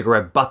past the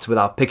cigarette butt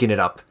without picking it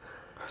up.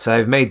 So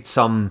I've made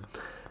some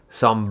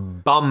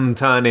bum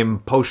turning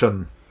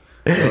potion.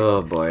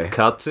 Oh boy.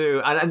 Cut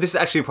to. And this is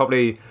actually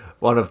probably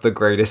one of the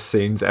greatest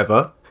scenes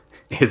ever.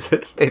 Is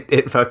it?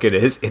 It fucking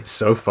is. It's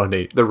so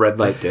funny. The red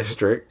light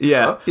district.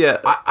 Yeah, stuff. yeah.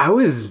 I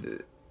was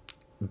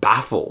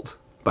baffled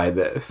by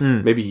this.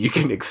 Maybe you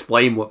can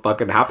explain what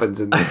fucking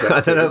happens in this. I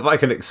don't know if I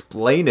can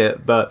explain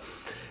it, but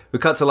we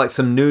cut to like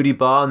some nudie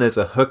bar and there's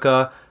a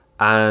hooker,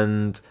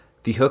 and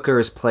the hooker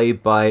is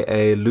played by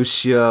a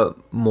Lucia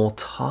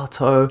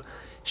Mortato.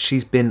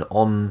 She's been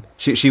on...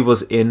 She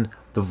was in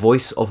The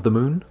Voice of the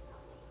Moon.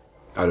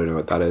 I don't know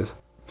what that is.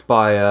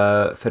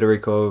 By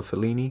Federico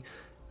Fellini.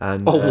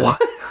 And,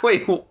 what?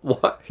 Wait,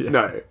 what? Yeah.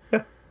 No.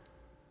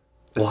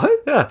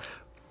 What? Yeah.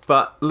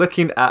 But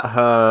looking at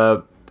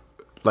her,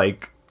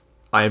 like,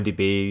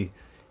 IMDb,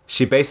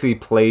 she basically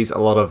plays a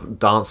lot of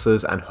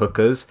dancers and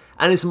hookers,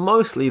 and is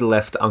mostly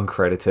left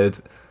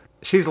uncredited.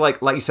 She's like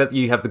you said,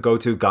 you have the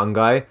go-to gun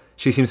guy.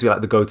 She seems to be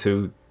like the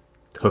go-to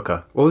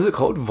hooker. What was it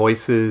called?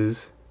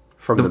 Voices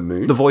from the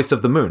Moon? The Voice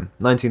of the Moon,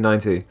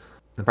 1990.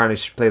 Apparently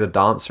she played a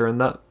dancer in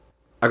that.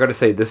 I gotta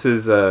say, this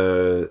is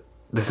a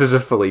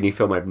Fellini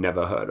film I've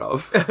never heard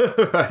of.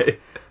 Right.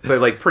 So,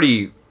 like,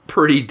 pretty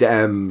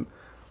damn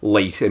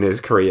late in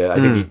his career. I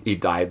think he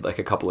died, like,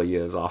 a couple of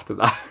years after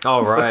that.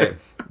 Oh, right.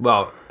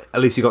 Well,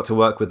 at least he got to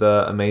work with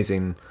the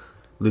amazing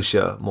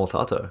Lucia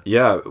Mortato.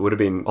 Yeah, it would have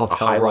been Of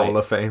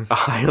Hellroller fame. A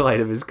highlight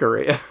of his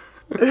career.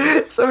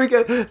 So we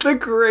get the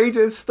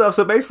greatest stuff.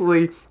 So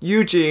basically,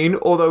 Eugene,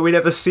 although we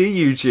never see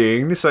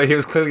Eugene, so he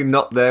was clearly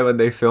not there when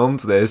they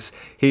filmed this,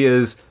 he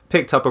has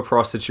picked up a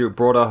prostitute,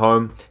 brought her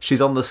home. She's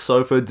on the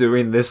sofa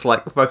doing this,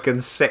 like, fucking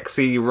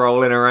sexy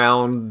rolling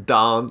around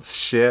dance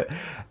shit.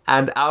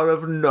 And out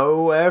of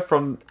nowhere,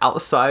 from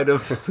outside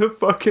of the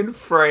fucking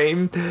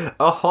frame,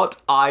 a hot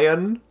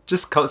iron,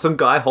 just comes, some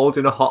guy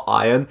holding a hot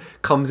iron,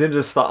 comes in and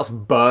just starts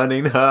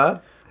burning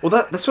her. Well,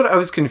 that's what I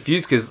was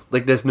confused, because,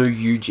 like, there's no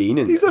Eugene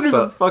in He's not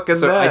even fucking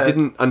so there. I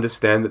didn't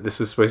understand that this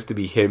was supposed to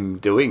be him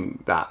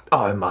doing that.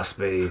 Oh, it must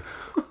be.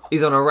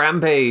 He's on a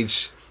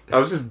rampage. I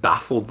was just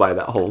baffled by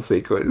that whole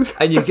sequence.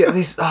 And you get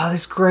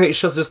this great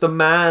shot, just a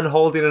man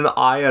holding an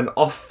iron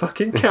off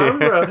fucking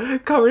camera,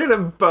 coming in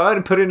and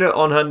putting it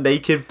on her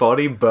naked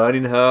body,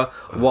 burning her,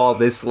 while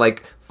this,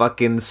 like,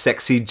 fucking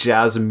sexy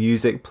jazz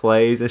music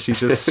plays, and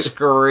she's just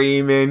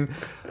screaming.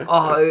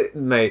 Oh,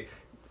 mate,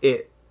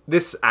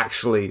 this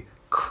actually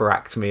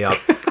cracked me up.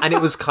 And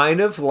it was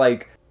kind of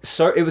like,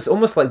 so it was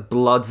almost like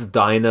Blood's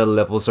Diner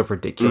levels of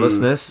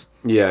ridiculousness.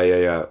 Yeah.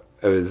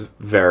 It was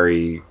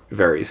very,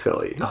 very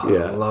silly. Oh,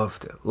 yeah.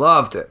 Loved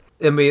it.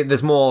 And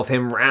there's more of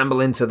him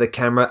rambling to the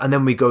camera, and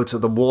then we go to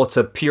the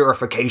water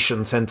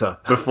purification center.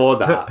 Before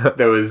that,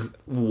 there was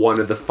one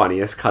of the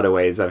funniest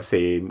cutaways I've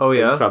seen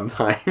in some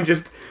time.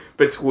 Just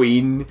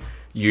between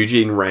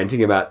Eugene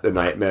ranting about the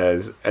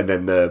nightmares and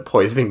then the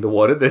poisoning the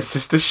water, there's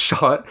just a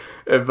shot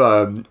of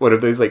one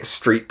of those, like,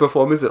 street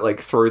performers that, like,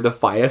 throw the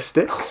fire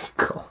sticks.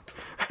 Oh, God.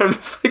 I'm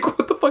just like,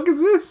 what the fuck is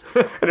this?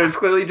 And it was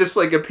clearly just,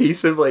 like, a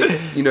piece of, like,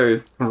 you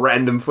know,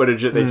 random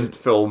footage that they just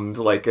filmed,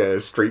 like, a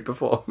street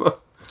performer.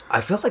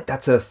 I feel like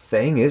that's a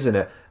thing, isn't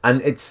it?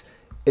 And it's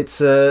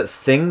a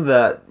thing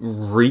that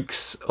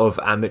reeks of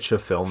amateur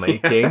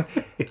filmmaking.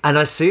 Yeah. And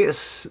I see it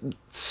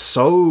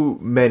so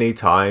many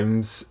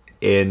times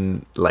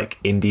in, like,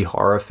 indie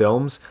horror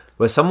films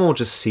where someone will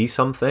just see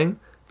something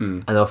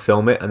and they'll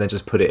film it and then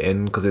just put it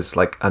in because it's,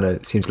 like, I don't know,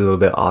 it seems a little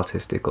bit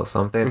artistic or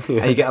something.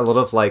 Yeah. And you get a lot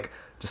of, like,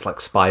 just, like,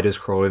 spiders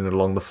crawling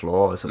along the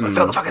floor. So it's like,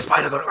 film the fucking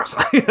spider,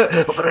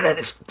 put it in,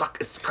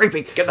 it's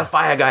creepy. Get the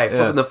fire guy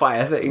flipping the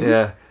fire things.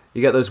 Yeah.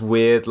 You get those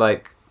weird,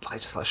 like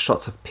just like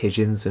shots of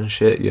pigeons and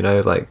shit, you know,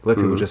 like where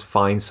people just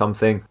find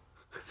something,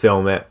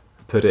 film it,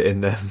 put it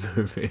in their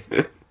movie.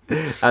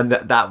 And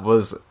that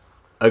was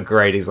a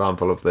great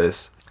example of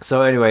this.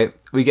 So anyway,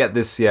 we get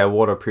this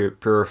water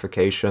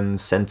purification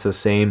center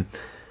scene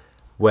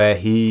where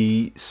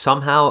he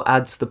somehow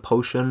adds the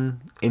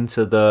potion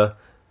into the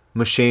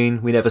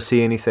machine. We never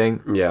see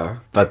anything. Yeah.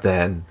 But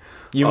then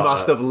you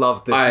must have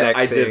loved this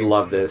next scene. I did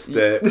love this.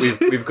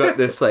 We've got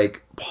this,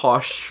 like,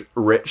 posh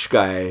rich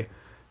guy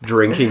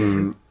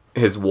drinking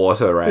his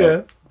water, right?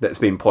 Yeah. That's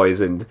been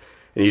poisoned.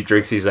 And he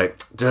drinks, he's like,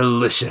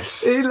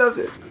 delicious. He loves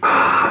it.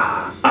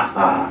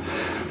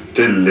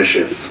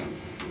 Delicious.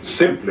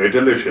 Simply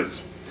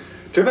delicious.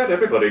 Too bad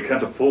everybody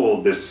can't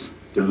afford this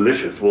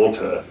delicious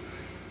water.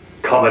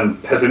 Common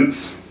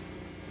peasants.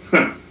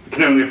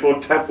 Can only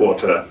afford tap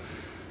water.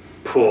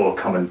 Poor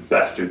common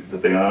bastards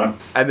that they are.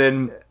 And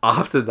then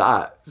after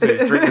that, so he's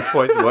drinking this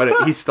poison water,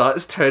 he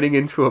starts turning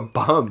into a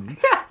bum.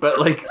 But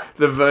like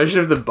the version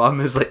of the bum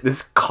is like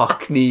this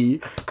Cockney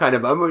kind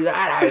of bum.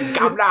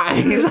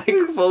 He's like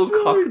full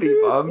so Cockney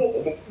good. bum.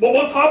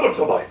 What happened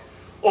to me?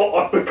 Oh,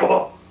 I've become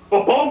a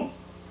bum.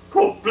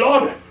 Oh,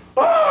 blood.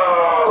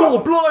 Ah! Cool,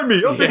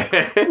 blimey!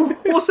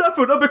 What's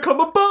happened? I've become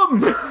a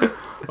bum!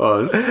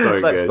 Oh, it's so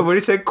like, good. when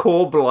he said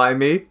core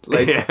blimey,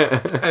 like,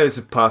 it was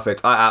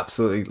perfect. I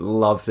absolutely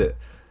loved it.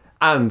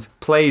 And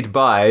played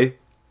by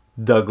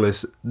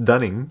Douglas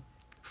Dunning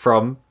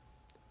from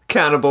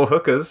Cannibal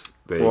Hookers.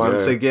 There you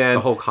Once go. again.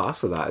 The whole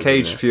cast of that.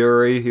 Cage isn't it?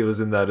 Fury, he was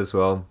in that as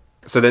well.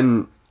 So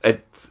then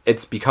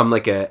it's become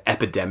like a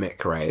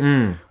epidemic,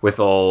 right? With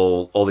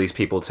all these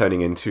people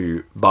turning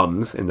into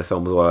bums, in the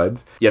film's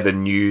words. Yeah, the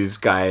news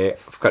guy, I've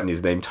forgotten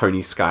his name,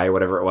 Tony Sky,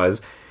 whatever it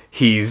was.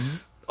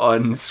 He's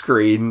on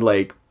screen,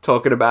 like,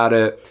 talking about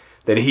it.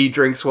 Then he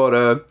drinks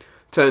water,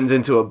 turns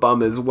into a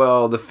bum as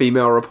well. The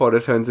female reporter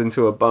turns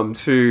into a bum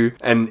too.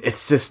 And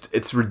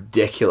it's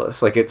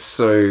ridiculous. Like, it's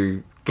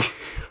so...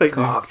 like,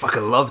 I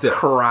fucking loved it.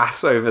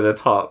 Crass over the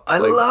top. I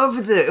Like,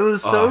 loved it. It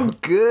was so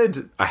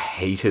good. I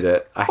hated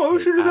it.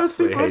 Potion has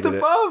people into hated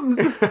it. bums.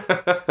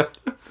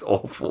 It's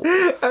awful.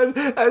 and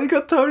you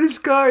got Tony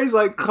Sky, he's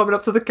like coming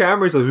up to the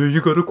camera, he's like, "Oh,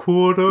 you got a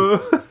quarter."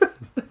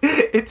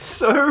 It's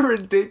so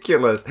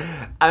ridiculous.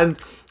 And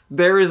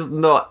there is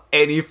not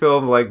any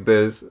film like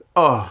this.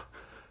 Oh,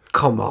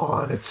 come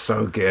on, it's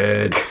so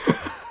good.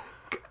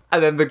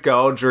 And then the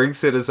girl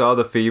drinks it as well,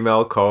 the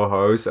female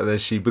co-host, and then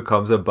she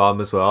becomes a bum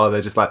as well. They're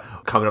just like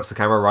coming up to the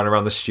camera, running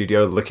around the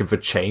studio looking for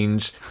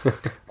change.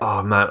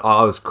 Oh man,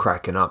 I was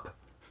cracking up.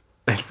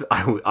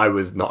 I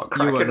was not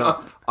cracking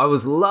up. I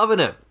was loving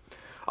it.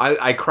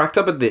 I cracked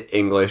up at the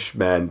English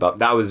man, but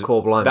that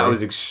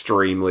was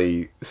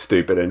extremely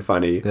stupid and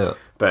funny. Yeah.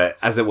 But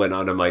as it went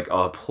on, I'm like,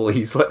 oh,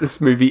 please let this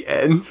movie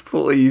end.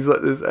 Please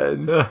let this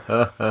end.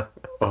 Oh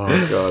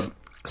god.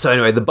 So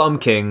anyway, the Bum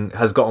King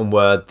has gotten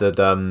word that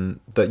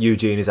that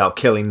Eugene is out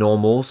killing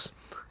normals,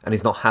 and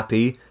he's not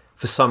happy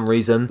for some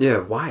reason. Yeah,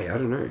 why? I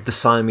don't know. The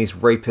Siamese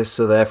rapists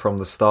are there from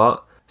the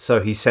start,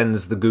 so he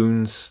sends the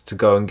goons to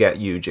go and get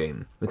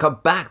Eugene. We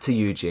cut back to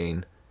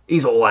Eugene.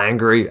 He's all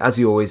angry, as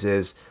he always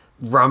is,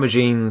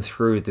 rummaging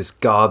through this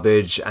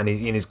garbage, and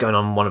he's going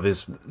on one of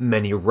his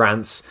many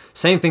rants,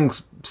 saying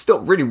things still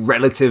really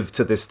relative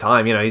to this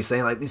time. You know, he's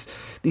saying like these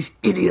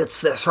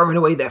idiots, they're throwing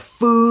away their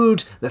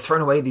food, they're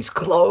throwing away these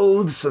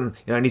clothes, and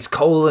you know, and he's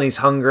cold and he's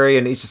hungry,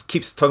 and he just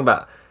keeps talking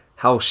about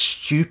how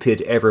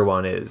stupid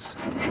everyone is.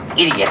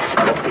 Idiots.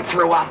 They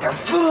throw out their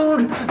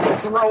food, they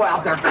throw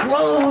out their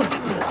clothes.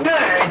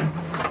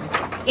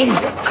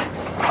 Idiots.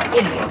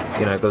 Idiots.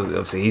 You know, but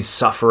obviously he's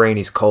suffering,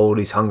 he's cold,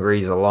 he's hungry,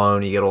 he's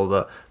alone. You get all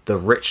the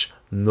rich,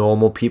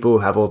 normal people who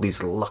have all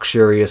these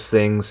luxurious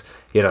things.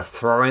 You know,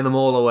 throwing them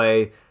all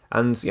away.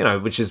 And, you know,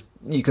 which is,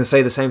 you can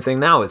say the same thing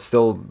now. It's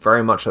still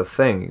very much a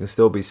thing. It can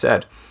still be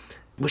said.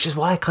 Which is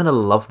why I kind of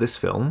love this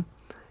film.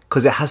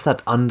 Because it has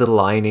that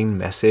underlining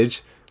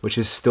message, which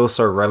is still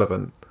so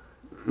relevant.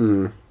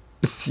 You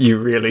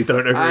really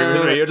don't agree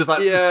with me. You're just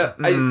like... Yeah,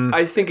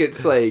 I think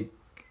it's like...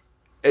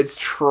 It's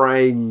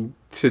trying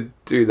to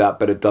do that,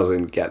 but it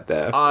doesn't get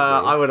there.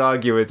 I would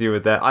argue with you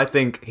with that. I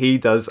think he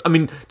does. I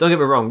mean, don't get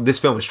me wrong, this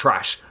film is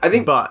trash. I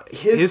think, but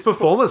his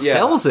performance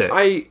sells it.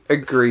 I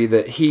agree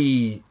that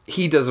he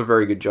does a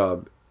very good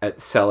job at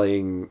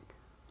selling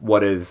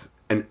what is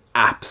an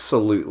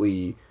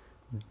absolutely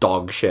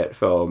dog shit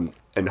film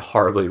and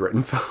horribly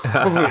written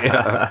film.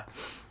 Yeah.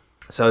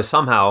 So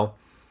somehow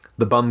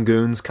the bum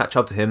goons catch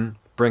up to him,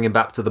 bring him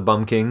back to the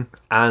Bum King,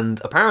 and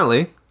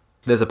apparently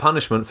there's a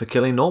punishment for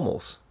killing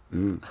normals.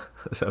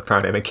 So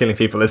apparently, I mean, killing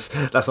people that's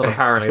not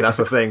apparently, that's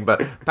a thing,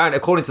 but apparently,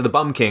 according to the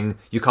Bum King,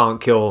 you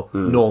can't kill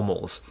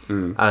normals.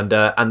 And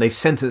they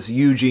sentence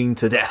Eugene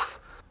to death.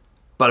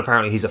 But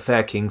apparently he's a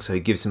fair king, so he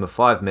gives him a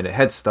 5-minute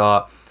head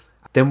start.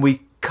 Then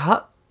we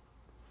cut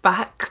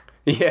back.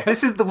 Yeah,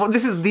 this is the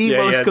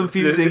most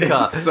confusing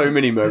cut. So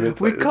many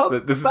moments. We like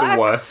cut this is back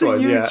the worst to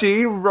one.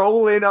 Eugene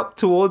rolling up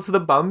towards the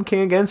Bum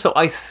King again. So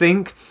I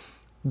think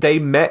they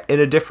met in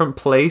a different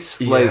place.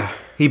 Yeah. Like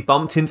he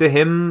bumped into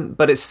him,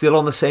 but it's still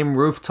on the same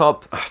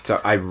rooftop.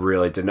 I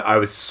really didn't. I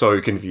was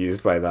so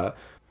confused by that.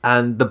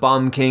 And the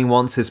Bum King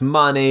wants his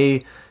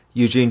money.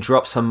 Eugene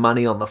drops some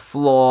money on the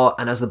floor,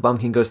 and as the Bum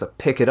King goes to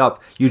pick it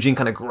up, Eugene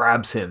kind of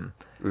grabs him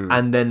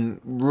and then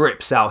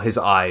rips out his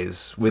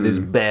eyes with his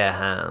bare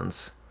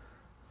hands.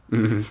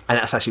 And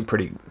that's actually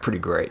pretty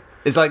great.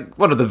 It's like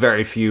one of the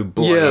very few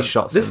bloody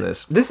shots in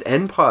this. This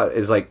end part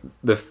is like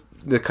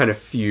the kind of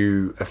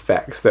few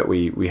effects that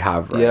we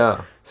have, right?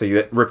 Yeah. So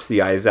he rips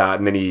the eyes out,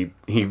 and then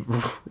he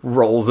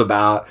rolls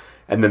about,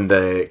 and then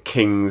the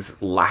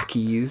king's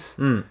lackeys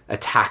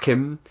attack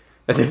him.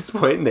 At this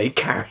point, they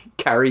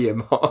carry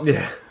him off.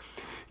 Yeah.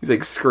 He's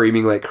like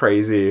screaming like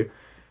crazy,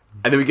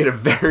 and then we get a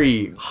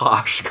very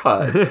harsh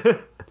cut.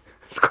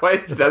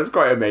 That's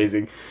quite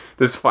amazing.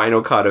 This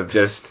final cut of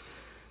just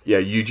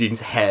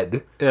Eugene's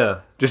head.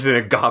 Yeah. Just in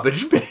a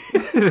garbage bin.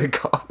 The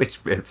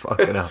garbage bin,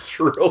 fucking hell. It's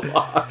real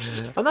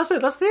harsh. And that's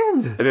it, that's the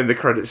end. And then the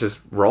credits just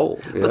roll.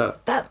 Yeah.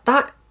 But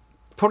that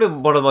probably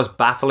one of the most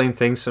baffling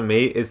things for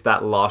me is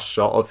that last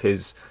shot of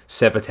his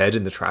severed head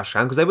in the trash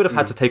can, because they would have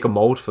had to take a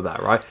mold for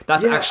that, right?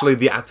 That's actually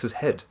the actor's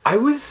head. I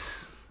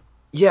was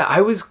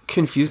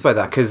confused by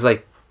that, because,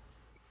 like,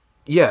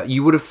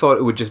 you would have thought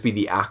it would just be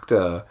the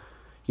actor,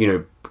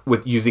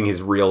 with using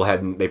his real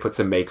head, and they put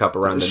some makeup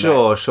around the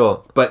neck.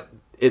 Sure. But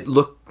it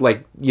looked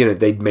like,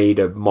 they'd made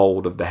a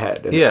mold of the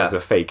head, and it was a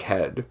fake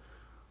head,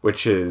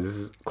 which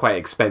is quite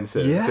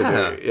expensive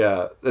to do.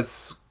 Yeah,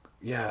 that's...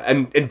 Yeah,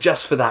 and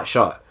just for that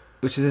shot.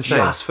 Which is insane.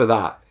 Just for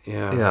that.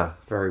 Yeah.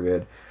 Very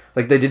weird.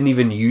 Like, they didn't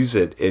even use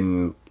it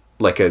in,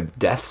 like, a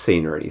death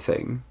scene or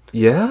anything.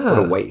 Yeah. What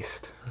a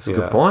waste. That's a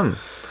good point.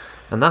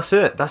 And that's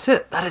it. That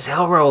is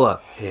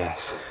Hellroller.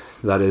 Yes.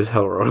 That is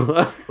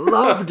Hellroller.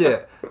 Loved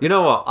it. You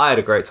know what? I had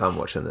a great time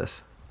watching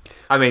this.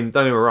 I mean,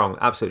 don't get me wrong,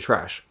 absolute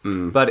trash.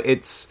 But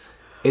it's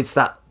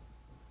that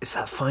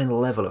final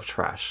level of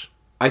trash.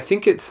 I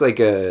think it's like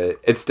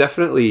it's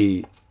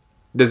definitely...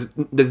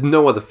 There's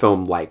no other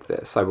film like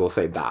this, I will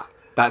say that.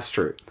 That's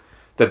true.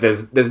 That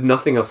there's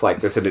nothing else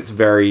like this, and it's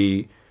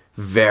very,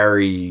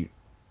 very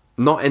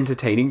not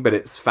entertaining, but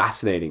it's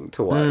fascinating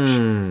to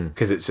watch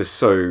because it's just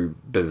so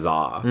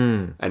bizarre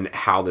and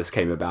how this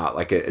came about.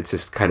 Like it's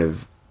just kind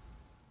of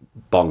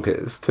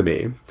bonkers to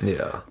me.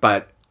 Yeah.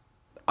 But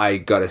I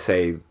gotta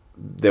say,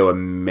 there were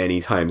many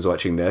times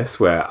watching this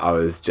where I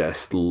was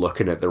just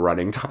looking at the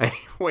running time,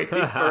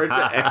 waiting for it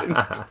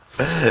to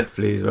end.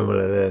 Please, when will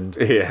it end?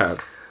 Yeah.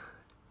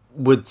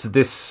 Would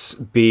this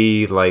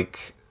be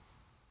like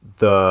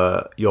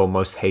your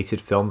most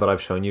hated film that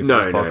I've shown you for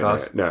this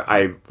podcast? No.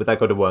 Would that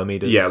go to Worm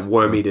Eaters? Yeah,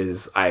 Worm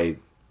Eaters I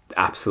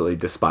absolutely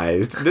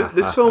despised.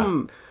 This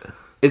film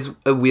is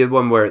a weird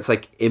one where it's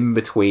like in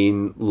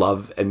between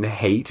love and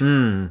hate,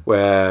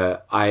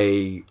 where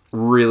I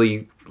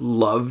really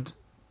loved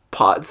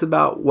parts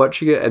about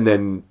watching it, and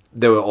then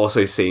there were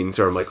also scenes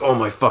where I'm like, oh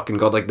my fucking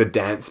god, like the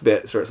dance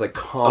bits where it's like,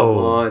 come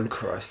on.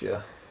 Christ,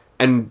 yeah.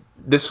 And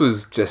this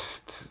was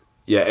just,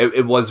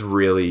 it was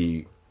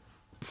really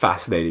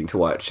fascinating to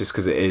watch just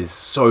because it is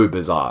so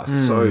bizarre,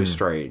 so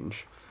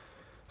strange.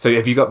 So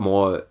have you got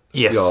more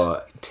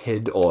your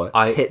tid or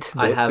tit bits,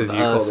 I have as you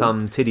call them?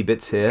 some titty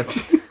bits here.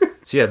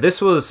 So yeah,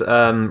 this was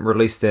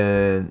released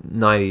in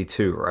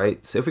 92,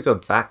 right? So if we go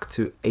back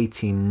to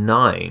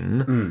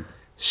 89,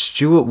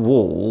 Stuart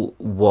Wall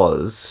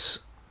was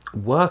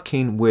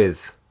working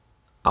with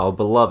our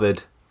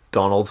beloved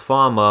Donald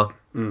Farmer,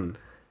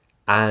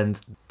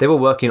 and they were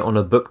working on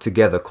a book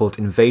together called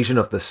Invasion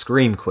of the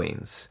Scream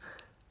Queens.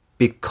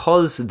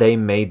 Because they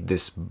made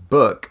this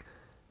book,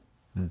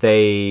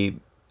 they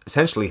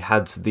essentially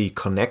had the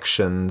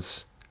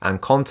connections and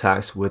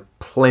contacts with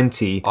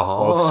plenty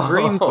of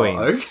Scream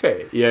Queens.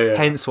 Okay. Yeah.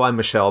 Hence why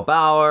Michelle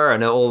Bauer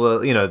and all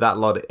the, that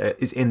lot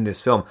is in this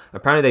film.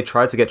 Apparently they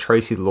tried to get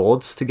Tracy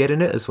Lords to get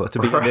in it as well, to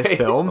be in this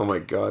film. Oh my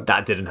god.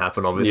 That didn't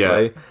happen,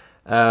 obviously.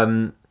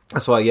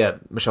 That's why,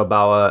 Michelle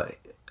Bauer,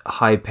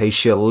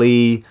 Hypatia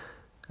Lee,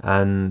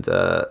 and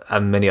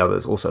many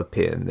others also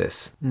appear in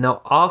this.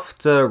 Now,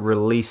 after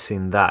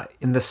releasing that,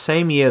 in the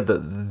same year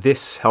that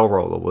this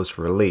Hellroller was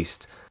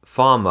released,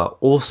 Farmer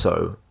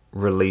also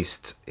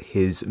released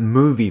his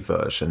movie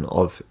version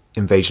of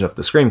Invasion of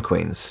the Scream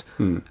Queens.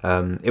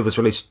 It was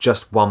released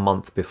just 1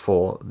 month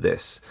before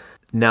this.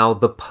 Now,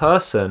 the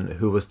person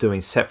who was doing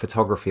set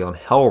photography on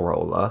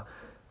Hellroller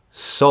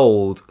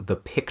sold the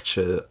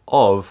picture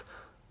of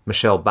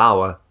Michelle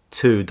Bauer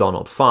to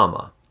Donald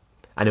Farmer.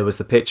 And it was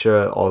the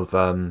picture of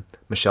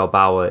Michelle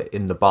Bauer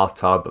in the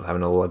bathtub of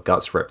having all her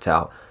guts ripped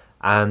out.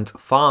 And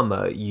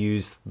Farmer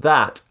used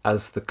that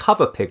as the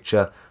cover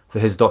picture for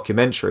his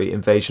documentary,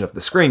 Invasion of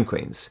the Scream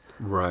Queens.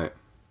 Right.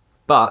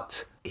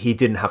 But he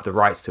didn't have the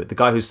rights to it. The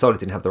guy who sold it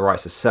didn't have the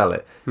rights to sell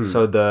it.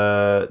 So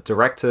the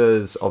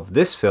directors of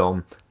this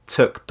film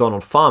took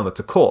Donald Farmer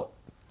to court.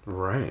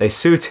 Right. They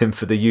sued him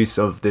for the use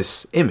of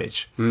this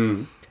image.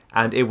 And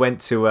it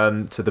went to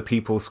the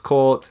People's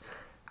Court,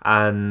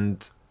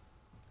 but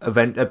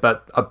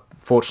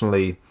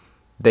unfortunately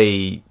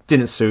they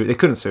couldn't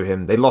sue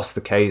him. They lost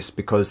the case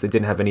because they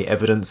didn't have any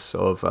evidence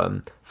of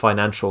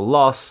financial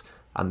loss,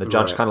 and the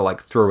judge kind of like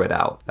threw it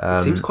out.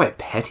 Seems quite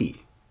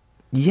petty.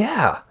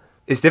 Yeah.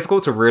 It's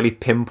difficult to really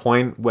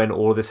pinpoint when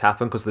all of this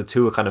happened because the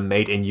two were kind of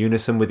made in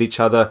unison with each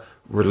other,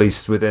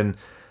 released within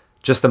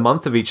just a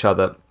month of each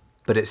other.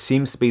 But it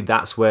seems to be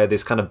that's where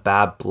this kind of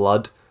bad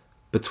blood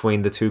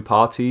between the two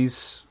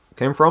parties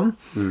came from.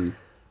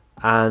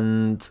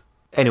 And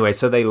anyway,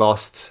 so they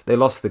lost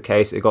the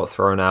case. It got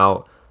thrown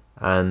out,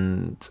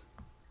 and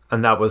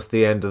that was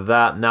the end of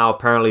that. Now,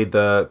 apparently,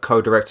 the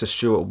co-director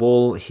Stuart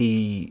Wall,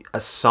 he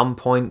at some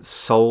point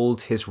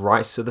sold his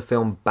rights to the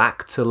film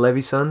back to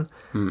Levinson.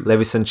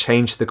 Levinson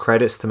changed the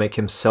credits to make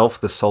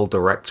himself the sole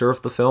director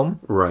of the film.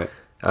 Right.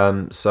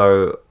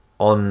 So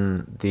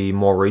on the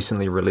more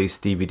recently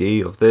released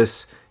DVD of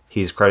this,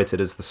 he's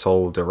credited as the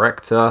sole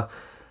director.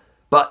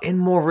 But in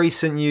more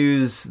recent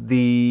news,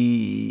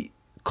 the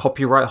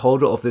copyright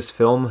holder of this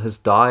film has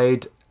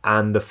died,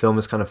 and the film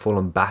has kind of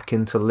fallen back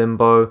into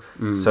limbo.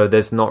 So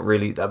there's not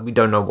really, we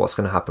don't know what's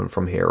going to happen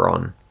from here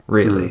on,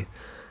 really.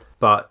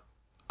 But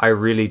I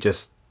really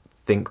just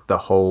think the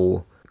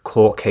whole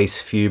court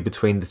case feud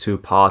between the two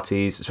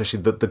parties,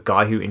 especially the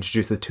guy who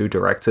introduced the two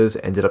directors,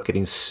 ended up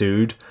getting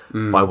sued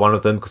by one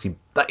of them because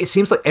it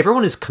seems like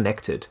everyone is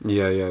connected.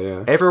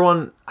 Yeah.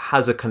 Everyone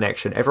has a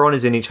connection. Everyone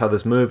is in each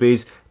other's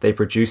movies. They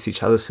produced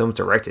each other's films,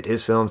 directed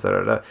his films,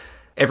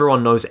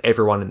 Everyone knows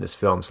everyone in this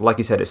film. So like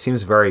you said, it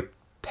seems very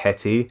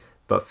petty,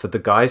 but for the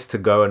guys to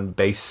go and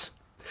base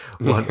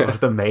one of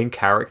the main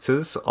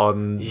characters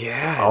on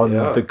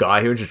the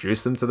guy who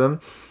introduced them to them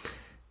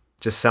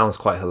just sounds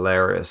quite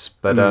hilarious.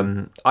 But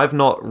I've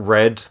not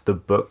read the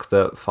book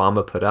that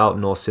Farmer put out,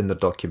 nor seen the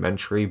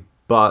documentary,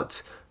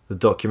 but the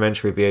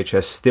documentary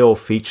VHS still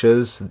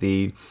features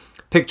the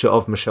picture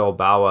of Michelle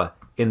Bauer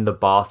in the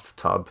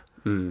bathtub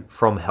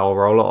from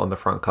Hellroller on the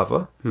front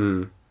cover.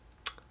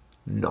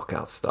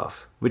 Knockout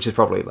stuff, which is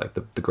probably like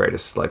the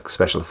greatest like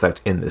special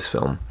effect in this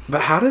film.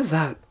 But how does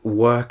that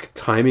work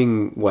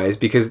timing wise?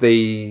 Because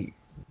they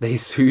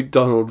sued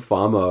Donald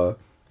Farmer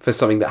for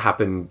something that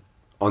happened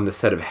on the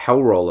set of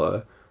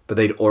Hellroller, but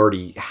they'd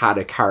already had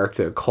a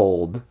character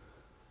called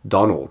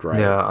Donald, right?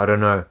 Yeah, I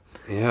don't know.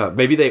 Yeah,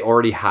 maybe they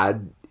already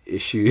had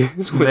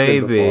issues with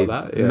him before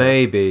that. Yeah.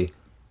 Maybe.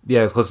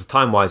 Yeah, because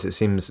time-wise,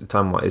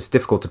 it's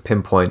difficult to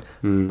pinpoint.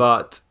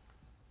 But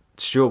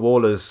Stuart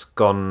Waller's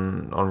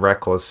gone on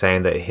record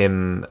saying that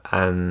him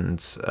and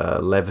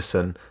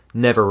Leveson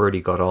never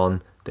really got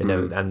on. They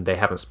never, and they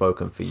haven't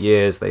spoken for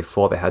years. They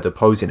thought they had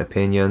opposing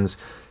opinions.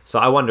 So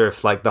I wonder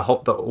if like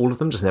all of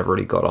them just never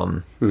really got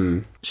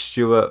on.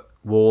 Stuart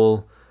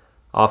Wall,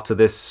 after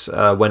this,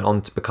 went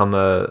on to become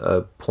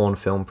a porn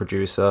film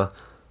producer,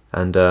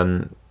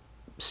 and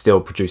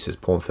still produces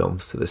porn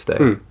films to this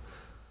day.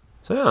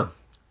 So yeah,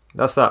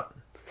 that's that.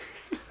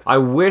 I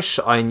wish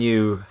I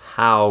knew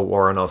how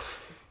Warrenoff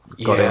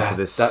got into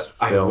this film.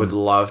 I would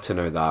love to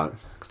know that.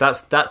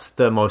 Because that's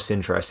the most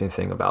interesting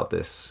thing about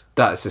this.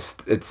 That's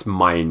just, it's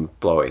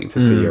mind-blowing to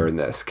see her in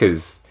this.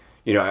 Because,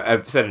 you know,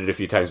 I've said it a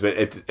few times, but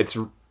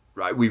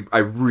I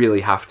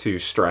really have to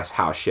stress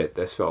how shit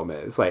this film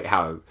is. Like,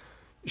 how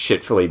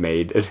shitfully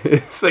made it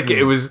is. Like,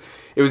 it was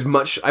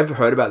much... I've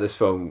heard about this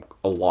film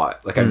a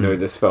lot. Like, I know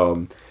this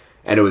film,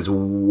 and it was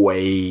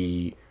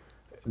way...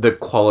 The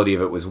quality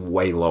of it was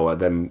way lower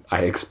than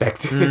I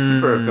expected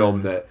for a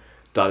film that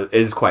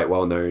is quite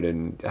well known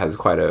and has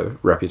quite a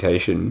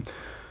reputation.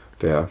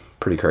 But yeah,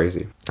 pretty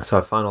crazy.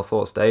 So, final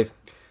thoughts, Dave?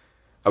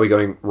 Are we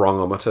going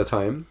wrong-ometer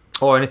time?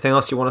 Or anything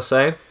else you want to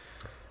say?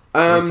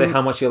 Say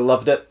how much you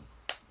loved it?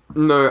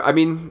 No, I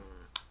mean,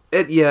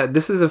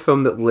 this is a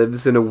film that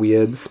lives in a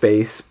weird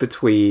space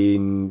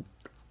between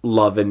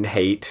love and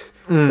hate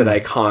that I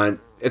can't...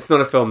 It's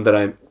not a film that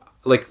I'm...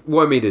 Like,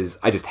 Worm Eaters,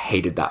 I just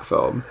hated that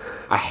film.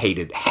 I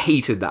hated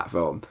that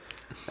film.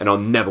 And I'll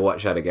never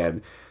watch that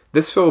again.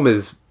 This film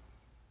is...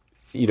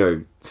 You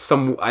know,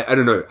 I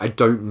don't know. I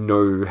don't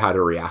know how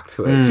to react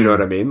to it. Do you know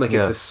what I mean? Like,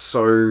 it's just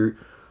so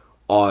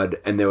odd.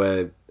 And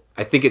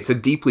I think it's a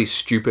deeply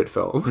stupid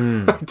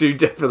film. I do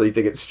definitely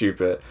think it's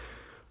stupid.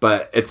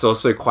 But it's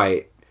also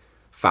quite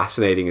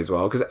fascinating as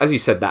well. Because, as you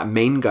said, that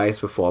main guy's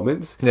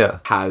performance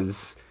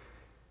has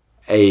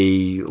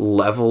a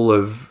level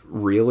of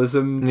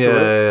realism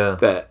to it.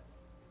 That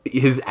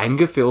his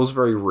anger feels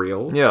very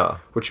real. Yeah.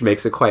 Which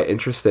makes it quite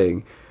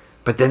interesting.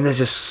 But then there's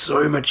just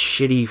so much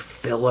shitty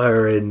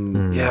filler,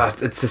 and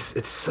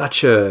it's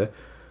such a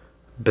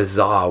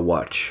bizarre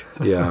watch.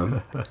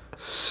 Yeah,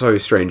 so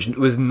strange. It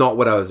was not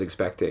what I was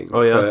expecting.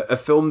 Oh yeah, for a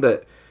film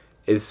that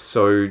is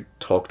so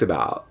talked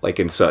about, like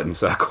in certain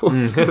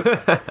circles.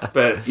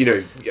 But you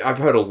know, I've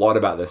heard a lot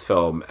about this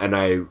film, and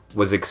I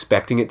was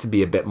expecting it to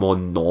be a bit more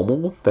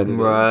normal than it is.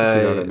 If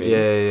you know what I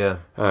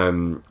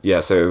mean? Yeah.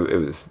 So it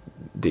was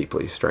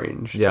deeply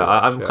strange. Yeah,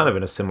 I'm kind of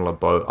in a similar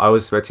boat. I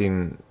was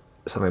expecting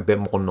something a bit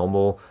more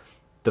normal.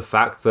 The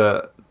fact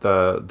that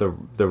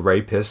the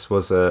rapist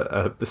was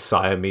a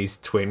Siamese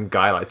twin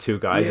guy, like two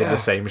guys in the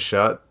same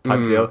shirt type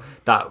deal,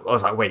 that I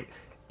was like, wait,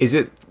 is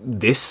it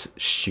this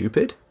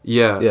stupid?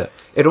 Yeah.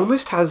 It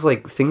almost has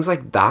like things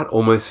like that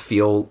almost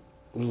feel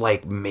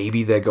like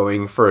maybe they're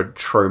going for a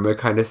trauma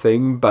kind of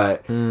thing,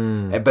 but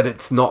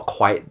it's not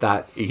quite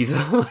that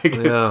either. Like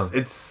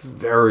it's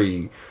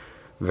very,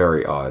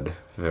 very odd.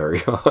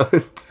 Very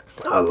odd.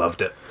 I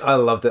loved it. I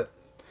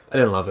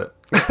didn't love it.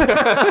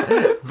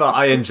 But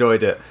I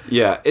enjoyed it.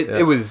 Yeah,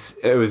 it was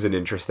an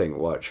interesting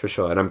watch for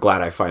sure, and I'm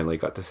glad I finally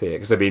got to see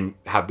it because I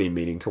have been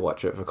meaning to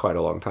watch it for quite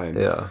a long time.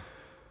 Yeah.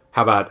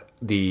 How about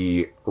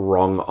the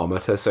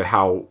wrong-ometer? So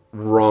how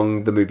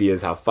wrong the movie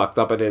is, how fucked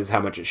up it is, how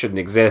much it shouldn't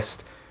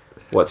exist.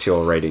 What's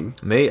your rating?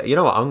 Me, you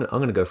know what? I'm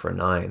gonna go for a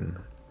 9.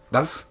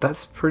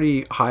 That's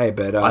pretty high,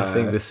 but I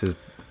think this is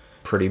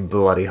pretty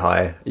bloody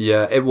high.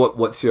 Yeah.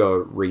 What's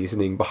your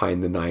reasoning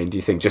behind the 9? Do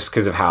you think just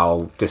because of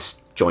how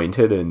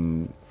disjointed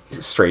and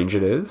strange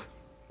it is?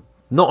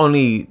 Not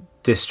only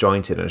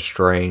disjointed and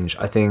strange,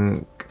 I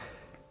think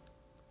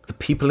the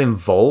people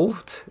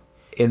involved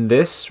in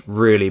this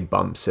really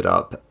bumps it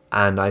up.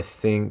 And I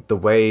think the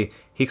way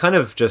he kind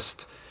of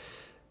just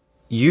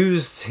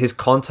used his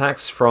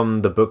contacts from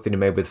the book that he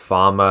made with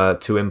Farmer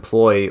to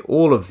employ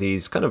all of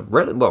these kind of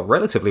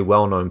relatively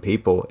well-known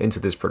people into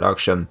this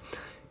production.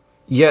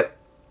 Yet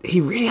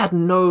he really had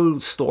no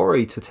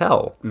story to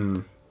tell.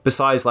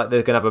 Besides, like,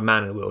 they're going to have a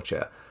man in a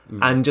wheelchair.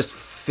 And just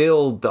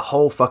filled the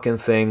whole fucking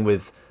thing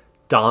with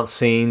dance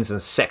scenes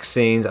and sex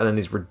scenes and then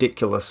these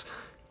ridiculous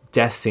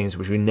death scenes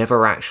which we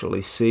never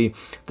actually see.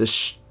 The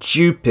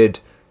stupid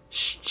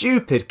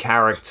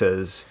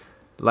characters,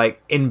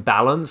 like, in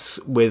balance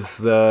with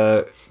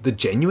the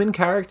genuine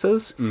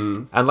characters.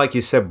 And like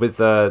you said, with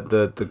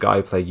the guy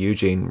who played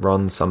Eugene,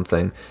 Ron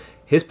something,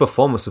 his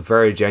performance was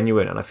very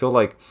genuine. And I feel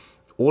like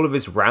all of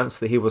his rants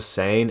that he was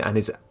saying and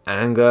his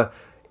anger,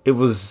 it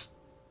was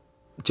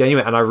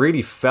genuine. And I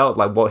really felt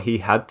like what he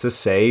had to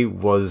say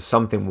was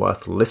something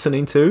worth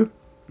listening to.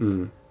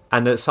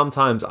 And that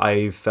sometimes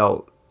I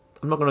felt,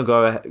 I'm not going to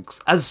go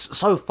as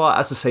so far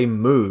as to say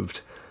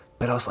moved,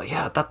 but I was like,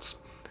 yeah,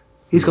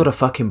 he's got a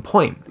fucking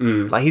point.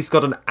 Like, he's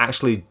got an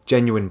actually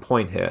genuine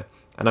point here,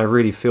 and I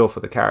really feel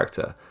for the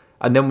character.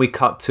 And then we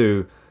cut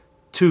to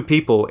two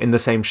people in the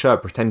same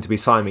shirt pretending to be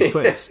Siamese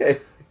twins,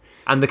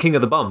 and the king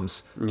of the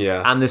bums,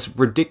 and this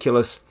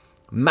ridiculous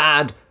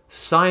mad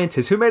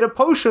scientist who made a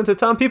potion to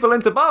turn people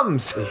into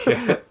bums.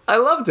 I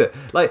loved it.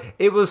 Like,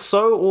 it was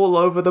so all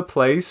over the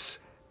place,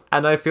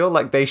 and I feel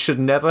like they should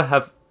never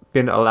have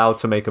been allowed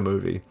to make a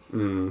movie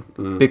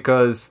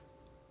because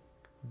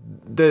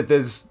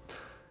there's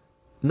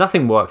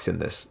nothing works in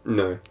this.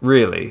 No,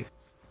 really.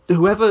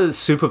 Whoever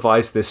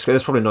supervised this,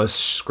 there's probably no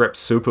script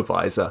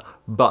supervisor,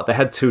 but they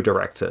had two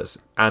directors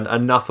and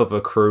enough of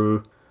a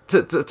crew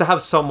to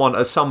have someone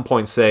at some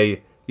point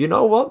say, you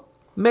know what,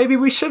 maybe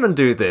we shouldn't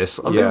do this.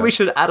 I mean, we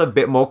should add a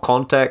bit more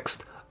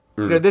context.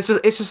 You know, it's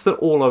just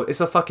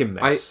it's a fucking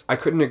mess. I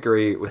couldn't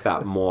agree with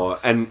that more.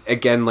 And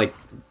again, like,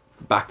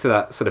 back to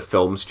that sort of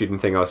film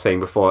student thing I was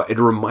saying before, it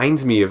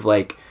reminds me of,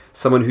 like,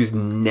 someone who's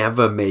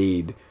never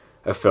made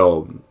a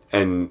film,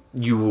 and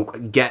you will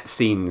get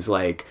scenes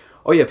like,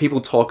 oh yeah,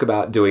 people talk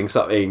about doing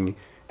something,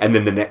 and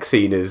then the next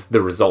scene is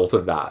the result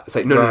of that. It's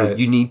like, no,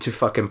 you need to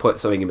fucking put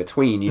something in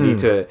between. You need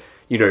to,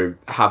 you know,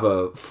 have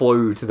a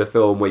flow to the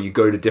film where you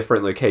go to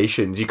different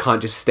locations. You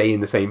can't just stay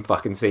in the same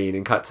fucking scene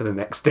and cut to the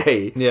next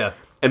day. Yeah.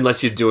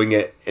 Unless you're doing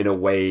it in a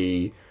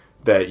way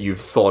that you've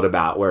thought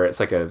about, where it's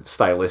like a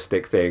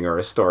stylistic thing or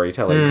a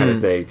storytelling kind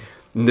of thing.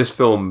 And this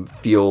film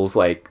feels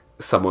like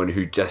someone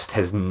who just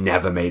has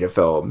never made a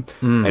film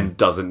and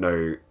doesn't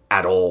know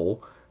at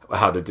all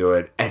how to do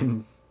it.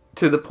 And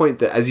to the point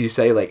that, as you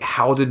say, like,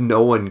 how did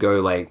no one go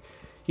like,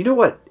 you know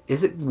what,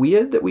 is it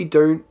weird that we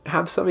don't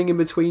have something in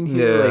between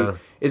here? Like,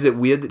 is it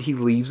weird that he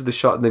leaves the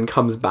shot and then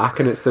comes back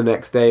and it's the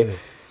next day?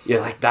 Yeah,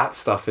 like, that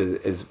stuff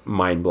is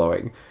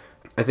mind-blowing.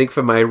 I think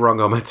for my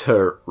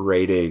wrongometer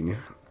rating,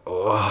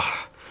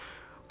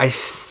 I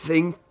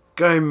think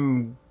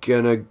I'm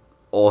gonna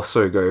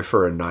also go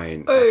for a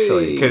 9,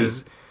 actually,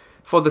 because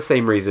for the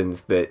same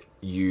reasons that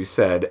you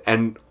said,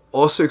 and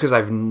also because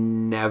I've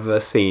never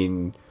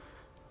seen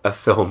a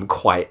film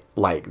quite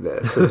like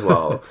this as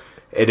well.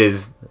 It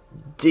is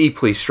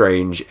deeply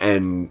strange,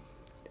 and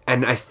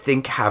I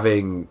think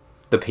having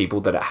the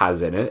people that it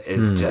has in it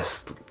is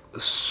just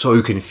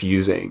so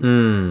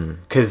confusing,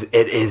 because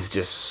it is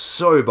just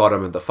so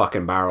bottom of the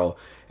fucking barrel.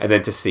 And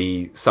then to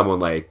see someone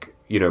like,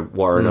 you know,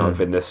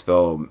 Warrenov in this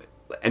film,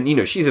 and, you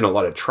know, she's in a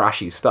lot of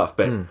trashy stuff,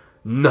 but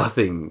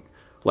nothing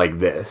like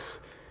this.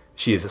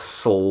 She is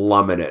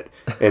slumming it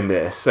in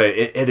this. So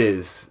it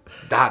is,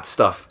 that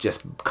stuff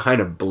just kind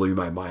of blew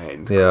my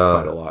mind quite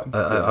a lot.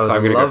 So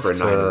I'm going to go for a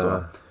 9 as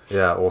well.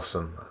 Yeah,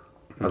 awesome.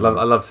 I'd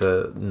love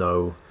to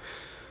know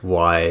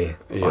why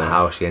or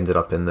how she ended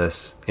up in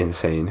this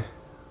insane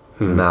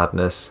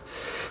madness.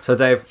 So,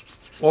 Dave,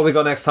 what we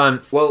got next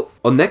time? Well,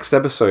 on next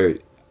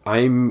episode,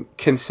 I'm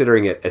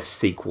considering it a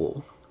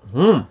sequel.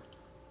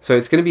 So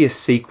it's going to be a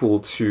sequel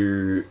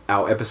to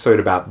our episode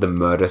about the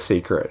murder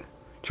secret.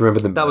 Do you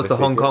remember that was the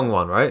Hong Kong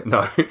one, right?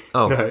 No.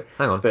 Oh, no.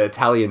 Hang on. The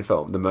Italian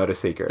film, The Murder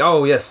Secret.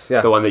 Oh, yes, yeah.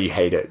 The one that you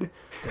hated.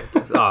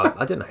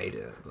 I didn't hate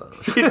it.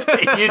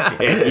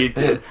 You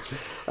did.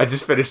 I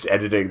just finished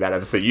editing that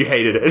episode. You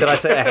hated it. Did I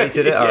say I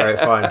hated it? All right,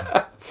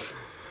 fine.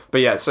 But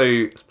yeah,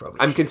 so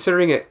I'm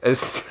considering it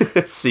as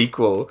a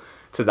sequel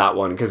to that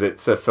one because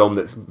it's a film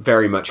that's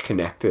very much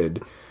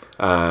connected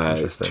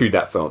to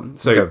that film.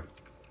 So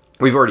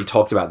we've already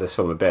talked about this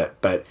film a bit,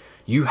 but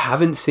you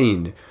haven't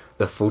seen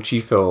the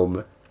Fulci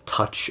film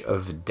Touch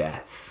of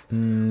Death,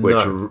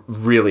 which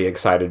really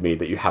excited me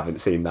that you haven't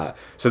seen that.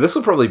 So this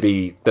will probably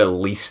be the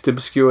least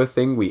obscure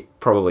thing we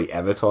probably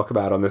ever talk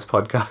about on this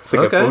podcast,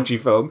 like a Fulci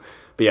film.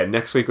 But yeah,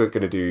 next week we're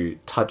going to do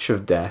Touch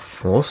of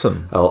Death.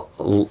 Awesome. A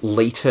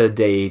later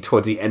day,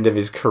 towards the end of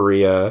his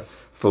career,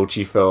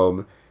 Fulci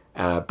film.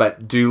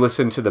 But do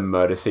listen to the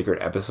Murder Secret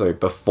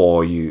episode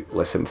before you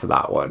listen to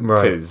that one.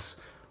 Because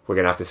we're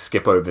going to have to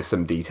skip over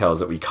some details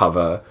that we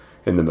cover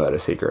in the Murder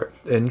Secret.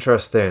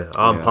 Interesting.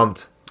 I'm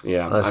pumped.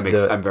 Yeah,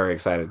 I'm very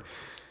excited.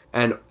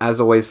 And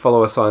as always,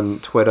 follow us on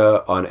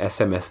Twitter on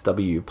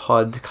SMSW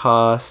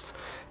Podcast.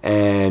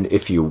 And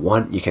if you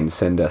want, you can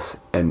send us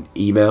an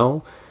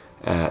email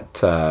at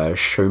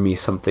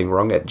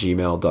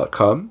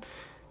showmesomethingwrong@gmail.com.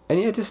 And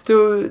yeah, just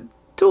do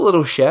a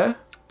little share.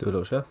 Do a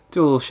little share.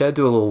 Do a little share.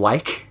 Do a little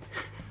like.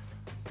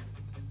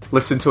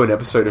 Listen to an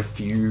episode a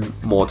few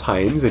more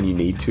times than you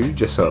need to,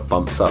 just so it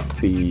bumps up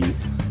the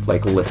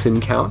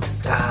listen count.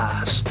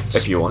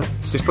 If you want,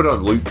 just put it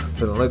on loop.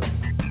 Put it on loop.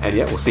 And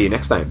yeah, we'll see you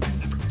next time.